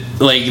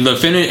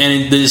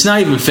it's not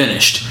even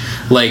finished.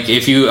 Like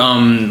if you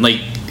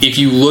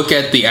look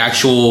at the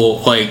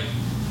actual like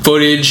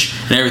footage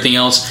and everything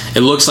else,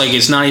 it looks like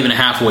it's not even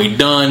halfway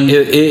done.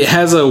 It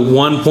has a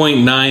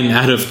 1.9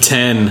 out of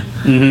 10.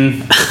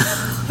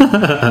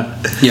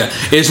 Yeah,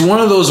 it's one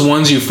of those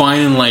ones you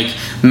find in like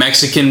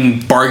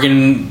Mexican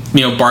bargain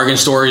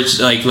stores,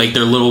 like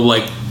their little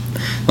like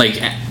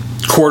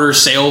quarter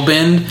sale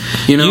bin.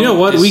 You know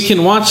what? We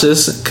can watch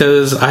this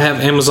because I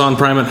have Amazon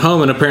Prime at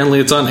home, and apparently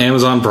it's on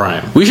Amazon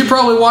Prime. We should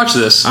probably watch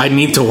this. I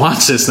need to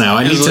watch this now.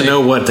 I need to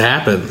know what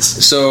happens.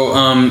 So,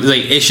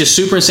 like, it's just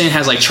super insane. It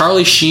has like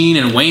Charlie Sheen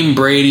and Wayne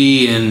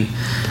Brady and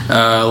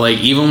like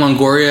Eva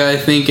Longoria, I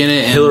think, in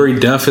it. And Hilary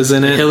Duff is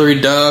in it. Hilary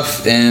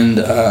Duff and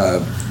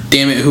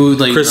damn it, who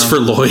like Christopher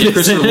Lloyd? Yeah,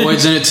 Christopher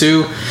Lloyd's in it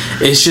too.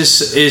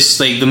 It's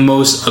like the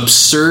most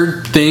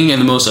absurd thing and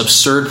the most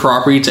absurd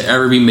property to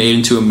ever be made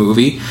into a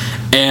movie.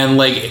 And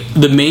like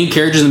the main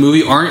characters in the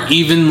movie aren't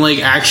even like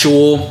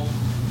actual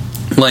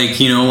like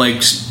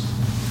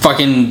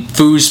fucking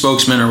food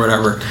spokesmen or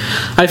whatever.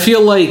 I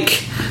feel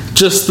like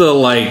just the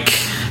like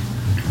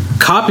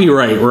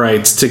copyright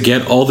rights to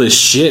get all this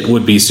shit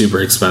would be super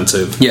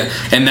expensive. Yeah,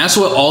 and that's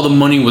what all the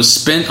money was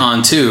spent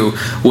on too,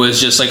 was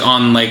just like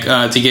on like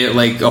to get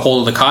like a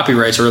hold of the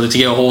copyrights, or to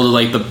get a hold of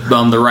like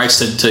the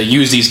rights to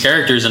use these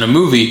characters in a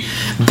movie.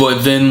 But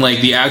then like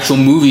the actual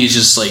movie is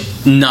just like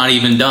not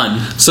even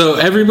done. So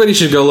everybody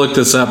should go look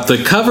this up. The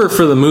cover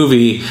for the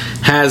movie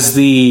has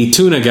the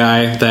tuna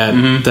guy,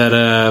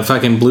 that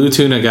fucking blue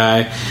tuna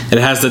guy. It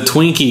has the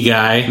Twinkie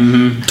guy,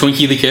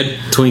 Twinkie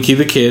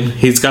the Kid.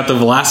 He's got the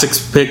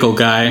Vlasic pickle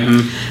guy,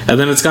 and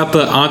then it's got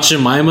the Aunt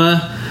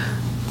Jemima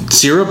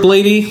syrup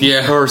lady,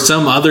 or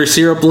some other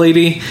syrup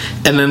lady,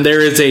 and then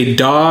there is a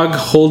dog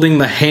holding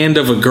the hand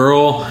of a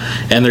girl,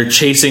 and they're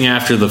chasing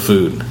after the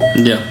food.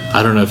 Yeah,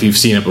 I don't know if you've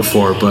seen it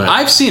before, but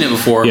I've seen it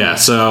before. Yeah,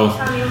 it's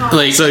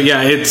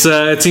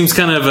it seems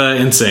kind of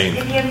insane.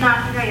 If you have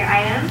not figured out your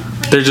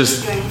items, they're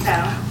just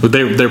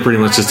they're pretty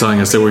much just telling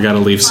us that we got to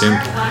leave soon.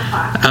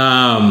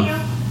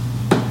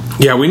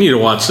 Yeah, we need to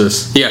watch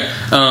this. Yeah,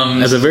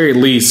 at the very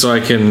least, so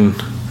I can.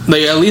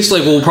 Like at least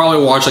like we'll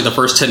probably watch like the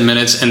first 10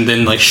 minutes and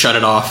then like shut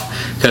it off,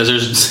 because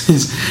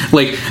there's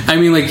like I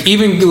mean like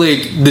even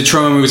like the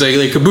trauma movies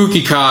like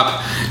Kabuki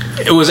Cop,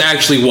 it was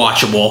actually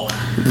watchable.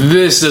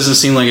 This doesn't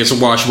seem like it's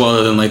watchable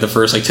other than like the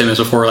first like 10 minutes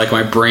before like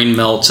my brain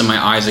melts and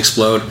my eyes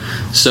explode.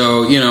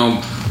 So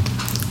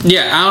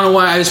yeah, I don't know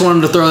why, I just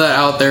wanted to throw that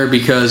out there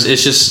because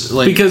it's just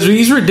like, because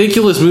these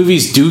ridiculous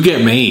movies do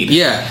get made.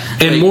 Yeah,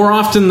 and like, more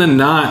often than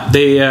not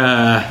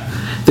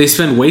they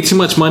spend way too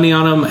much money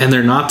on them and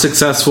they're not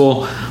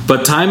successful,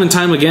 but time and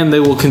time again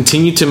they will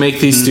continue to make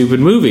these stupid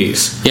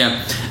movies.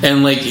 Yeah,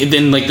 and like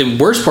then like the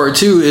worst part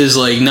too is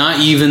like not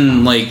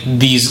even like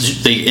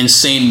these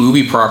insane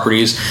movie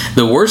properties.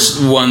 The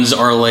worst ones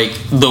are like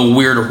the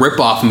weird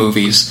rip-off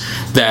movies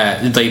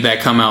that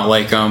come out.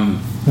 Like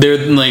they're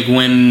like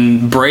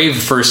when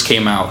Brave first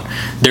came out,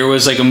 there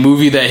was like a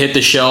movie that hit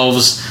the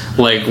shelves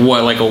like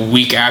a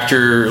week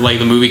after like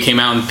the movie came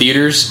out in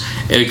theaters.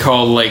 It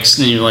called like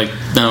Some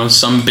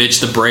Bitch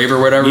the Brave or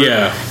whatever.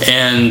 Yeah,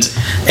 and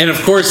of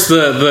course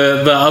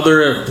the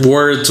other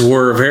words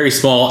were very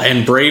small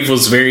and Brave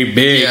was very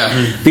big.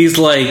 Yeah, these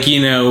like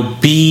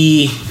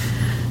B,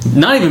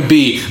 not even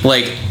B,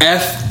 like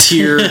F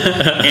tier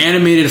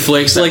animated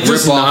flicks that like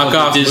just rip knock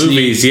off Disney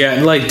movies.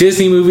 Yeah, like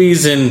Disney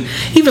movies and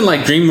even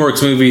like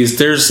DreamWorks movies.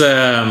 There's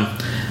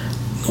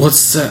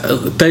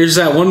there's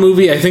that one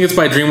movie, I think it's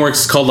by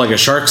DreamWorks, called like A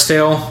Shark's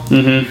Tale.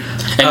 And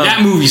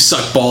that movie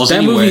sucked balls.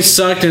 That movie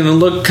sucked and it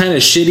looked kind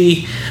of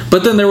shitty,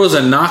 but then there was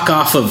a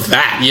knockoff of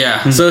that.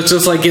 Yeah, so it's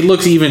just like it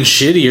looks even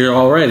shittier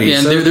already. Yeah,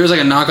 and there was like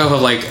a knockoff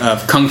of like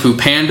Kung Fu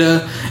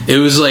Panda. It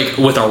was like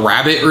with a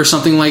rabbit or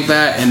something like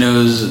that, and it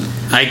was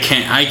I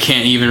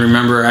can't even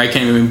remember. I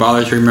can't even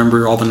bother to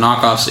remember all the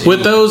knockoffs anymore.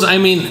 With those, I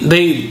mean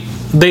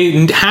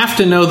they have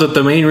to know that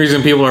the main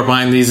reason people are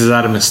buying these is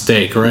out of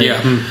mistake, right?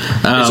 Yeah,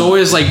 it's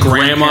always like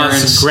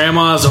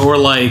grandmas or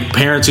like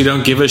parents who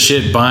don't give a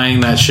shit buying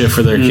that shit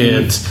for their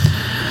kids.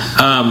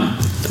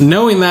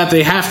 Knowing that,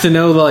 they have to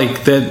know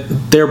like that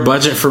their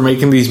budget for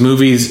making these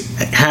movies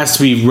has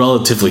to be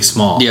relatively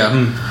small. Yeah,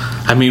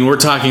 I mean we're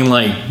talking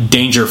like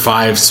Danger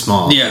 5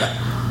 small. Yeah.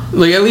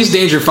 Like at least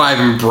Danger 5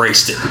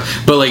 embraced it,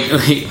 but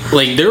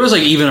like there was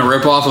like even a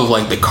ripoff of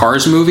like the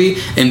Cars movie,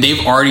 and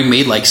they've already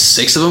made like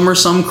 6 of them or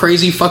some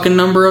crazy fucking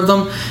number of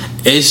them.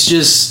 It's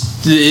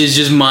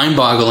just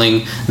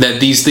mind-boggling that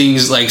these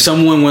things, like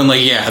someone went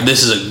like, yeah,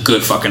 this is a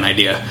good fucking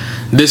idea.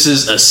 This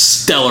is a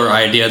stellar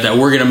idea that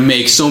we're gonna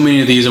make so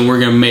many of these and we're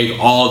gonna make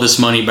all this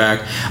money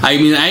back. I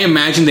mean, I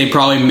imagine they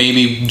probably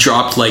maybe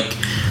dropped like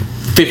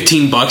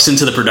 $15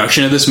 into the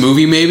production of this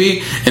movie,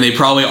 maybe, and they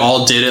probably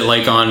all did it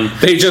like on.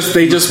 They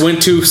just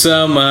went to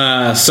some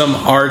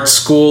art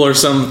school or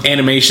some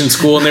animation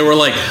school, and they were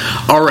like,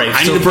 "All right,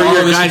 I need to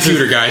borrow this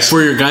computer, guys,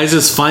 for your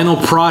guys' final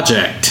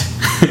project."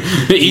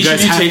 You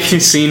guys have taken a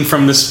scene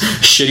from this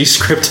shitty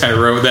script I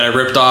wrote that I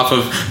ripped off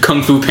of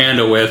Kung Fu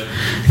Panda with,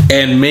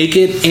 and make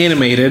it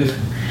animated.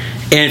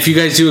 And if you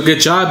guys do a good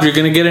job, you're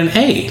going to get an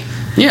A.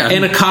 Yeah.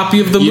 and a copy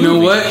of the movie. You know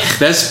what?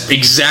 That's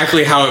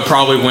exactly how it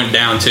probably went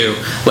down too.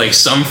 Like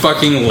some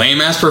fucking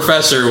lame ass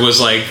professor was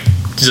like,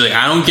 he's like,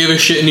 I don't give a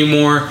shit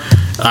anymore.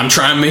 I'm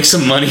trying to make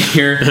some money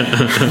here.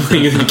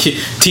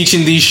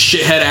 Teaching these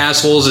shithead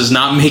assholes is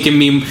not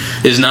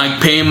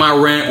paying my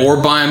rent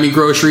or buying me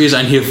groceries.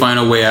 I need to find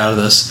a way out of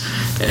this.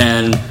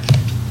 And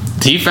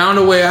he found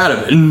a way out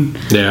of it.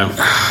 Yeah.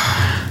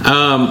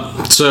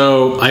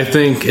 So I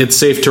think it's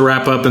safe to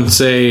wrap up and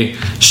say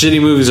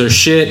shitty movies are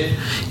shit.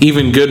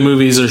 Even good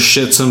movies are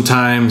shit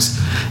sometimes.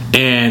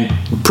 And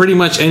pretty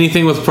much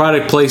anything with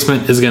product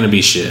placement is going to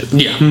be shit.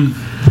 Yeah.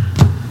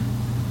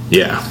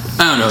 Yeah.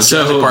 I don't know.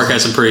 Jurassic Park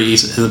has some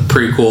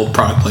pretty cool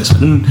product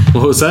placement.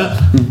 What was that?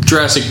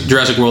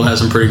 Jurassic World has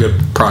some pretty good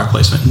product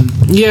placement.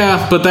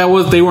 Yeah, but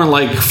they weren't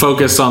like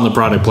focused on the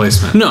product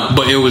placement. No,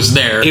 but it was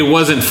there. It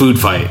wasn't Food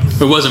Fight.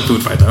 It wasn't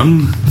Food Fight though.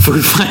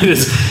 Food Fight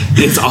is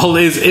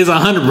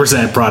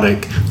 100%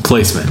 product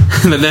placement.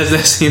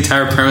 That's the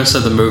entire premise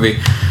of the movie.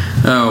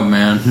 Oh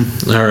man.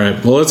 All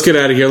right. Well, let's get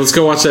out of here. Let's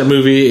go watch that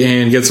movie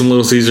and get some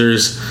Little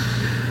Caesars.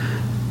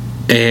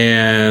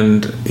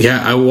 And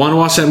yeah, I want to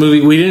watch that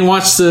movie. We didn't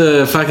watch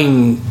the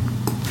fucking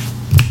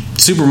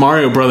Super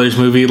Mario Brothers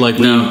movie like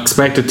we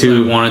expected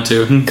to. We wanted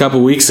to a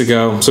couple weeks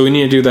ago, so we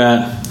need to do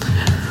that.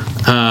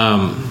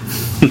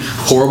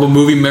 Horrible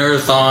movie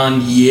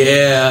marathon,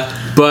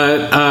 yeah.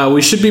 But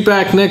we should be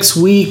back next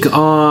week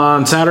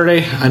on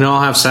Saturday. I know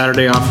I'll have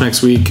Saturday off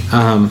next week.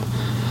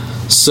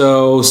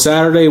 So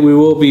Saturday we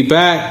will be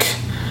back.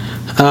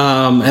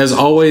 As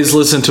always,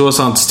 listen to us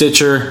on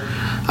Stitcher.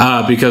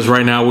 Because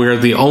right now we're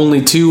the only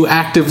 2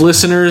 active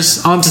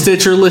listeners on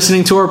Stitcher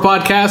listening to our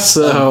podcast.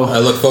 So I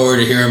look forward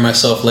to hearing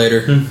myself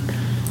later.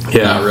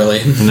 Yeah, not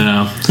really.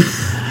 No,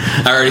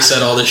 I already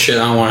said all this shit.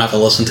 I don't want to have to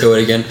listen to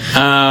it again.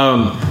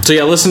 So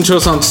yeah, listen to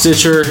us on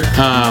Stitcher.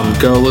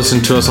 Go listen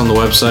to us on the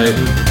website.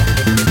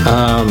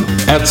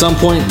 At some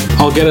point,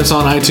 I'll get us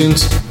on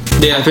iTunes.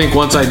 Yeah, I think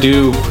once I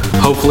do,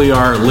 hopefully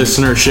our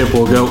listenership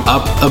will go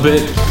up a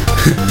bit.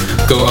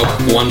 Go up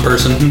one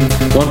person.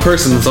 One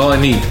person, that's all I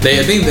need.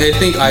 I think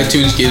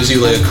iTunes gives you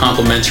like a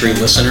complimentary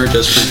listener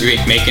just for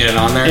making it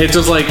on there. It's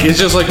just like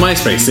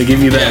MySpace. They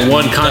give you that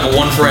one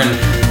friend.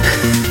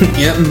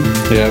 Yep.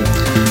 Yeah.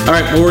 All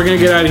right. Well, we're gonna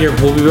get out of here.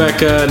 We'll be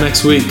back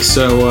next week.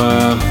 So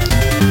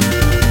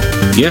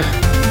yeah,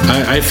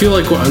 I feel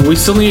like we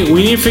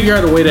need to figure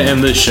out a way to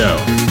end this show.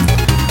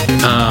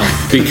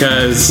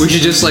 Because we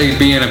should just like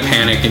be in a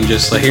panic and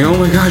just like, oh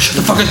my gosh, shut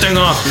the fucking thing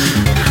off.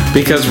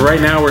 Because right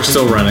now we're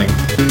still running,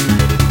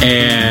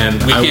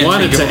 and I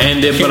wanted to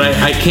end it, but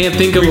I can't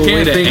think of a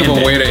way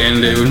to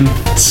end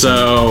it.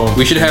 So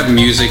we should have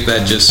music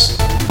that just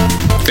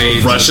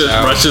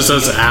rushes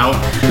us out.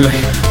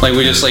 Like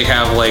we just like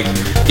have like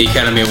the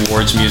Academy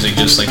Awards music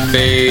just like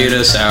fade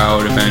us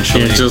out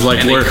eventually. Yeah, just like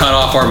and they cut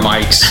off our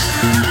mics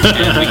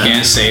and we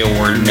can't say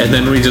a word. And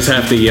then we just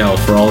have to yell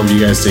for all of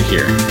you guys to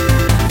hear.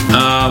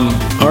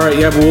 All right,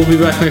 yeah, but we'll be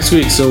back next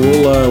week, so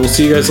we'll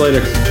see you guys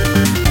later.